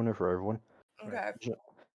eye opener for everyone. Okay.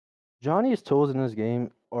 Johnny's tools in this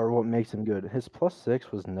game are what makes him good. His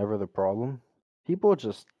 +6 was never the problem. People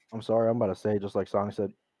I'm sorry, I'm about to say, just like Sonic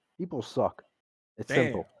said, people suck. It's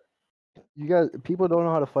simple. People don't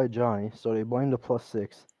know how to fight Johnny, so they blame the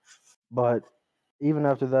 +6. But even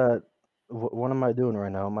after that, what am I doing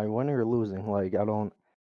right now? Am I winning or losing? Like,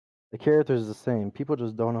 the character is the same. People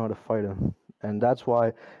just don't know how to fight him. And that's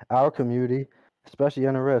why our community, especially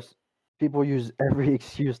NRS, people use every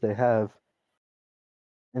excuse they have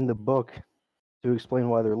in the book to explain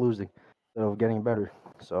why they're losing instead of getting better.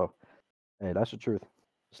 So, hey, that's the truth.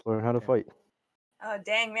 Just learn how to fight. Oh,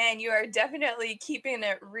 dang, man. You are definitely keeping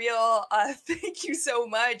it real. Thank you so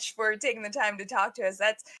much for taking the time to talk to us.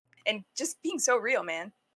 And just being so real,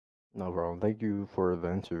 man. No problem. Thank you for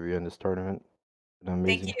the interview and this tournament. An amazing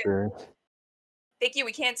Thank you. experience. Thank you.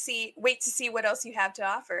 We can't wait to see what else you have to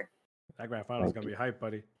offer. That grand final is gonna be hype,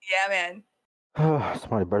 buddy. Yeah, man.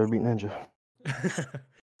 Somebody better beat Ninja.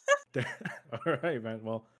 All right, man.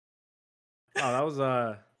 Well, wow, that was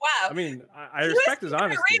Wow. I mean, I respect his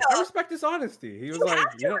honesty. I respect his honesty. He was you like,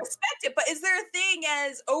 have to respect it, but is there a thing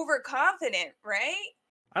as overconfident, right?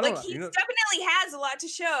 I don't like know, he definitely has a lot to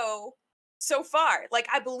show so far. Like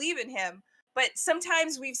I believe in him, but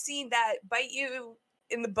sometimes we've seen that bite you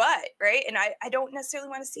in the butt, right? And I don't necessarily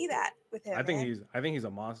want to see that with him. I think he's a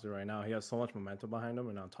monster right now. He has so much momentum behind him,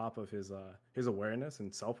 and on top of his awareness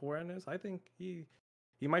and self-awareness, I think he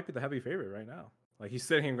might be the heavy favorite right now. Like he's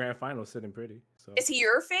sitting in grand finals, sitting pretty. So is he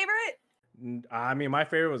your favorite? I mean, my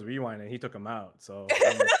favorite was Rewind, and he took him out. So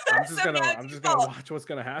I'm just gonna watch what's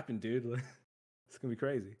gonna happen, dude. It's gonna be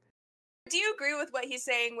crazy. Do you agree with what he's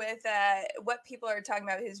saying with what people are talking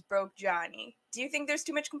about his broke Johnny? Do you think there's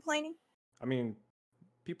too much complaining? I mean,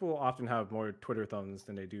 people often have more Twitter thumbs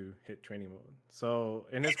than they do hit training mode. So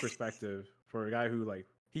in his perspective, for a guy who like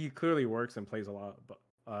he clearly works and plays a lot,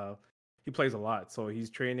 but he plays a lot. So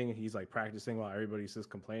he's training, he's like practicing while everybody's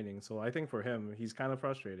just complaining. So I think for him, he's kind of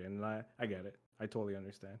frustrated, and I get it. I totally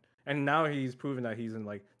understand. And now he's proven that he's in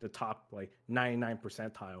like the top like 99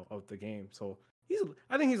 percentile of the game. So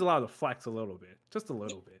I think he's allowed to flex a little bit, just a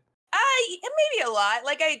little bit. Maybe a lot.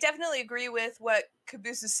 Like I definitely agree with what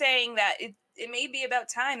Caboose is saying that it may be about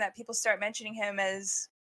time that people start mentioning him as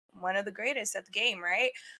one of the greatest at the game,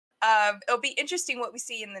 right? It'll be interesting what we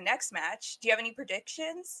see in the next match. Do you have any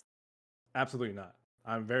predictions? Absolutely not.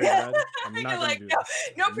 I'm very bad. I'm not going to do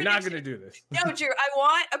this. No I'm not going to do this. No, Drew, I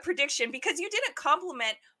want a prediction because you didn't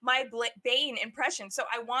compliment my Bane impression. So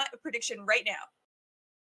I want a prediction right now.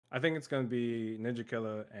 I think it's going to be Ninja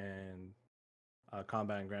Killer and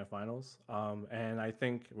Kombat in grand finals. And I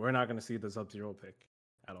think we're not going to see the Sub-Zero pick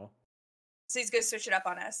at all. So he's going to switch it up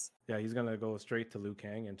on us. Yeah, he's going to go straight to Liu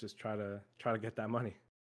Kang and just try to get that money.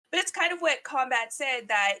 But it's kind of what Kombat said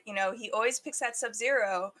that, he always picks that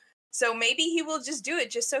Sub-Zero. So maybe he will just do it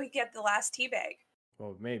just so he can get the last teabag.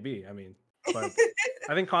 Well, maybe. I mean, but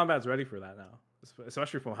I think Kombat's ready for that now,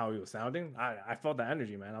 especially from how he was sounding. I felt that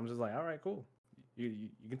energy, man. I'm just like, all right, cool. You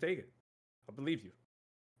can take it. I believe you.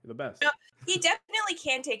 You're the best. No, he definitely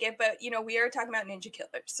can take it, but we are talking about Ninja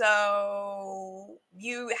Killer. So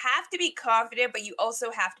you have to be confident, but you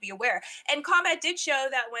also have to be aware. And Kombat did show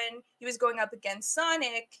that when he was going up against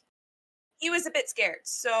Sonic, he was a bit scared.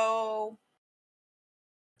 So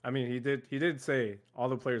I mean, he did say all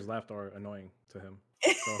the players left are annoying to him.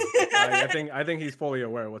 So I think he's fully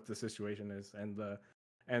aware of what the situation is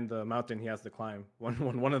and the mountain he has to climb when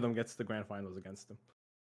one of them gets to grand finals against him.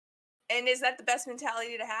 And is that the best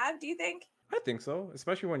mentality to have, do you think? I think so,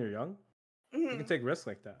 especially when you're young. Mm-hmm. You can take risks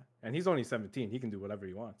like that. And he's only 17. He can do whatever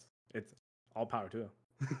he wants. It's all power to him.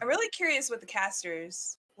 I'm really curious what the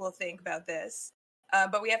casters will think about this.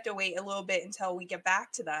 But we have to wait a little bit until we get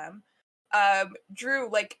back to them. Drew,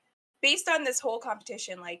 like based on this whole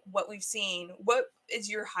competition, like what we've seen, what is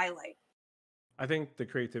your highlight? I think the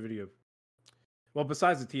creativity of, well,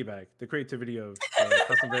 besides the teabag, the creativity of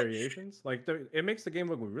custom variations, like it makes the game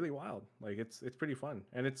look really wild. Like it's pretty fun,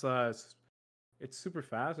 and it's super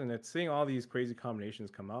fast, and it's seeing all these crazy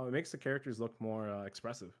combinations come out. It makes the characters look more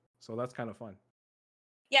expressive, so that's kind of fun.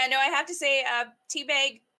 Yeah, no, I have to say,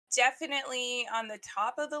 teabag definitely on the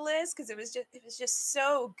top of the list because it was just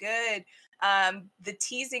so good. The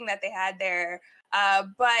teasing that they had there.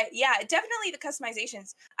 But yeah, definitely the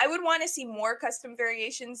customizations. I would want to see more custom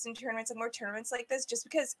variations in tournaments and more tournaments like this, just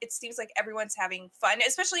because it seems like everyone's having fun,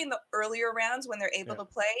 especially in the earlier rounds when they're able to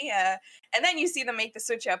play. And then you see them make the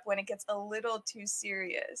switch up when it gets a little too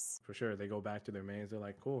serious. For sure, they go back to their mains. They're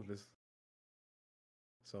like, cool, this.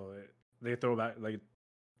 So they throw back, like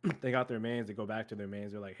they got their mains. They go back to their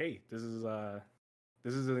mains. They're like, hey, this is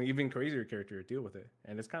an even crazier character to deal with it,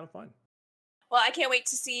 and it's kind of fun. Well, I can't wait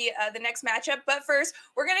to see the next matchup. But first,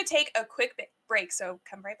 we're going to take a quick break. So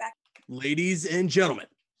come right back. Ladies and gentlemen,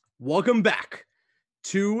 welcome back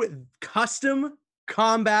to Kustom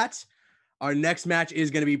Kombat. Our next match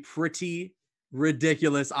is going to be pretty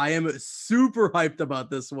ridiculous. I am super hyped about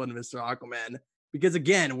this one, Mr. Aquaman, because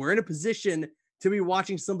again, we're in a position to be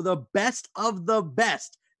watching some of the best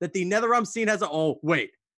that the NetherRealm scene has. Oh,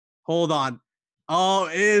 wait, hold on. Oh,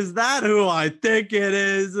 is that who I think it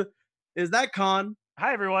is? Is that Khan?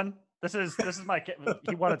 Hi, everyone. This is my cat.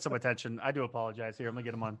 He wanted some attention. I do apologize. Here, I'm gonna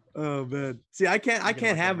get him on. Oh man. See, I can't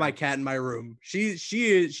have my cat in my room. She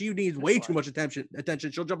needs way too much attention.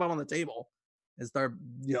 She'll jump up on the table and start,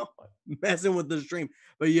 messing with the stream.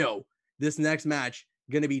 But this next match,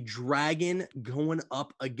 going to be Dragon going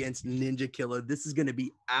up against Ninja Killer. This is going to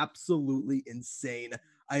be absolutely insane.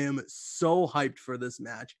 I am so hyped for this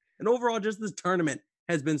match. And overall, just this tournament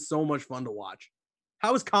has been so much fun to watch.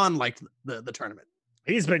 How has Khan liked the tournament?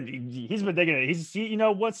 He's been digging it. You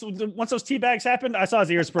know, once those tea bags happened, I saw his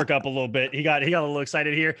ears perk up a little bit. He got a little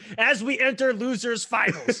excited here as we enter losers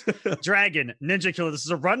finals. Dragon, Ninja Killer. This is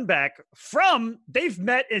a run back from, they've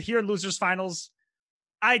met here in losers finals.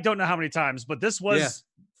 I don't know how many times, but this was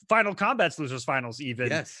Final Combat's losers finals even.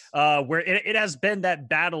 Yes. Where it has been that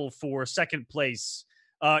battle for second place.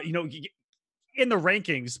 You know, in the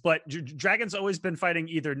rankings, but Dragon's always been fighting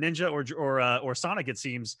either Ninja or Sonic, it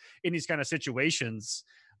seems, in these kind of situations.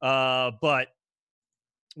 But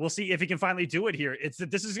we'll see if he can finally do it here.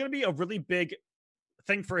 This is going to be a really big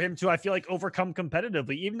thing for him to, I feel like, overcome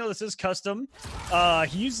competitively. Even though this is custom,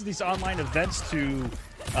 he uses these online events to,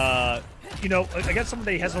 you know, against someone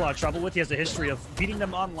that he has a lot of trouble with. He has a history of beating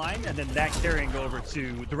them online and then that carrying over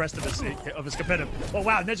to the rest of his competitive. Oh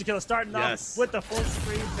wow, Ninja Killer starting off with the full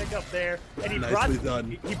screen pick up there, and he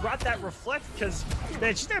brought that reflect because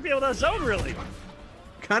man, she's not be able to zone really.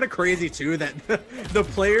 Kind of crazy too that the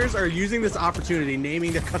players are using this opportunity,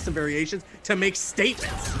 naming the custom variations to make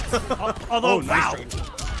statements. Although wow,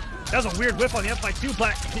 that was a weird whip on the F5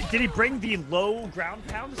 but did he bring the low ground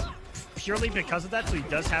pounds purely because of that? So he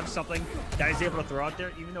does have something that he's able to throw out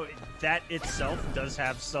there, even though that itself does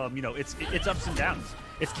have some, you know, it's ups and downs.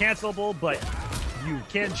 It's cancelable, but you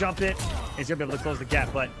can jump it, and he's gonna be able to close the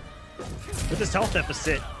gap. But with this health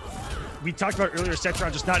deficit, we talked about earlier,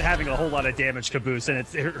 Cetron just not having a whole lot of damage, Caboose, and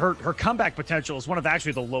her comeback potential is one of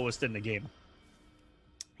actually the lowest in the game.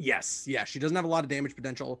 Yes, yeah, she doesn't have a lot of damage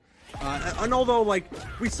potential. And although, like,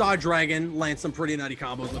 we saw Dragon land some pretty nutty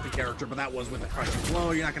combos with the character, but that was with a crushing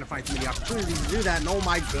blow. You're not going to find too many opportunities to do that. And oh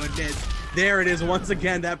my goodness, there it is once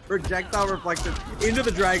again, that projectile reflection into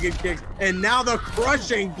the Dragon kicks. And now the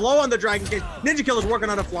crushing blow on the Dragon kick. Ninja Killer's working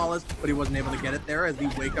on a flawless, but he wasn't able to get it there as the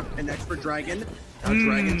wake up connects for Dragon. Now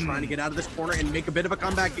Dragon trying to get out of this corner and make a bit of a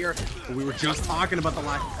comeback here. But we were just talking about the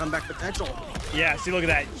lack of comeback potential. Yeah, see, look at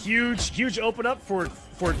that. Huge open up for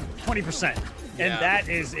 20%. And that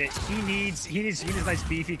is it. He needs a nice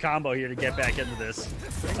beefy combo here to get back into this.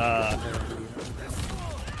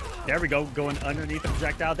 There we go, going underneath the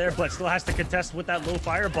projectile there, but still has to contest with that low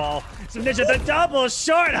fireball. So Ninja, the double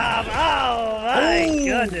short hop. Oh my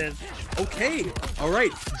goodness. Okay, all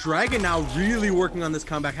right. Dragon now really working on this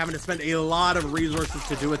comeback, having to spend a lot of resources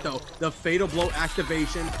to do it though. The fatal blow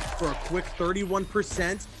activation for a quick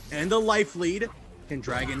 31% and the life lead. Can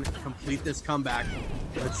Dragon complete this comeback?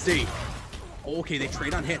 Let's see. Okay, they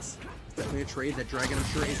trade on hits. Definitely a trade that Dragon, I'm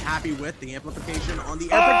sure, is happy with. The amplification on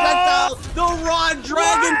the air projectile. The raw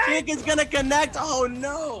Dragon kick is going to connect. Oh,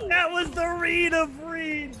 no. That was the read of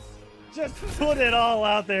reads. Just put it all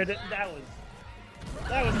out there. That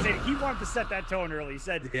was amazing. He wanted to set that tone early. He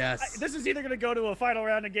said, yes, this is either going to go to a final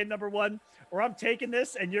round in game number 1, or I'm taking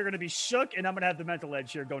this, and you're going to be shook, and I'm going to have the mental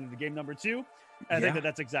edge here going into game number 2. And I think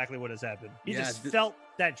that's exactly what has happened. He just felt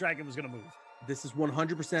that Dragon was going to move. This is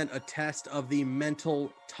 100% a test of the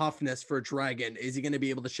mental toughness for Dragon. Is he going to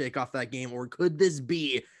be able to shake off that game, or could this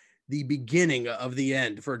be the beginning of the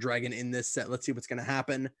end for Dragon in this set? Let's see what's going to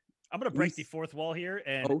happen. I'm going to break the fourth wall here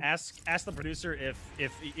and ask the producer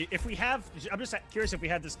if we have. I'm just curious if we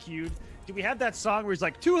have this queued. Do we have that song where he's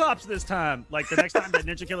like 2 hops this time? Like the next time that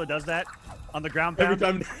Ninja Killer does that on the ground pound. Every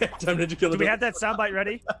time Ninja Killer. Do we have that soundbite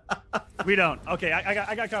ready? We don't. Okay,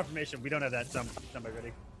 I got confirmation. We don't have that soundbite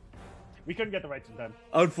ready. We couldn't get the rights in time.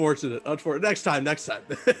 Unfortunate. Next time. That'd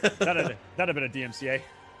have been a DMCA.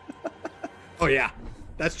 Oh yeah,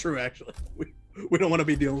 that's true. Actually, we don't want to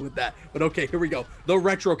be dealing with that. But okay, here we go. The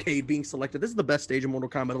Retrocade being selected. This is the best stage in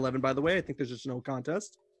Mortal Kombat 11, by the way. I think there's just no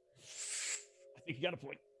contest. I think you got a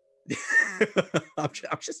point.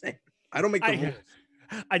 I'm just saying. I don't make the rules.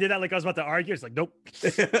 I did that like I was about to argue. It's like, nope.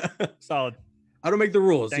 Solid. I don't make the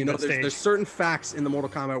rules. You know, there's certain facts in the Mortal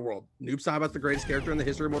Kombat world. Noob Saibot's the greatest character in the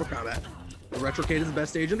history of Mortal Kombat. The Retrocade is the best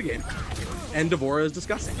stage in the game. And Devora is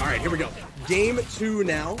disgusting. All right, here we go. Game 2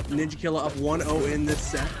 now. Ninja Killer up 1-0 in this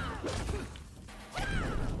set.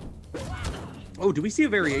 Oh, do we see a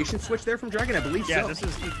variation switch there from Dragon? I believe so. Yeah, this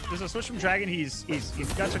is a switch from Dragon. He's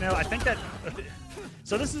got to know. I think that.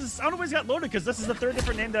 So this is, I don't know why he's got loaded, because this is the 3rd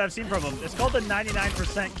different name that I've seen from him. It's called the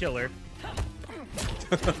 99% Killer.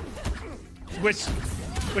 Which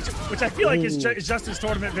I feel like is just his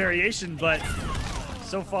tournament variation, but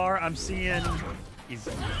so far I'm seeing he's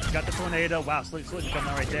got the tornado. Wow, Sludge coming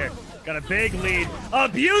out right there. Got a big lead.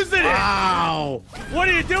 Abusing it! Wow! What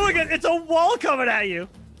are you doing? It's a wall coming at you.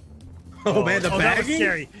 Oh man, the bagging? That was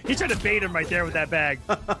scary. He tried to bait him right there with that bag.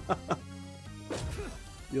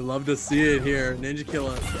 You love to see it here. Ninja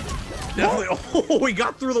Killer. Definitely. Oh, he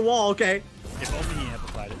got through the wall. Okay. If only he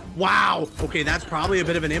amplified it. Wow. Okay, that's probably a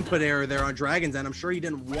bit of an input error there on Dragon's end. I'm sure he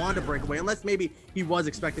didn't want to break away, unless maybe he was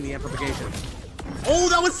expecting the amplification. Oh,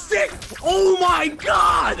 that was sick! Oh my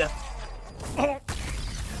god! Oh.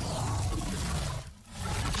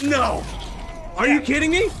 No! Are you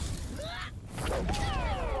kidding me?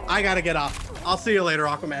 I gotta get off. I'll see you later,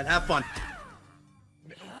 Aquaman. Have fun.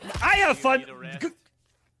 I have fun.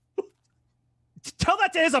 Tell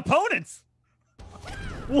that to his opponents.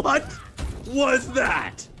 What was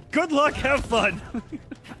that? Good luck, have fun.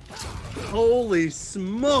 Holy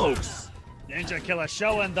smokes. Ninja Killer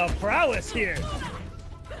showing the prowess here.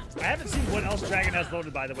 I haven't seen what else Dragon has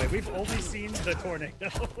loaded, by the way. We've only seen the tornado.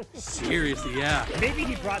 Seriously, yeah. Maybe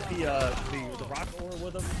he brought the rock ore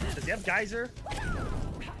with him. Does he have geyser?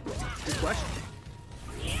 Good question.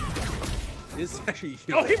 This is actually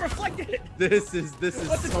huge. Oh, he reflected it. This is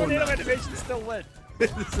What's the so tornado nuts. animation still lit?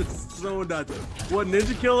 This is so nuts. What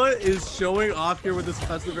Ninja Killer is showing off here with this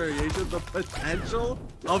custom variation, the potential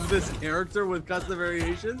of this character with custom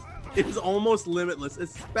variations is almost limitless,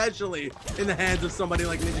 especially in the hands of somebody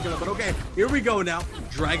like Ninja Killer. But okay, here we go now.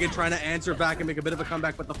 Dragon trying to answer back and make a bit of a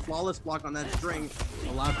comeback, but the flawless block on that string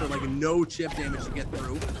allowed for like no chip damage to get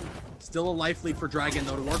through. Still a life lead for Dragon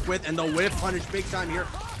though to work with, and the whip punish big time here.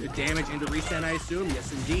 The damage into restand, I assume.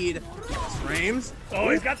 Yes, indeed. Yes, frames. Oh,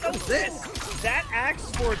 he's got the this. That acts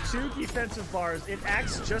for 2 defensive bars. It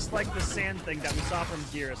acts just like the sand thing that we saw from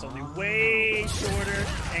Gearus, only way shorter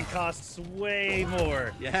and costs way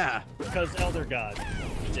more. Yeah. Because Elder God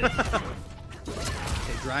did. Okay,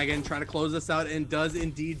 Dragon trying to close this out and does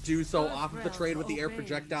indeed do so off of the trade with the air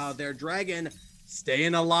projectile there. Dragon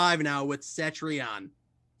staying alive now with Cetrion.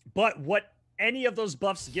 But what any of those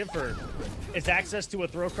buffs give her is access to a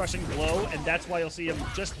throw-crushing blow, and that's why you'll see him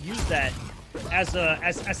just use that as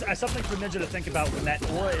something for Ninja to think about when that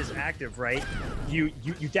aura is active, right? You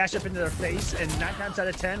dash up into their face, and 9 times out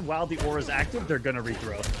of 10, while the aura is active, they're gonna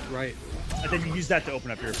rethrow. Right. And then you use that to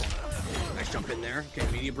open up your opponent. Nice jump in there. Okay,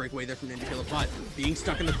 immediate breakaway there from Ninja Killer, but being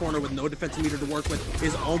stuck in the corner with no defensive meter to work with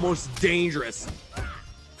is almost dangerous.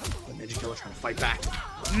 But Ninja Killer trying to fight back.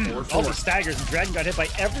 All the staggers, and Dragon got hit by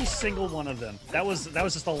every single one of them. That was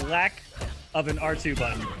just a lack of an R2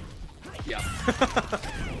 button. Yeah.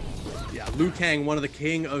 Yeah, Liu Kang, one of the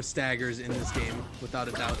king of staggers in this game, without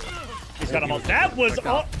a doubt. He's got them all. That was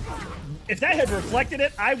all. If that had reflected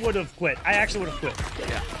it, I would have quit. I actually would have quit.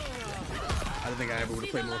 Yeah. I don't think I ever would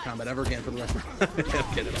have played Mortal Kombat ever again for the rest of my life.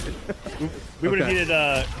 I'm kidding. We would have needed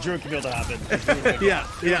Drew and Camille to hop in. Yeah,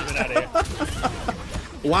 yeah.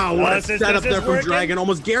 Wow, what a setup there from Dragon.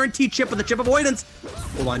 Almost guaranteed chip with the chip avoidance.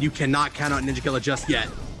 Hold on, you cannot count out Ninja Killer just yet.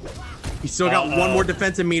 He's still got one more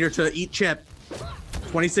defensive meter to eat chip.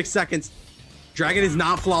 26 seconds. Dragon is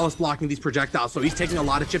not flawless blocking these projectiles, so he's taking a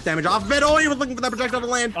lot of chip damage off of it. Oh, he was looking for that projectile to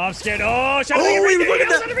land. Oh, I'm scared. Oh, he was looking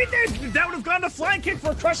at that would have gone to flying kick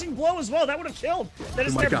for a crushing blow as well. That would have killed. That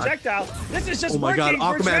is their projectile. This is just working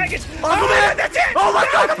for Dragon. Aquaman! That's it! Oh my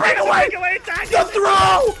god, the breakaway! The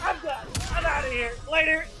throw! I'm done. I'm out of here.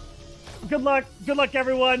 Later. Good luck. Good luck,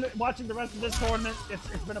 everyone, watching the rest of this tournament. It's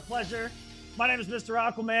been a pleasure. My name is Mr.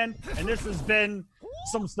 Aquaman, and this has been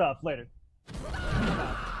some stuff. Later.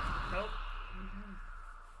 Nope.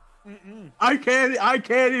 I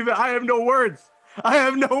can't even. I have no words. I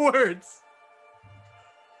have no words.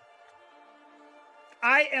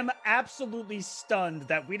 I am absolutely stunned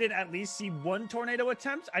that we didn't at least see one tornado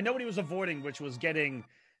attempt. I know what he was avoiding, which was dying,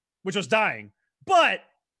 but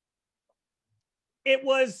it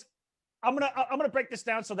was. I'm gonna break this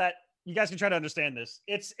down so that you guys can try to understand this.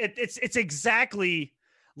 It's exactly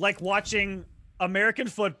like watching American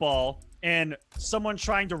football and someone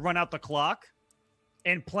trying to run out the clock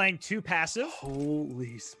and playing too passive.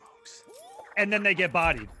 Holy smokes. And then they get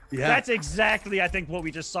bodied. Yeah. That's exactly, I think, what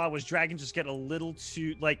we just saw was Dragon just get a little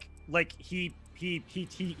too like he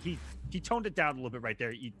toned it down a little bit right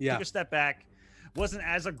there. He took a step back, wasn't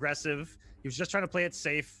as aggressive. He was just trying to play it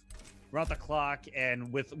safe, run out the clock,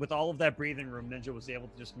 and with all of that breathing room, Ninja was able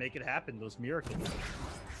to just make it happen. Those miracles.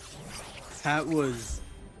 That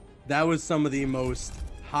was some of the most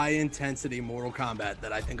high intensity Mortal Kombat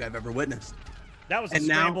that I think I've ever witnessed. That was a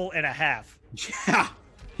scramble and a half.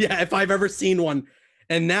 Yeah, if I've ever seen one.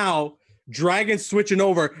 And now Dragon switching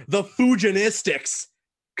over, the Fujinistics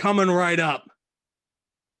coming right up.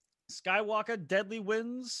 Skywalker, Deadly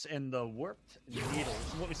Winds, and the Warped Needle.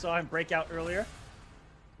 This is what we saw him break out earlier.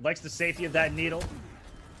 Likes the safety of that needle.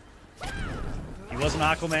 He was an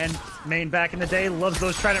Aquaman main back in the day. Loves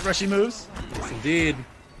those Trident Rushy moves. Yes, indeed.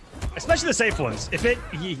 Especially the safe ones. If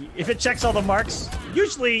it checks all the marks,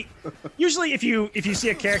 usually if you see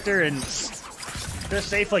a character and they're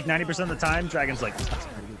safe like 90% of the time, Dragon's like, that's a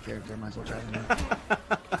pretty good character, might as well try them.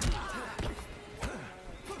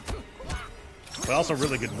 But also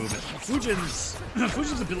really good movement.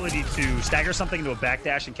 Fujin's ability to stagger something into a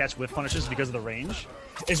backdash and catch whiff punishes because of the range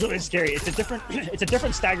is really scary. It's a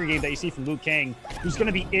different stagger game that you see from Liu Kang, who's going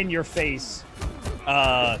to be in your face,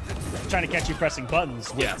 trying to catch you pressing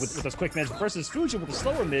buttons with those quick mids. Versus Fujin with the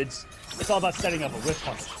slower mids, it's all about setting up a whiff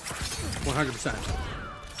punish. 100%.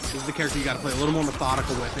 This is the character you got to play a little more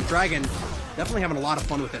methodical with. And Dragon definitely having a lot of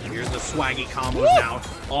fun with it. Here's the swaggy combos now.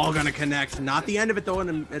 All going to connect. Not the end of it, though,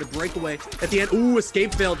 and at a breakaway. At the end, ooh,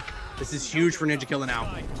 escape failed. This is huge for Ninja Killa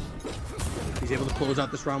now. He's able to close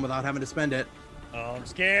out this round without having to spend it. Oh, I'm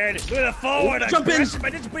scared. Look at the forward. Jump in.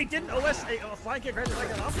 But he didn't OS a flying kick right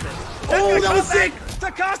off of it. Oh, that was sick. The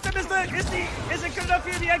Kustom isn't good enough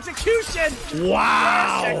for the execution.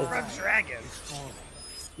 Wow. From Dragon.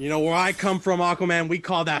 You know where I come from, Aquaman, we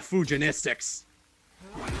call that Fujinistics.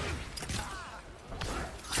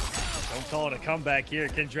 Don't call it a comeback here.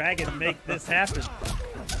 Can Dragon make this happen? So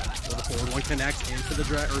the forward one connects into the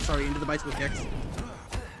into the bicycle kicks.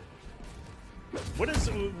 What is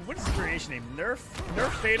the variation name? Nerf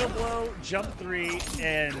Fatal Blow, Jump 3,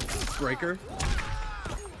 and Breaker.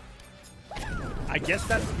 I guess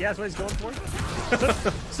that's what he's going for.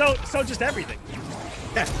 So just everything.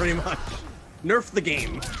 Yeah, pretty much. Nerf the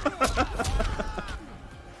game.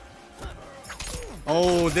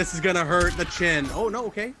 Oh, this is gonna hurt the chin. Oh no,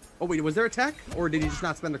 okay. Oh wait, was there a tech, or did he just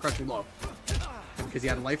not spend the crushing blow? Because he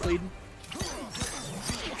had a life lead.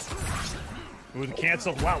 Ooh, the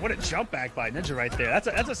cancel. Wow, what a jump back by Ninja right there.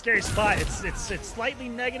 That's a scary spot. It's slightly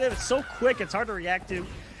negative. It's so quick. It's hard to react to.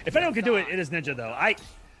 If anyone can do it, it is Ninja though.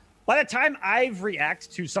 By the time I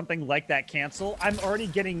react to something like that cancel, I'm already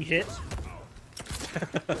getting hit.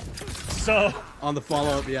 So on the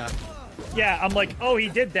follow-up, yeah, I'm like, oh, he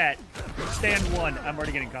did that. Stand one. I'm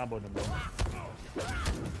already getting comboed in the middle.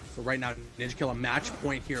 So right now, Ninja Killa match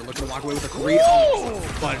point here, looking to walk away with a 3.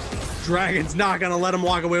 But Dragon's not gonna let him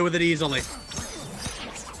walk away with it easily.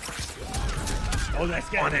 Oh, that's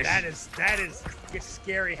scary. That is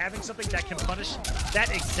scary. Having something that can punish that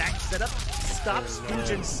exact setup stops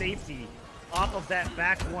Fujin's safety off of that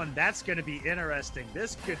back one. That's going to be interesting.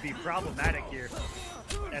 This could be problematic here,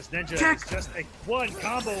 as Ninja is just one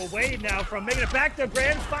combo away now from making it back to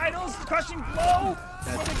grand finals. Crushing blow.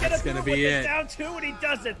 That's going to be it. Down 2, and he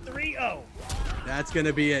does it. 3-0. That's going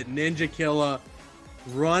to be it. Ninja Killa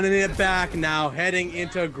running it back now, heading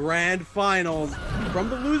into grand finals from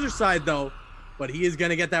the loser side, though. But he is going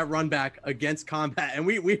to get that run back against Kombat. And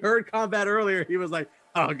we heard Kombat earlier. He was like,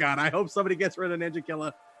 oh, God, I hope somebody gets rid of Ninja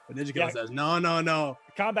Killa. But Ninja Killa says, no.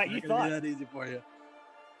 Kombat, you thought. That easy for you.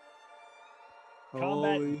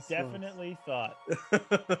 Kombat definitely thought.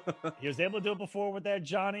 He was able to do it before with that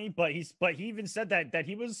Johnny, but he even said that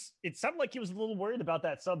he was. It sounded like he was a little worried about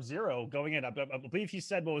that Sub-Zero going in. I believe he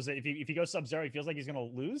said, what was it? If he goes Sub-Zero, he feels like he's going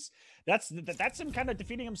to lose. That's him kind of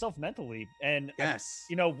defeating himself mentally. And yes,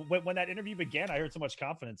 when that interview began, I heard so much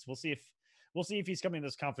confidence. We'll see if he's coming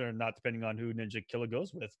this confident or not, depending on who Ninja Killa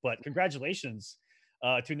goes with. But congratulations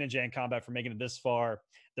to Ninja and Kombat for making it this far.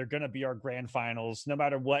 They're going to be our grand finals. No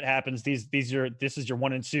matter what happens, this is your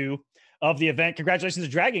 1 and 2 of the event. Congratulations to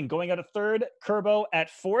Dragon going out at 3rd, Kerbo at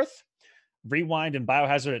 4th, Rewind and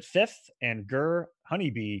Biohazard at 5th, and Gur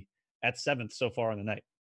Honeybee at 7th so far on the night.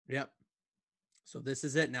 Yep. So this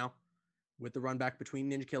is it now with the run back between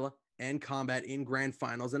Ninja Killa and Kombat in grand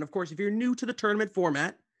finals. And of course, if you're new to the tournament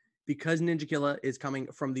format, because Ninja Killa is coming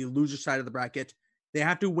from the loser side of the bracket, they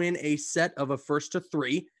have to win a set of a 1st to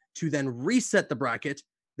 3 to then reset the bracket,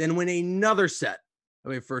 then win another set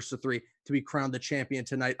of a 1st to 3 to be crowned the champion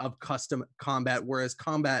tonight of Kustom Kombat, whereas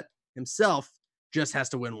Kombat himself just has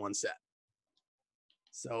to win 1 set.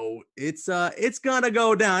 So it's gonna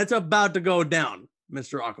go down. It's about to go down,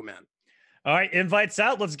 Mr. Aquaman. All right, invites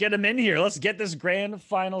out. Let's get him in here. Let's get this grand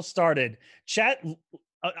final started. Chat.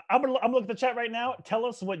 I'm looking at the chat right now. Tell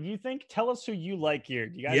us what you think. Tell us who you like here.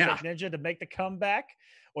 Do you guys like Ninja to make the comeback,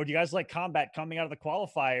 or do you guys like Kombat coming out of the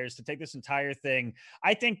qualifiers to take this entire thing?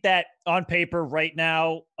 I think that on paper right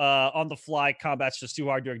now, on the fly, Kombat's just too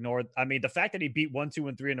hard to ignore. I mean, the fact that he beat 1, 2,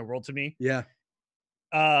 and 3 in a world to me, in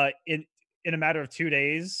a matter of 2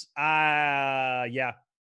 days, yep.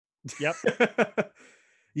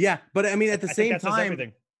 Yeah, but I mean, at the same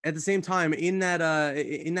time, in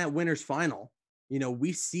that winner's final,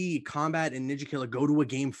 we see Kombat and Ninja Killa go to a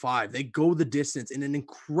game 5. They go the distance in an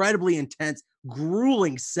incredibly intense,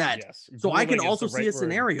 grueling set. Yes, so I can also see a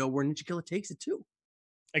scenario where Ninja Killa takes it too.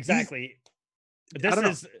 Exactly.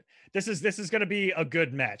 This is going to be a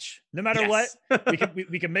good match. No matter what,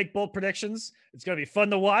 we can make bold predictions. It's going to be fun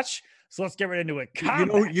to watch. So let's get right into it.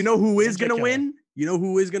 You know who is going to win? You know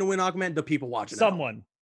who is going to win, Augment? The people watching. Someone.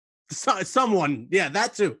 Someone. Yeah,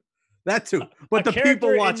 that too. But the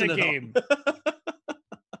people watching the game.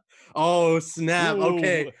 Oh, snap. Ooh.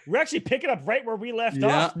 Okay. We're actually picking up right where we left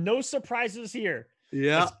off. No surprises here.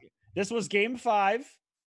 Yeah. This was game 5.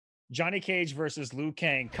 Johnny Cage versus Liu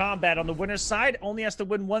Kang. Kombat on the winner's side only has to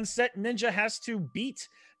win 1 set. Ninja has to beat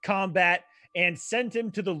Kombat and send him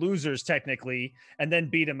to the losers technically, and then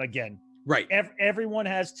beat him again. Right. Everyone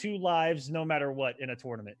has 2 lives no matter what in a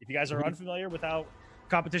tournament. If you guys are unfamiliar with how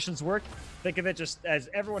competitions work, think of it just as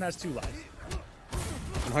everyone has 2 lives.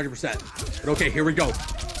 100%. But okay, here we go.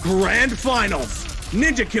 Grand Finals.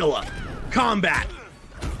 Ninja Killa. Kombat.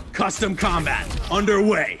 Kustom Kombat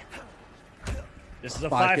underway. This is a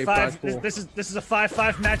 5-5. This is a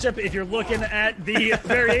 5-5 matchup. If you're looking at the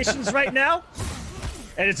variations right now,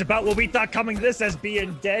 and it's about what we thought coming to this as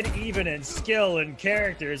being dead even in skill and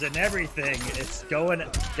characters and everything. It's going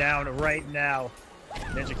down right now.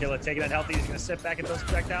 Ninja Killa taking that healthy. He's gonna sit back at those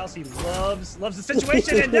projectiles. He loves the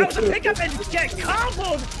situation, and that was a pickup and get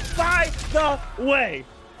comboed by the way.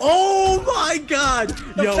 Oh my God!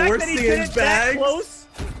 Yo, we're seeing bags.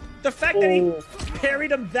 The fact that he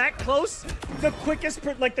parried him that close, the quickest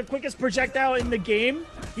projectile in the game,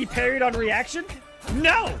 he parried on reaction.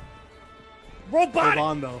 No, robotic.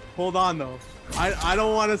 Hold on though. I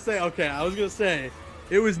don't want to say. Okay, I was gonna say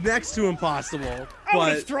it was next to impossible. I would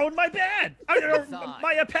have thrown my pad. My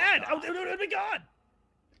pad. It would have been gone.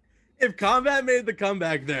 If Kombat made the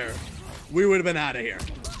comeback there, we would have been out of here.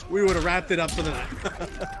 We would have wrapped it up for the night.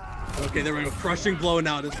 Okay, there we go. Crushing blow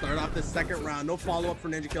now to start off the second round. No follow-up for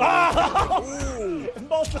Ninja Killa.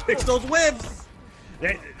 Oh! Fix those whips.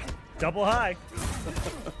 Double high.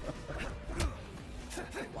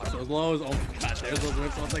 Watch those lows. Oh my God, there's those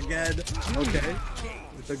whips once again. Okay,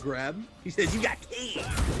 with the grab. He says, "You got key."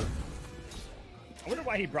 I wonder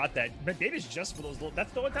why he brought that. But maybe it's just for those little.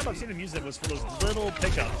 That's the only time I've seen him use it was for those little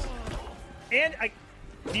pickups. And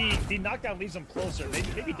the knockdown leaves him closer.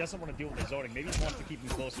 Maybe he doesn't want to deal with the zoning. Maybe he wants to keep him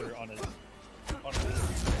closer on his.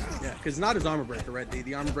 Yeah, because not his armor breaker, right?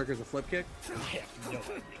 The armor breaker is a flip kick. I have no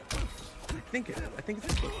idea. I think it's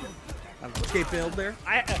a flip kick. Escape failed there.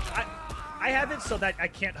 I have it so that I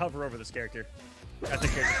can't hover over this character at the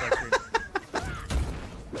character select screen.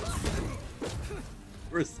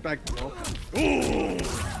 Respectable. Ooh!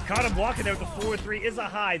 Caught him walking there with the 4-3 is a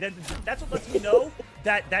high. That's what lets me know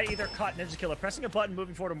that either caught Ninja Killa pressing a button,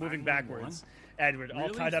 moving forward, or moving backwards. And we're all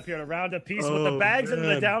tied up here in a round of peace with the bags and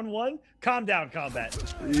the down 1. Calm down,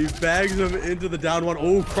 Kombat. He bags him into the down 1.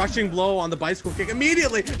 Oh, crushing blow on the bicycle kick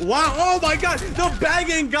immediately. Wow! Oh my God! The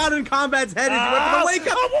bagging got in Kombat's head as he went for the wake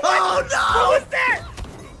up. Oh no!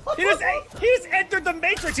 What was that? He just entered the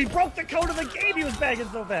Matrix. He broke the code of the game. He was bagging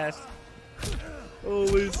so fast.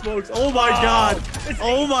 Holy smokes. Oh my God.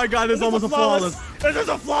 Oh my God. There's almost a flawless. There's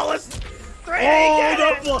a flawless. 3.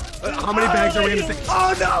 How many bags are we going to see?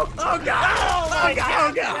 Oh no. Oh God. Oh my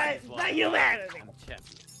God. Oh God.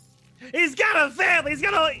 He's got a family. He's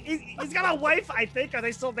got a wife, I think. Are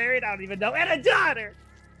they still married? I don't even know. And a daughter.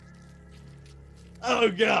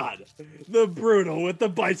 Oh God. The brutal with the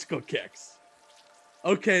bicycle kicks.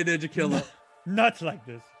 Okay, Ninja Killa. Nuts like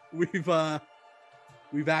this.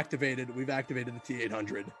 We've activated the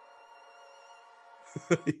T800.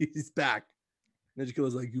 He's back. Ninja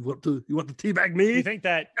Killa's like, you want to teabag me? Do you think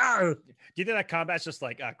that Kombat's just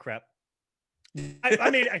like, crap? I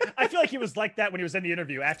mean, I feel like he was like that when he was in the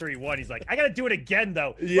interview after he won. He's like, I got to do it again,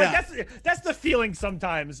 though. Yeah. Like, that's the feeling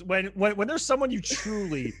sometimes when there's someone you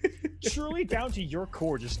truly down to your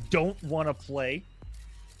core just don't want to play,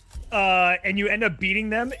 and you end up beating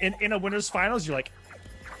them in a winner's finals. You're like,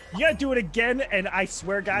 you gotta do it again, and I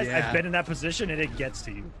swear, guys, I've been in that position, and it gets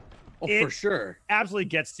to you. Oh, for sure. Absolutely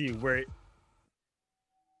gets to you where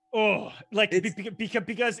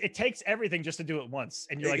because it takes everything just to do it once,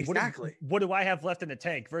 and you're like, what do I have left in the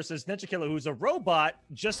tank? Versus Ninja Killa, who's a robot,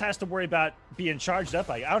 just has to worry about being charged up.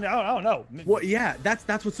 I don't know. Well, yeah,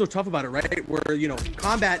 that's what's so tough about it, right? Where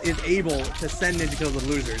Kombat is able to send Ninja Killa to the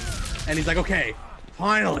losers, and he's like, okay,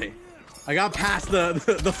 finally. I got past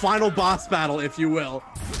the final boss battle, if you will.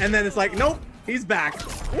 And then it's like, nope, he's back.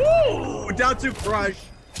 Woo! Down to crush.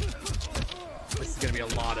 This is going to be a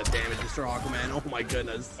lot of damage, Mr. Aquaman. Oh, my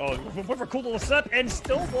goodness. Oh, went for a cool little step and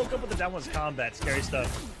still woke up with the down one's combat. Scary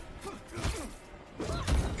stuff.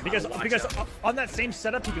 Because on that same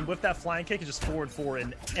setup, you can whip that flying kick and just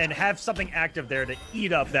forward and have something active there to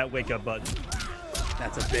eat up that wake up button.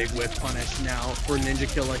 That's a big whip punish now for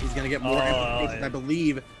Ninja Killer. He's going to get more implications, I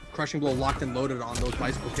believe. Crushing blow locked and loaded on those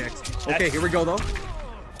bicycle kicks. Okay, here we go, though.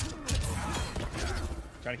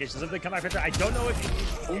 Trying to catch the comeback pressure. I don't know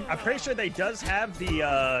if I'm pretty sure they does have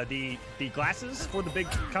the glasses for the big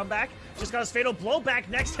comeback. Just got his fatal blow back.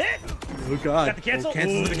 Next hit. Oh god. Got the cancel.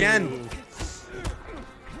 Cancels it again.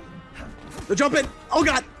 The jump in. Oh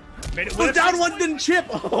god. Made it. The down one didn't chip.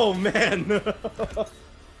 Oh man.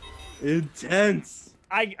 Intense.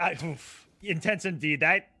 Oof. Intense indeed.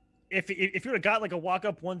 That if you would have got like a walk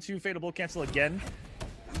up 1-2 fatal blow cancel again.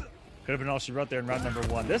 Could have been all she wrote there in round number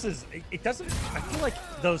 1. This is, it doesn't, I feel like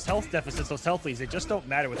those health deficits, those health leads, they just don't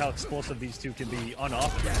matter with how explosive these two can be on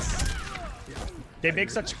offense. They make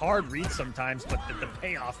such hard reads sometimes, but the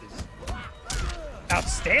payoff is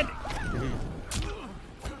outstanding.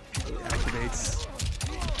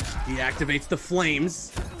 He activates the flames,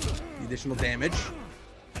 the additional damage.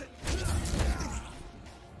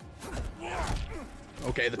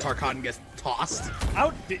 Okay, the Tarkatan gets tossed.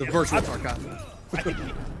 The virtual Tarkatan.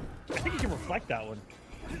 I think you can reflect that one.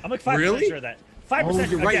 I'm like 5% really? sure of that. 5%. Oh,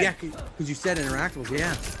 you're right, yeah, because you said interactables,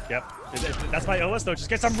 yeah. Yep. That's my OS though. Just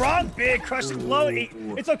gets them wrong. Big crushing blow.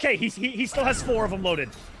 It's okay. He still has 4 of them loaded.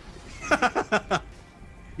 Yeah,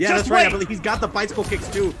 that's right. I believe he's got the bicycle kicks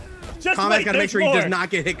too. Combat's got to make sure he does not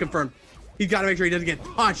get hit confirmed. He's got to make sure he doesn't get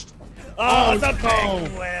touched. Oh, it's a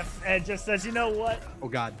big whiff. And just says, you know what? Oh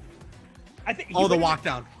god. I think. Oh, the walk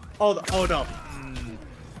down. Oh no.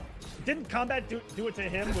 Didn't Kombat do it to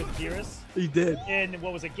him with Geras? He did. And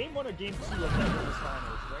what was it, game 1 or game 2 of that World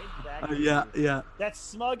Finals, right? Yeah. That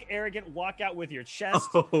smug, arrogant walkout with your chest.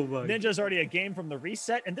 Oh my. Ninja's already a game from the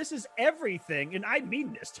reset, and this is everything, and I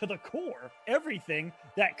mean this to the core, everything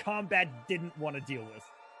that Kombat didn't want to deal with.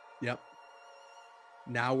 Yep.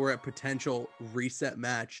 Now we're at potential reset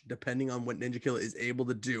match, depending on what Ninja Killer is able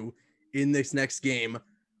to do in this next game.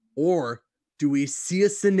 Or do we see a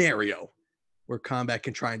scenario where Kombat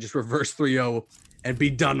can try and just reverse 3-0 and be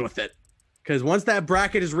done with it? Because once that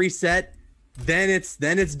bracket is reset, then it's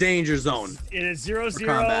danger zone. It is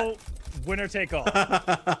 0-0, winner take all.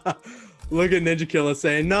 Look at Ninja Killer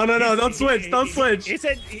saying, no, don't switch. He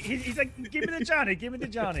said, he's like, give me the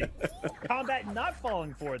Johnny. Kombat not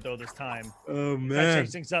falling for it though this time. Oh man.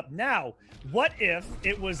 Change things up. Now, what if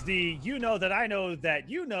it was the you know that I know that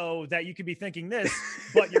you could be thinking this,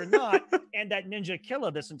 but you're not, and that Ninja Killer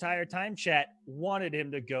this entire time, chat, wanted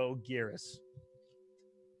him to go Geras?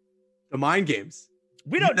 The mind games.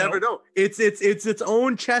 We don't never know. It's its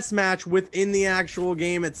own chess match within the actual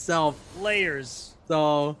game itself. Layers.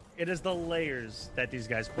 So it is the layers that these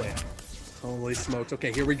guys play on. Holy smokes.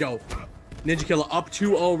 Okay, here we go. Ninja Killer up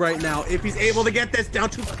 2-0 right now. If he's able to get this down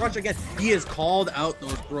to crush again, he has called out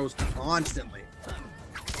those throws constantly.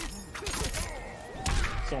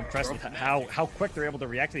 So impressed with how quick they're able to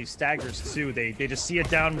react to these staggers too. They just see it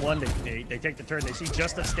down one, they take the turn, they see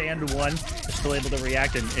just a stand one, they're still able to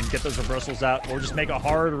react and get those reversals out, or just make a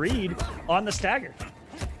hard read on the stagger.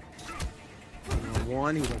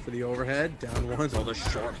 One, he went for the overhead, down one, so the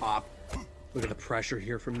short hop. Look at the pressure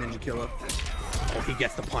here from Ninja Killer. Oh, he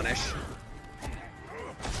gets the punish.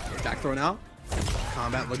 Back throw now.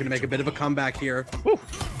 Kombat looking to make a bit of a comeback here. Whew.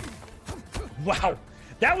 Wow.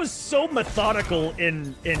 That was so methodical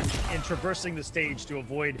in traversing the stage to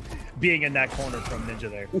avoid being in that corner from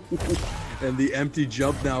Ninja there. And the empty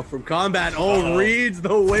jump now from Kombat. Oh, reads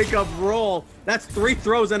the wake-up roll. That's 3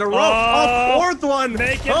 throws in a row. A 4th one.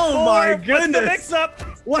 Oh my goodness. What's the mix-up?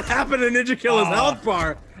 What happened to Ninja Killer's health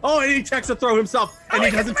bar? Oh, and he techs a throw himself. And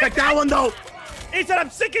he doesn't tech that one, though. He said,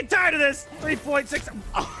 I'm sick and tired of this.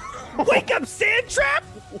 3.6. Wake up, sand trap.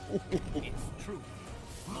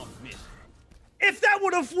 If that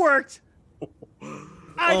would have worked,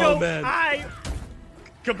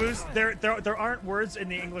 Caboose, there aren't words in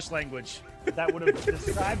the English language that would have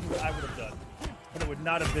described what I would have done, but it would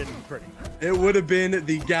not have been pretty. It would have been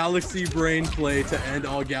the Galaxy Brain play to end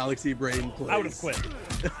all Galaxy Brain plays. I would have quit.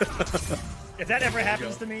 If that ever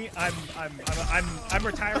happens to me, I'm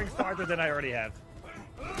retiring farther than I already have.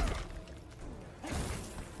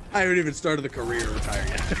 I haven't even started the career retire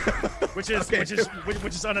yet. which is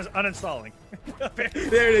uninstalling.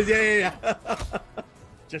 There it is. Yeah.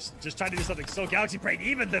 Just trying to do something so Galaxy Brain,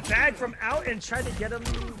 even the bag from out and try to get him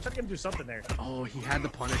to do something there. Oh, he had the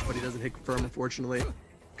punish, but he doesn't hit confirm, unfortunately.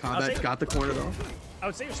 Kombat got the corner though. I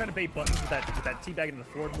would say he was trying to bait buttons with that teabag into the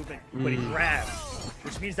forward movement, but he grabbed,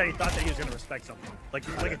 which means that he thought that he was going to respect something, like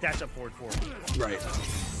a dash up forward. Right.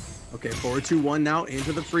 Okay, forward 2-1 now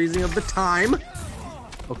into the freezing of the time.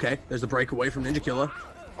 Okay, there's a breakaway from Ninja Killer.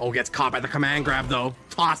 Oh, gets caught by the command grab though.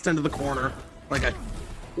 Tossed into the corner like a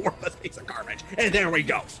worthless piece of garbage. And there we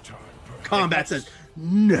go. Kombat says,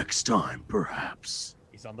 Next time, perhaps.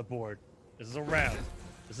 He's on the board. This is a round.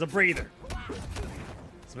 This is a breather.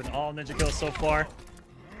 It's been all Ninja kills so far.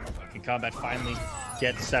 Can Kombat finally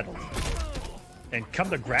get settled and come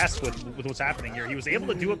to grasp with what's happening here? He was able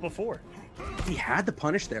to do it before. He had the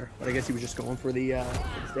punish there, but I guess he was just going for the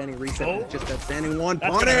standing reset. Oh. Just that standing one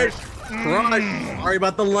punish. Crush. Sorry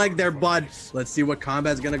about the leg there, bud. Let's see what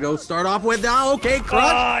Kombat's gonna go start off with now. Okay,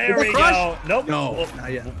 crush. Oh, here we go. Nope. No,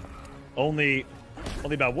 not yet. Only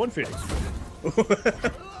about 150.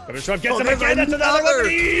 Gonna try to get Oh, some there's again. That's another another.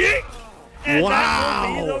 one. And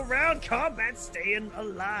that will be Wow. the round. Kombat staying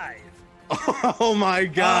alive. Oh my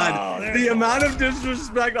God. Oh, there's the a amount of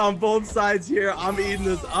disrespect on both sides here. I'm eating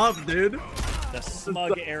this up, dude. The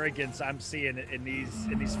smug arrogance I'm seeing in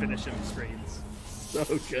these finishing screens. So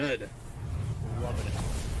good. Loving it.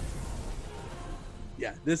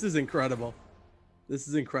 Yeah, this is incredible. This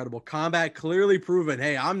is incredible. Kombat clearly proven,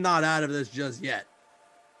 hey, I'm not out of this just yet.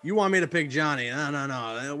 You want me to pick Johnny?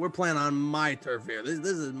 No. We're playing on my turf here. This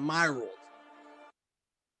is my rules.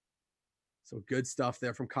 So good stuff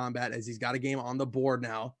there from Kombat as he's got a game on the board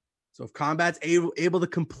now. So if Kombat's able to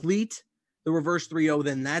complete the reverse 3-0,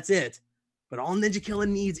 then that's it. But all Ninja Killa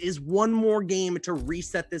needs is one more game to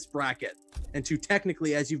reset this bracket and to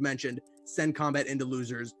technically, as you've mentioned, send Kombat into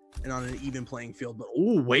losers and on an even playing field. But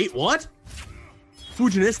oh, wait, what?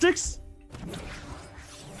 Fujinistics?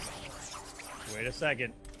 Wait a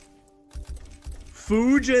second.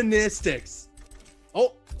 Fujinistics.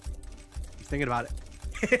 Oh, he's thinking about it.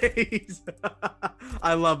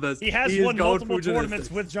 I love this. He has is won going multiple tournaments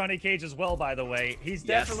Fujinistics. with Johnny Cage as well, by the way. He's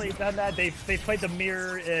Yes. definitely done that. They've played the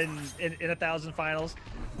mirror in 1,000 finals,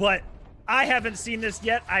 but I haven't seen this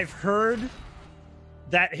yet. I've heard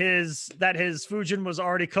that his Fujin was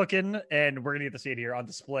already cooking, and we're gonna get to see it here on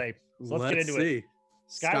display. So let's get into it.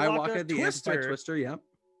 Skywalker, the Twister, Amplified Twister, yeah.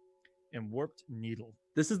 and Warped Needle.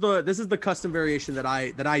 This is the custom variation that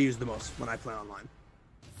I use the most when I play online.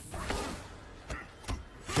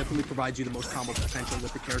 Definitely provides you the most combo potential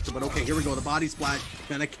with the character. But okay, here we go. The body splash,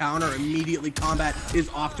 gonna counter immediately. Kombat is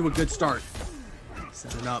off to a good start.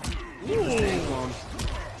 Setting up. Clone.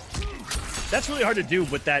 That's really hard to do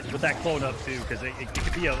with that clone up too, because it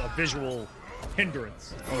could be a visual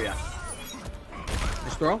hindrance. Oh yeah.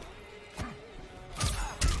 Nice throw.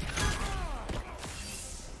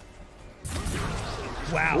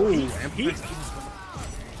 Wow. Ooh,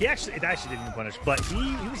 He actually didn't even punish, but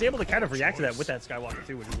he was able to kind of react to that with that Skywalker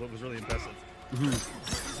too, which was really impressive. Yeah,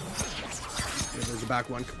 there's the back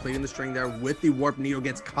one, completing the string there with the warp needle.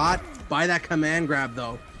 Gets caught by that command grab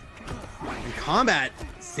though. And Kombat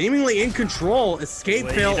seemingly in control. Escape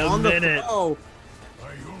fail on the throw.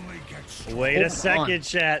 Wait a second,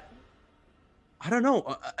 chat. I don't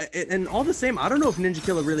know, and all the same, I don't know if Ninja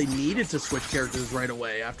Killa really needed to switch characters right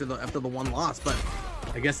away after the one loss, but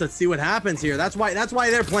I guess let's see what happens here. That's why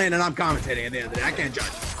they're playing and I'm commentating at the end of the day. I can't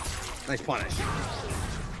judge. Nice punish.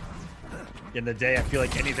 In the day, I feel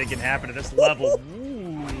like anything can happen at this level.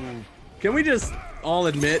 Ooh. Can we just all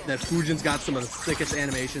admit that Fujin's got some of the sickest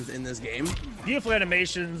animations in this game? Beautiful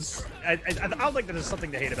animations. I don't think there's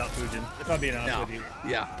something to hate about Fujin, if I'm being honest with you.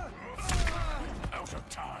 Yeah. Out of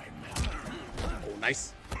time. Oh,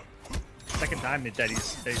 nice. Second time that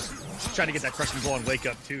he's trying to get that crushing blow on wake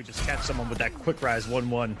up too. Just catch someone with that quick rise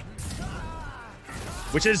 1-1,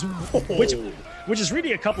 which is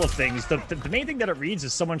reading a couple of things. The main thing that it reads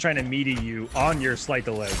is someone trying to meaty you on your slight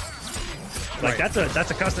delay. Like that's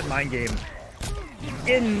a custom mind game.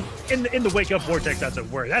 In the wake up vortex, that's a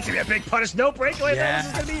word. That's gonna be a big punish. No breakaway. Yeah. This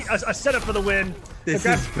is gonna be a setup for the win. This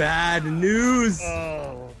is bad news.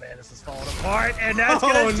 Oh man, this is falling apart, and that's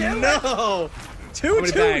gonna do it. No.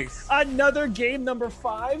 2-2, another game number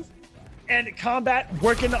 5, and Kombat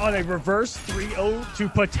working on a reverse 3-0 to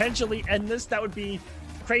potentially end this. That would be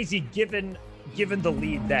crazy given the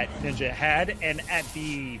lead that Ninja had, and at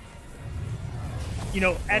the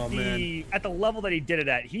at the level that he did it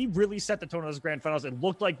at, he really set the tone of those grand finals. It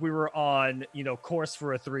looked like we were on course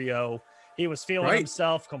for a 3-0. He was feeling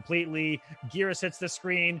himself completely. Gears hits the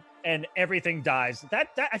screen and everything dies. That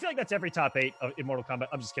I feel like that's every top 8 in Mortal Kombat.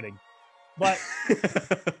 I'm just kidding. But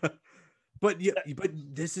but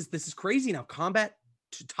this is crazy now. Kombat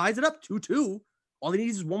ties it up 2-2. All he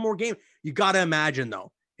needs is one more game. You got to imagine though,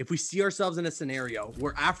 if we see ourselves in a scenario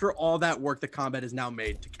where after all that work that Kombat has now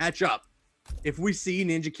made to catch up, if we see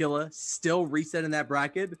Ninja Killa still reset in that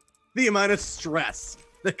bracket, the amount of stress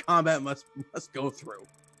that Kombat must go through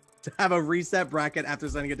to have a reset bracket after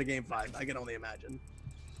sending it to game 5, I can only imagine.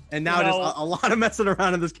 And now just a lot of messing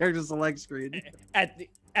around in this character select screen.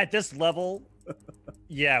 At this level,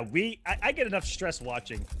 yeah, I get enough stress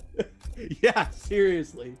watching. Yeah,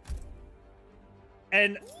 seriously.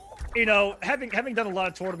 And, you know, having done a lot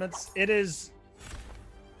of tournaments, it is,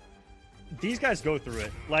 these guys go through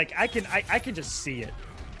it. Like, I can just see it.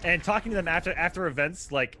 And talking to them after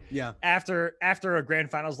events, like, yeah, after a grand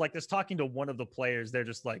finals like this, talking to one of the players, they're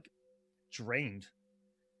just like drained.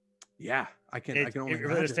 Yeah, I can only imagine. It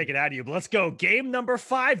really does take it out of you. But let's go. Game number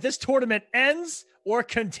 5. This tournament ends or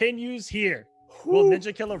continues here. Will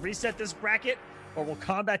Ninja Killer reset this bracket, or will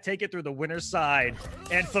Kombat take it through the winner's side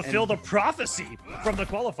and fulfill the prophecy from the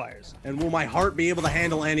qualifiers? And will my heart be able to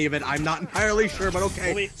handle any of it? I'm not entirely sure, but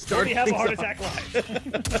okay. Will we have a heart attack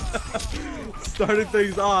live? Starting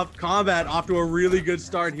things off, Kombat off to a really good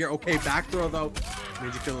start here. Okay, back throw though.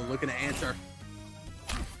 Ninja Killer looking to answer.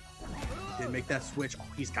 Didn't make that switch. Oh,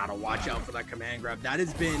 he's got to watch out for that command grab. That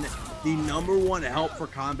has been the #1 help for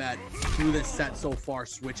Kombat through this set so far,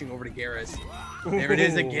 switching over to Garrus. There it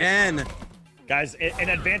is again. Guys, an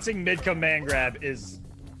advancing mid command grab is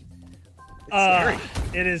scary.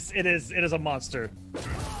 It is a monster.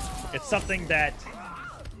 It's something that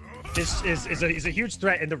is a huge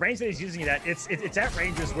threat, and the range that he's using it at, it's at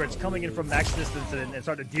ranges where it's coming in from max distance and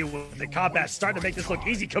starting to deal with the combat, starting to make this look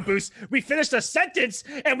easy. Caboose, we finished a sentence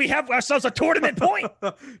and we have ourselves a tournament point.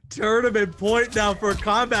 Tournament point now for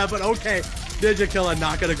Kombat, but okay, Ninja Killer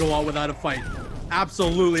not gonna go out without a fight.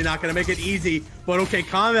 Absolutely not gonna make it easy, but okay,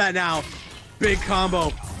 Kombat now. Big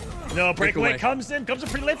combo. No, breakaway comes in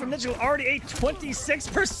pretty late from Ninja, already a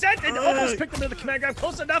 26% and almost picked him to the command grab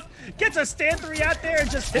close enough. Gets a stand 3 out there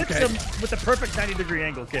and just hits him with the perfect 90-degree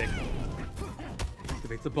angle kick.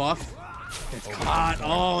 Activates the buff. It's caught.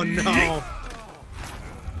 Oh no.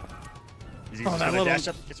 That little dash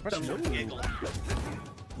up. A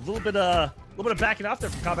little bit of backing off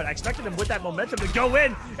there from Kombat. I expected him with that momentum to go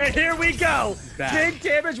in, and here we go. Big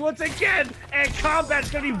damage once again, and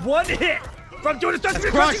Kombat's gonna be one hit from doing it. That's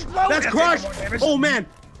crush. That's crush. Oh man,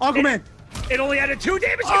 Aquaman. It only added 2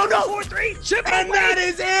 damage. Oh no, 4-3. And that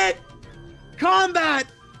is it. Kombat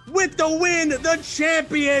with the win, the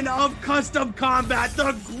champion of Kustom Kombat,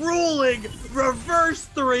 the grueling reverse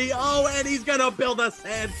 3-0, and he's gonna build a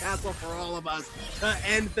sandcastle for all of us to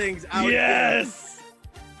end things out. Yes.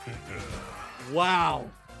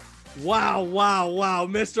 Wow.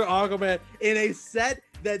 Mr. Aquaman in a set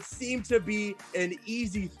that seemed to be an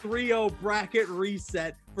easy 3-0 bracket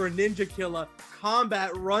reset for Ninja Killer.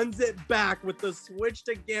 Kombat runs it back with the switch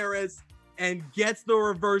to Garrus and gets the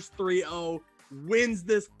reverse 3-0, wins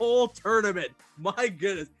this whole tournament. My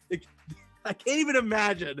goodness. I can't even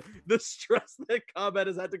imagine the stress that Kombat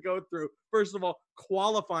has had to go through. First of all,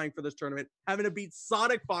 qualifying for this tournament, having to beat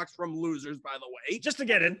Sonic Fox from losers, by the way. Just to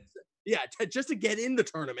get in. Yeah, just to get in the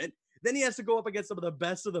tournament. Then he has to go up against some of the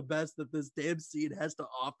best that this damn seed has to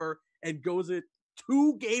offer, and goes it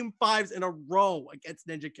 2 game 5s in a row against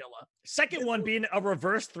Ninja Killer. Second one being a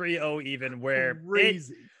reverse 3-0 even, where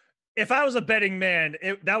crazy. If I was a betting man,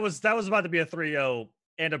 that was about to be a 3-0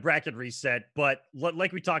 and a bracket reset. But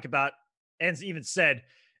like we talked about, and even said,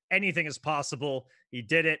 anything is possible. He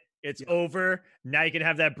did it. It's over. Now you can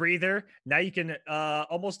have that breather. Now you can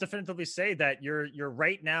almost definitively say that you're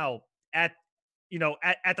right now at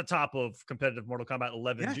the top of competitive Mortal Kombat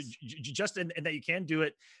 11, yes. Just in that you can do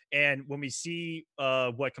it. And when we see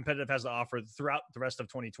what competitive has to offer throughout the rest of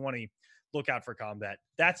 2020, look out for Kombat.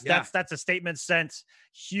 That's a statement sent.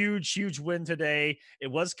 Huge win today. It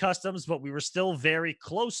was customs, but we were still very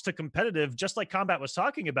close to competitive, just like Kombat was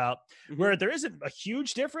talking about, where there isn't a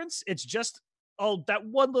huge difference. It's just that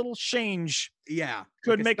one little change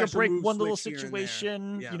could make or break one little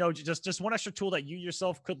situation. Just one extra tool that you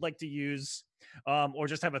yourself could like to use, or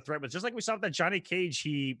just have a threat with. Just like we saw with that Johnny Cage,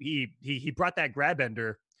 he brought that grab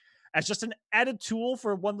ender as just an added tool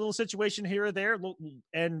for one little situation here or there,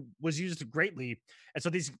 and was used greatly. And so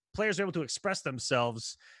these players are able to express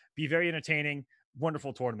themselves, be very entertaining,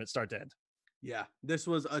 wonderful tournament start to end. Yeah, this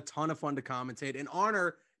was a ton of fun to commentate. An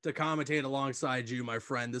honor to commentate alongside you, my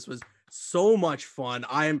friend. This was so much fun.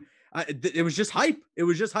 It was just hype. It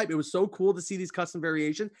was so cool to see these custom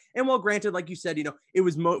variations. And while granted, like you said, it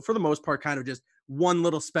was for the most part kind of just one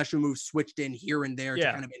little special move switched in here and there to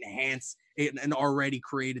kind of enhance an already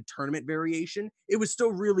created tournament variation. It was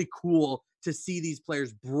still really cool to see these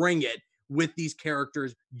players bring it with these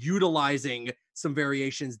characters utilizing some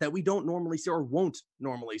variations that we don't normally see or won't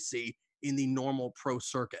normally see in the normal pro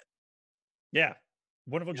circuit. Yeah.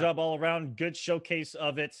 Wonderful job all around. Good showcase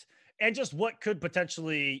of it. And just what could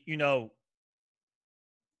potentially,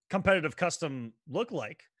 competitive custom look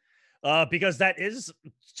like. Because that is,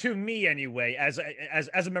 to me anyway, as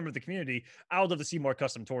a member of the community, I would love to see more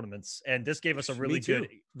custom tournaments. And this gave us a really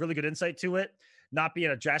good insight to it. Not being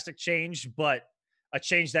a drastic change, but a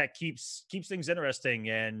change that keeps things interesting.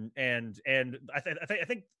 And I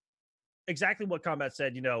think exactly what Combat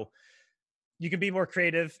said. You know, you can be more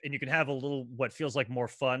creative and you can have a little what feels like more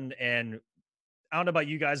fun. And I don't know about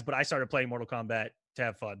you guys, but I started playing Mortal Kombat to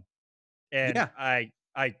have fun, and Yeah.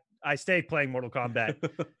 I stay playing Mortal Kombat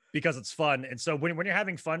because it's fun. And so when you're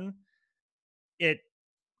having fun, I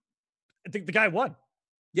think the guy won.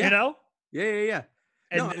 Yeah. You know? Yeah.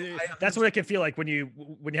 And No, that's what it can feel like when you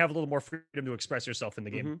have a little more freedom to express yourself in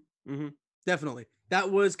the game. Definitely.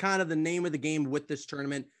 That was kind of the name of the game with this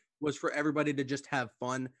tournament, was for everybody to just have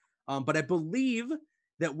fun. But I believe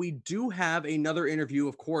that we do have another interview,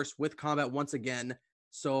 of course, with Combat once again.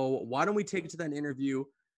 So why don't we take it to that interview?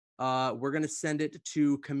 We're going to send it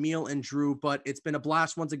to Camille and Drew, but it's been a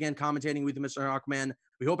blast once again commentating with Mr. Hawkman.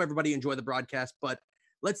 We hope everybody enjoyed the broadcast, but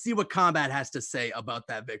let's see what Combat has to say about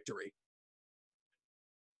that victory.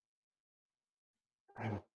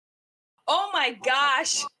 Oh my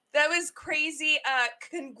gosh, that was crazy.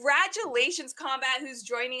 Congratulations, Combat, who's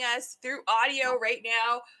joining us through audio right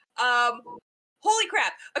now. Holy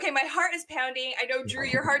crap. Okay, my heart is pounding. I know, Drew,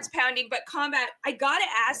 your heart's pounding, but Combat, I gotta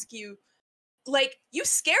ask you, like, you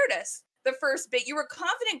scared us the first bit. You were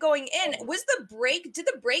confident going in. Did the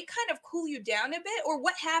break kind of cool you down a bit, or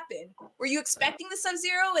what happened? Were you expecting the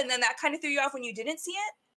Sub-Zero and then that kind of threw you off when you didn't see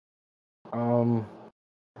it?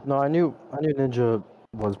 No, I knew Ninja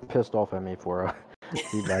was pissed off at me for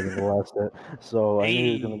teabagging the last set, so I knew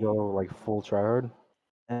he was gonna go like full tryhard.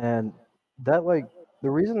 And that, like, the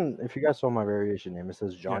reason, if you guys saw my variation name, it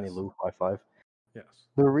says Johnny Lou 55. Yes.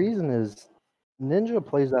 The reason is Ninja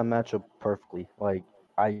plays that matchup perfectly. Like,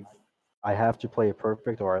 I have to play it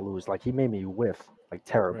perfect or I lose. Like, he made me whiff like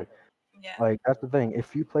terribly. Right. Yeah. Like, that's the thing.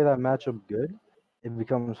 If you play that matchup good, it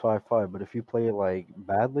becomes 5-5. But if you play it like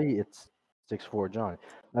badly, it's 6-4 Johnny.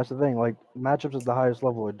 That's the thing. Like, matchups at the highest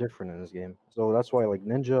level are different in this game. So that's why, like,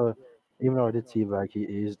 Ninja, even though I did teabag,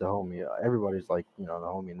 he's the homie. Everybody's like, you know, the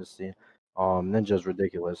homie in this scene. Ninja's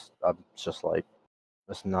ridiculous. I'm just like,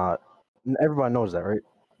 it's not. Everybody knows that, right?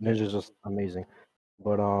 Ninja's just amazing.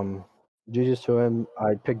 But GG's to him.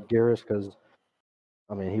 I picked Garrus because,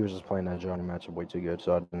 I mean, he was just playing that Johnny matchup way too good,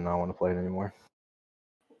 so I did not want to play it anymore.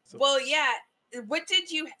 Well, yeah. What did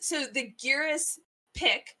you? So the Garrus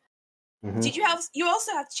pick. Did you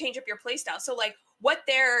also have to change up your playstyle? So like, what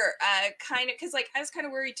they're kind of, because like I was kind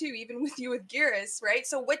of worried too, even with you with Garrus, right?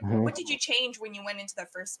 So what did you change when you went into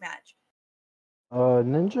that first match?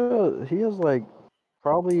 Ninja, he has like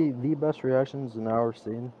probably the best reactions in our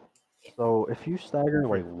scene. So if you stagger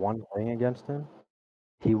like one thing against him,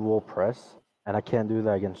 he will press, and I can't do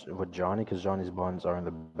that with Johnny because Johnny's buttons aren't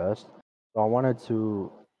the best. So I wanted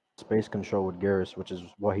to space control with Garrus, which is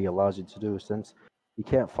what he allows you to do, since he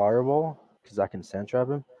can't fireball because I can sand trap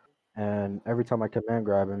him, and every time I command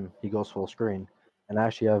grab him, he goes full screen, and I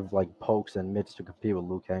actually have like pokes and mids to compete with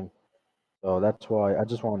Liu Kang. So that's why I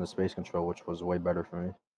just wanted the space control, which was way better for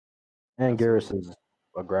me. And Garrus is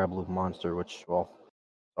a grab loop monster, which, well,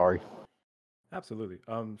 sorry. Absolutely.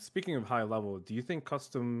 Speaking of high level, do you think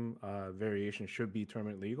custom variation should be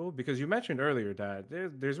tournament legal? Because you mentioned earlier that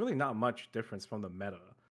there's really not much difference from the meta,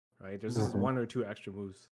 right? There's just one or two extra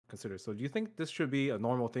moves considered. So do you think this should be a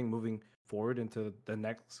normal thing moving forward into the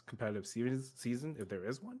next competitive season, if there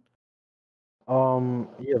is one?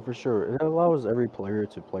 Yeah, for sure. It allows every player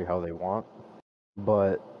to play how they want,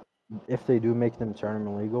 but if they do make them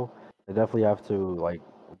tournament legal, they definitely have to like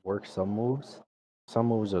work some moves. Some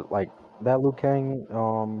moves are like that Liu Kang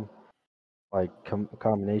like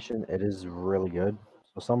combination. It is really good.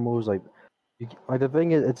 So some moves like the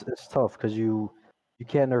thing is it's tough because you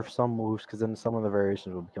can't nerf some moves because then some of the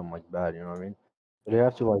variations will become like bad. You know what I mean? So they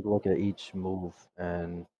have to like look at each move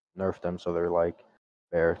and nerf them so they're like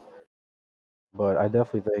fair. But I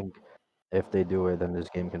definitely think if they do it, then this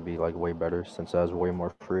game can be like way better since it has way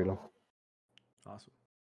more freedom. Awesome.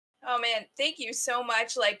 Oh man, thank you so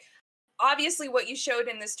much. Like, obviously what you showed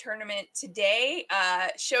in this tournament today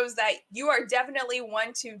shows that you are definitely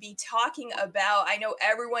one to be talking about. I know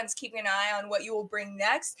everyone's keeping an eye on what you will bring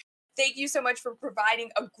next. Thank you so much for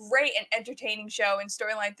providing a great and entertaining show and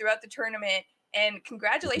storyline throughout the tournament. And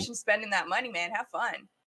congratulations spending that money, man. Have fun.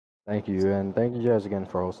 Thank you, and thank you guys again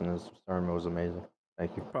for hosting this tournament. It was amazing.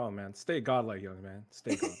 Thank you. No problem, man. Stay godlike, young man.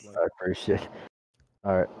 Stay godlike. I appreciate it.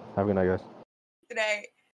 All right. Have a good night, guys. Good night.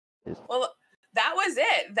 Yes. Well, that was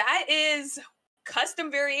it. That is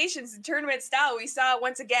custom variations in tournament style. We saw it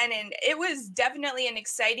once again, and it was definitely an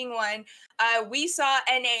exciting one. We saw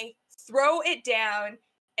NA throw it down,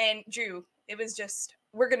 and Drew, it was just,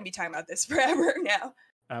 we're going to be talking about this forever now.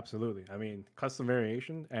 Absolutely. I mean, custom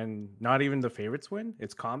variation and not even the favorites win.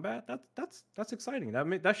 It's combat. That's exciting.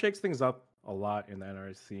 That shakes things up a lot in the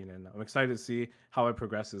NRS scene, and I'm excited to see how it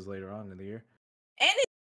progresses later on in the year. And it's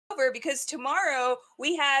over because tomorrow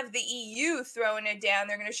we have the EU throwing it down.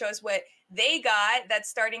 They're going to show us what they got. That's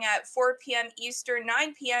starting at 4 p.m. Eastern,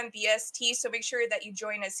 9 p.m. BST. So make sure that you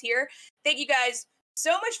join us here. Thank you guys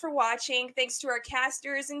so much for watching. Thanks to our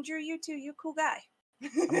casters, and Drew, you too. You cool guy.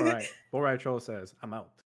 I'm all right. Bull Ride Troll says, I'm out.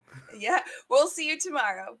 Yeah, we'll see you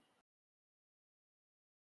tomorrow.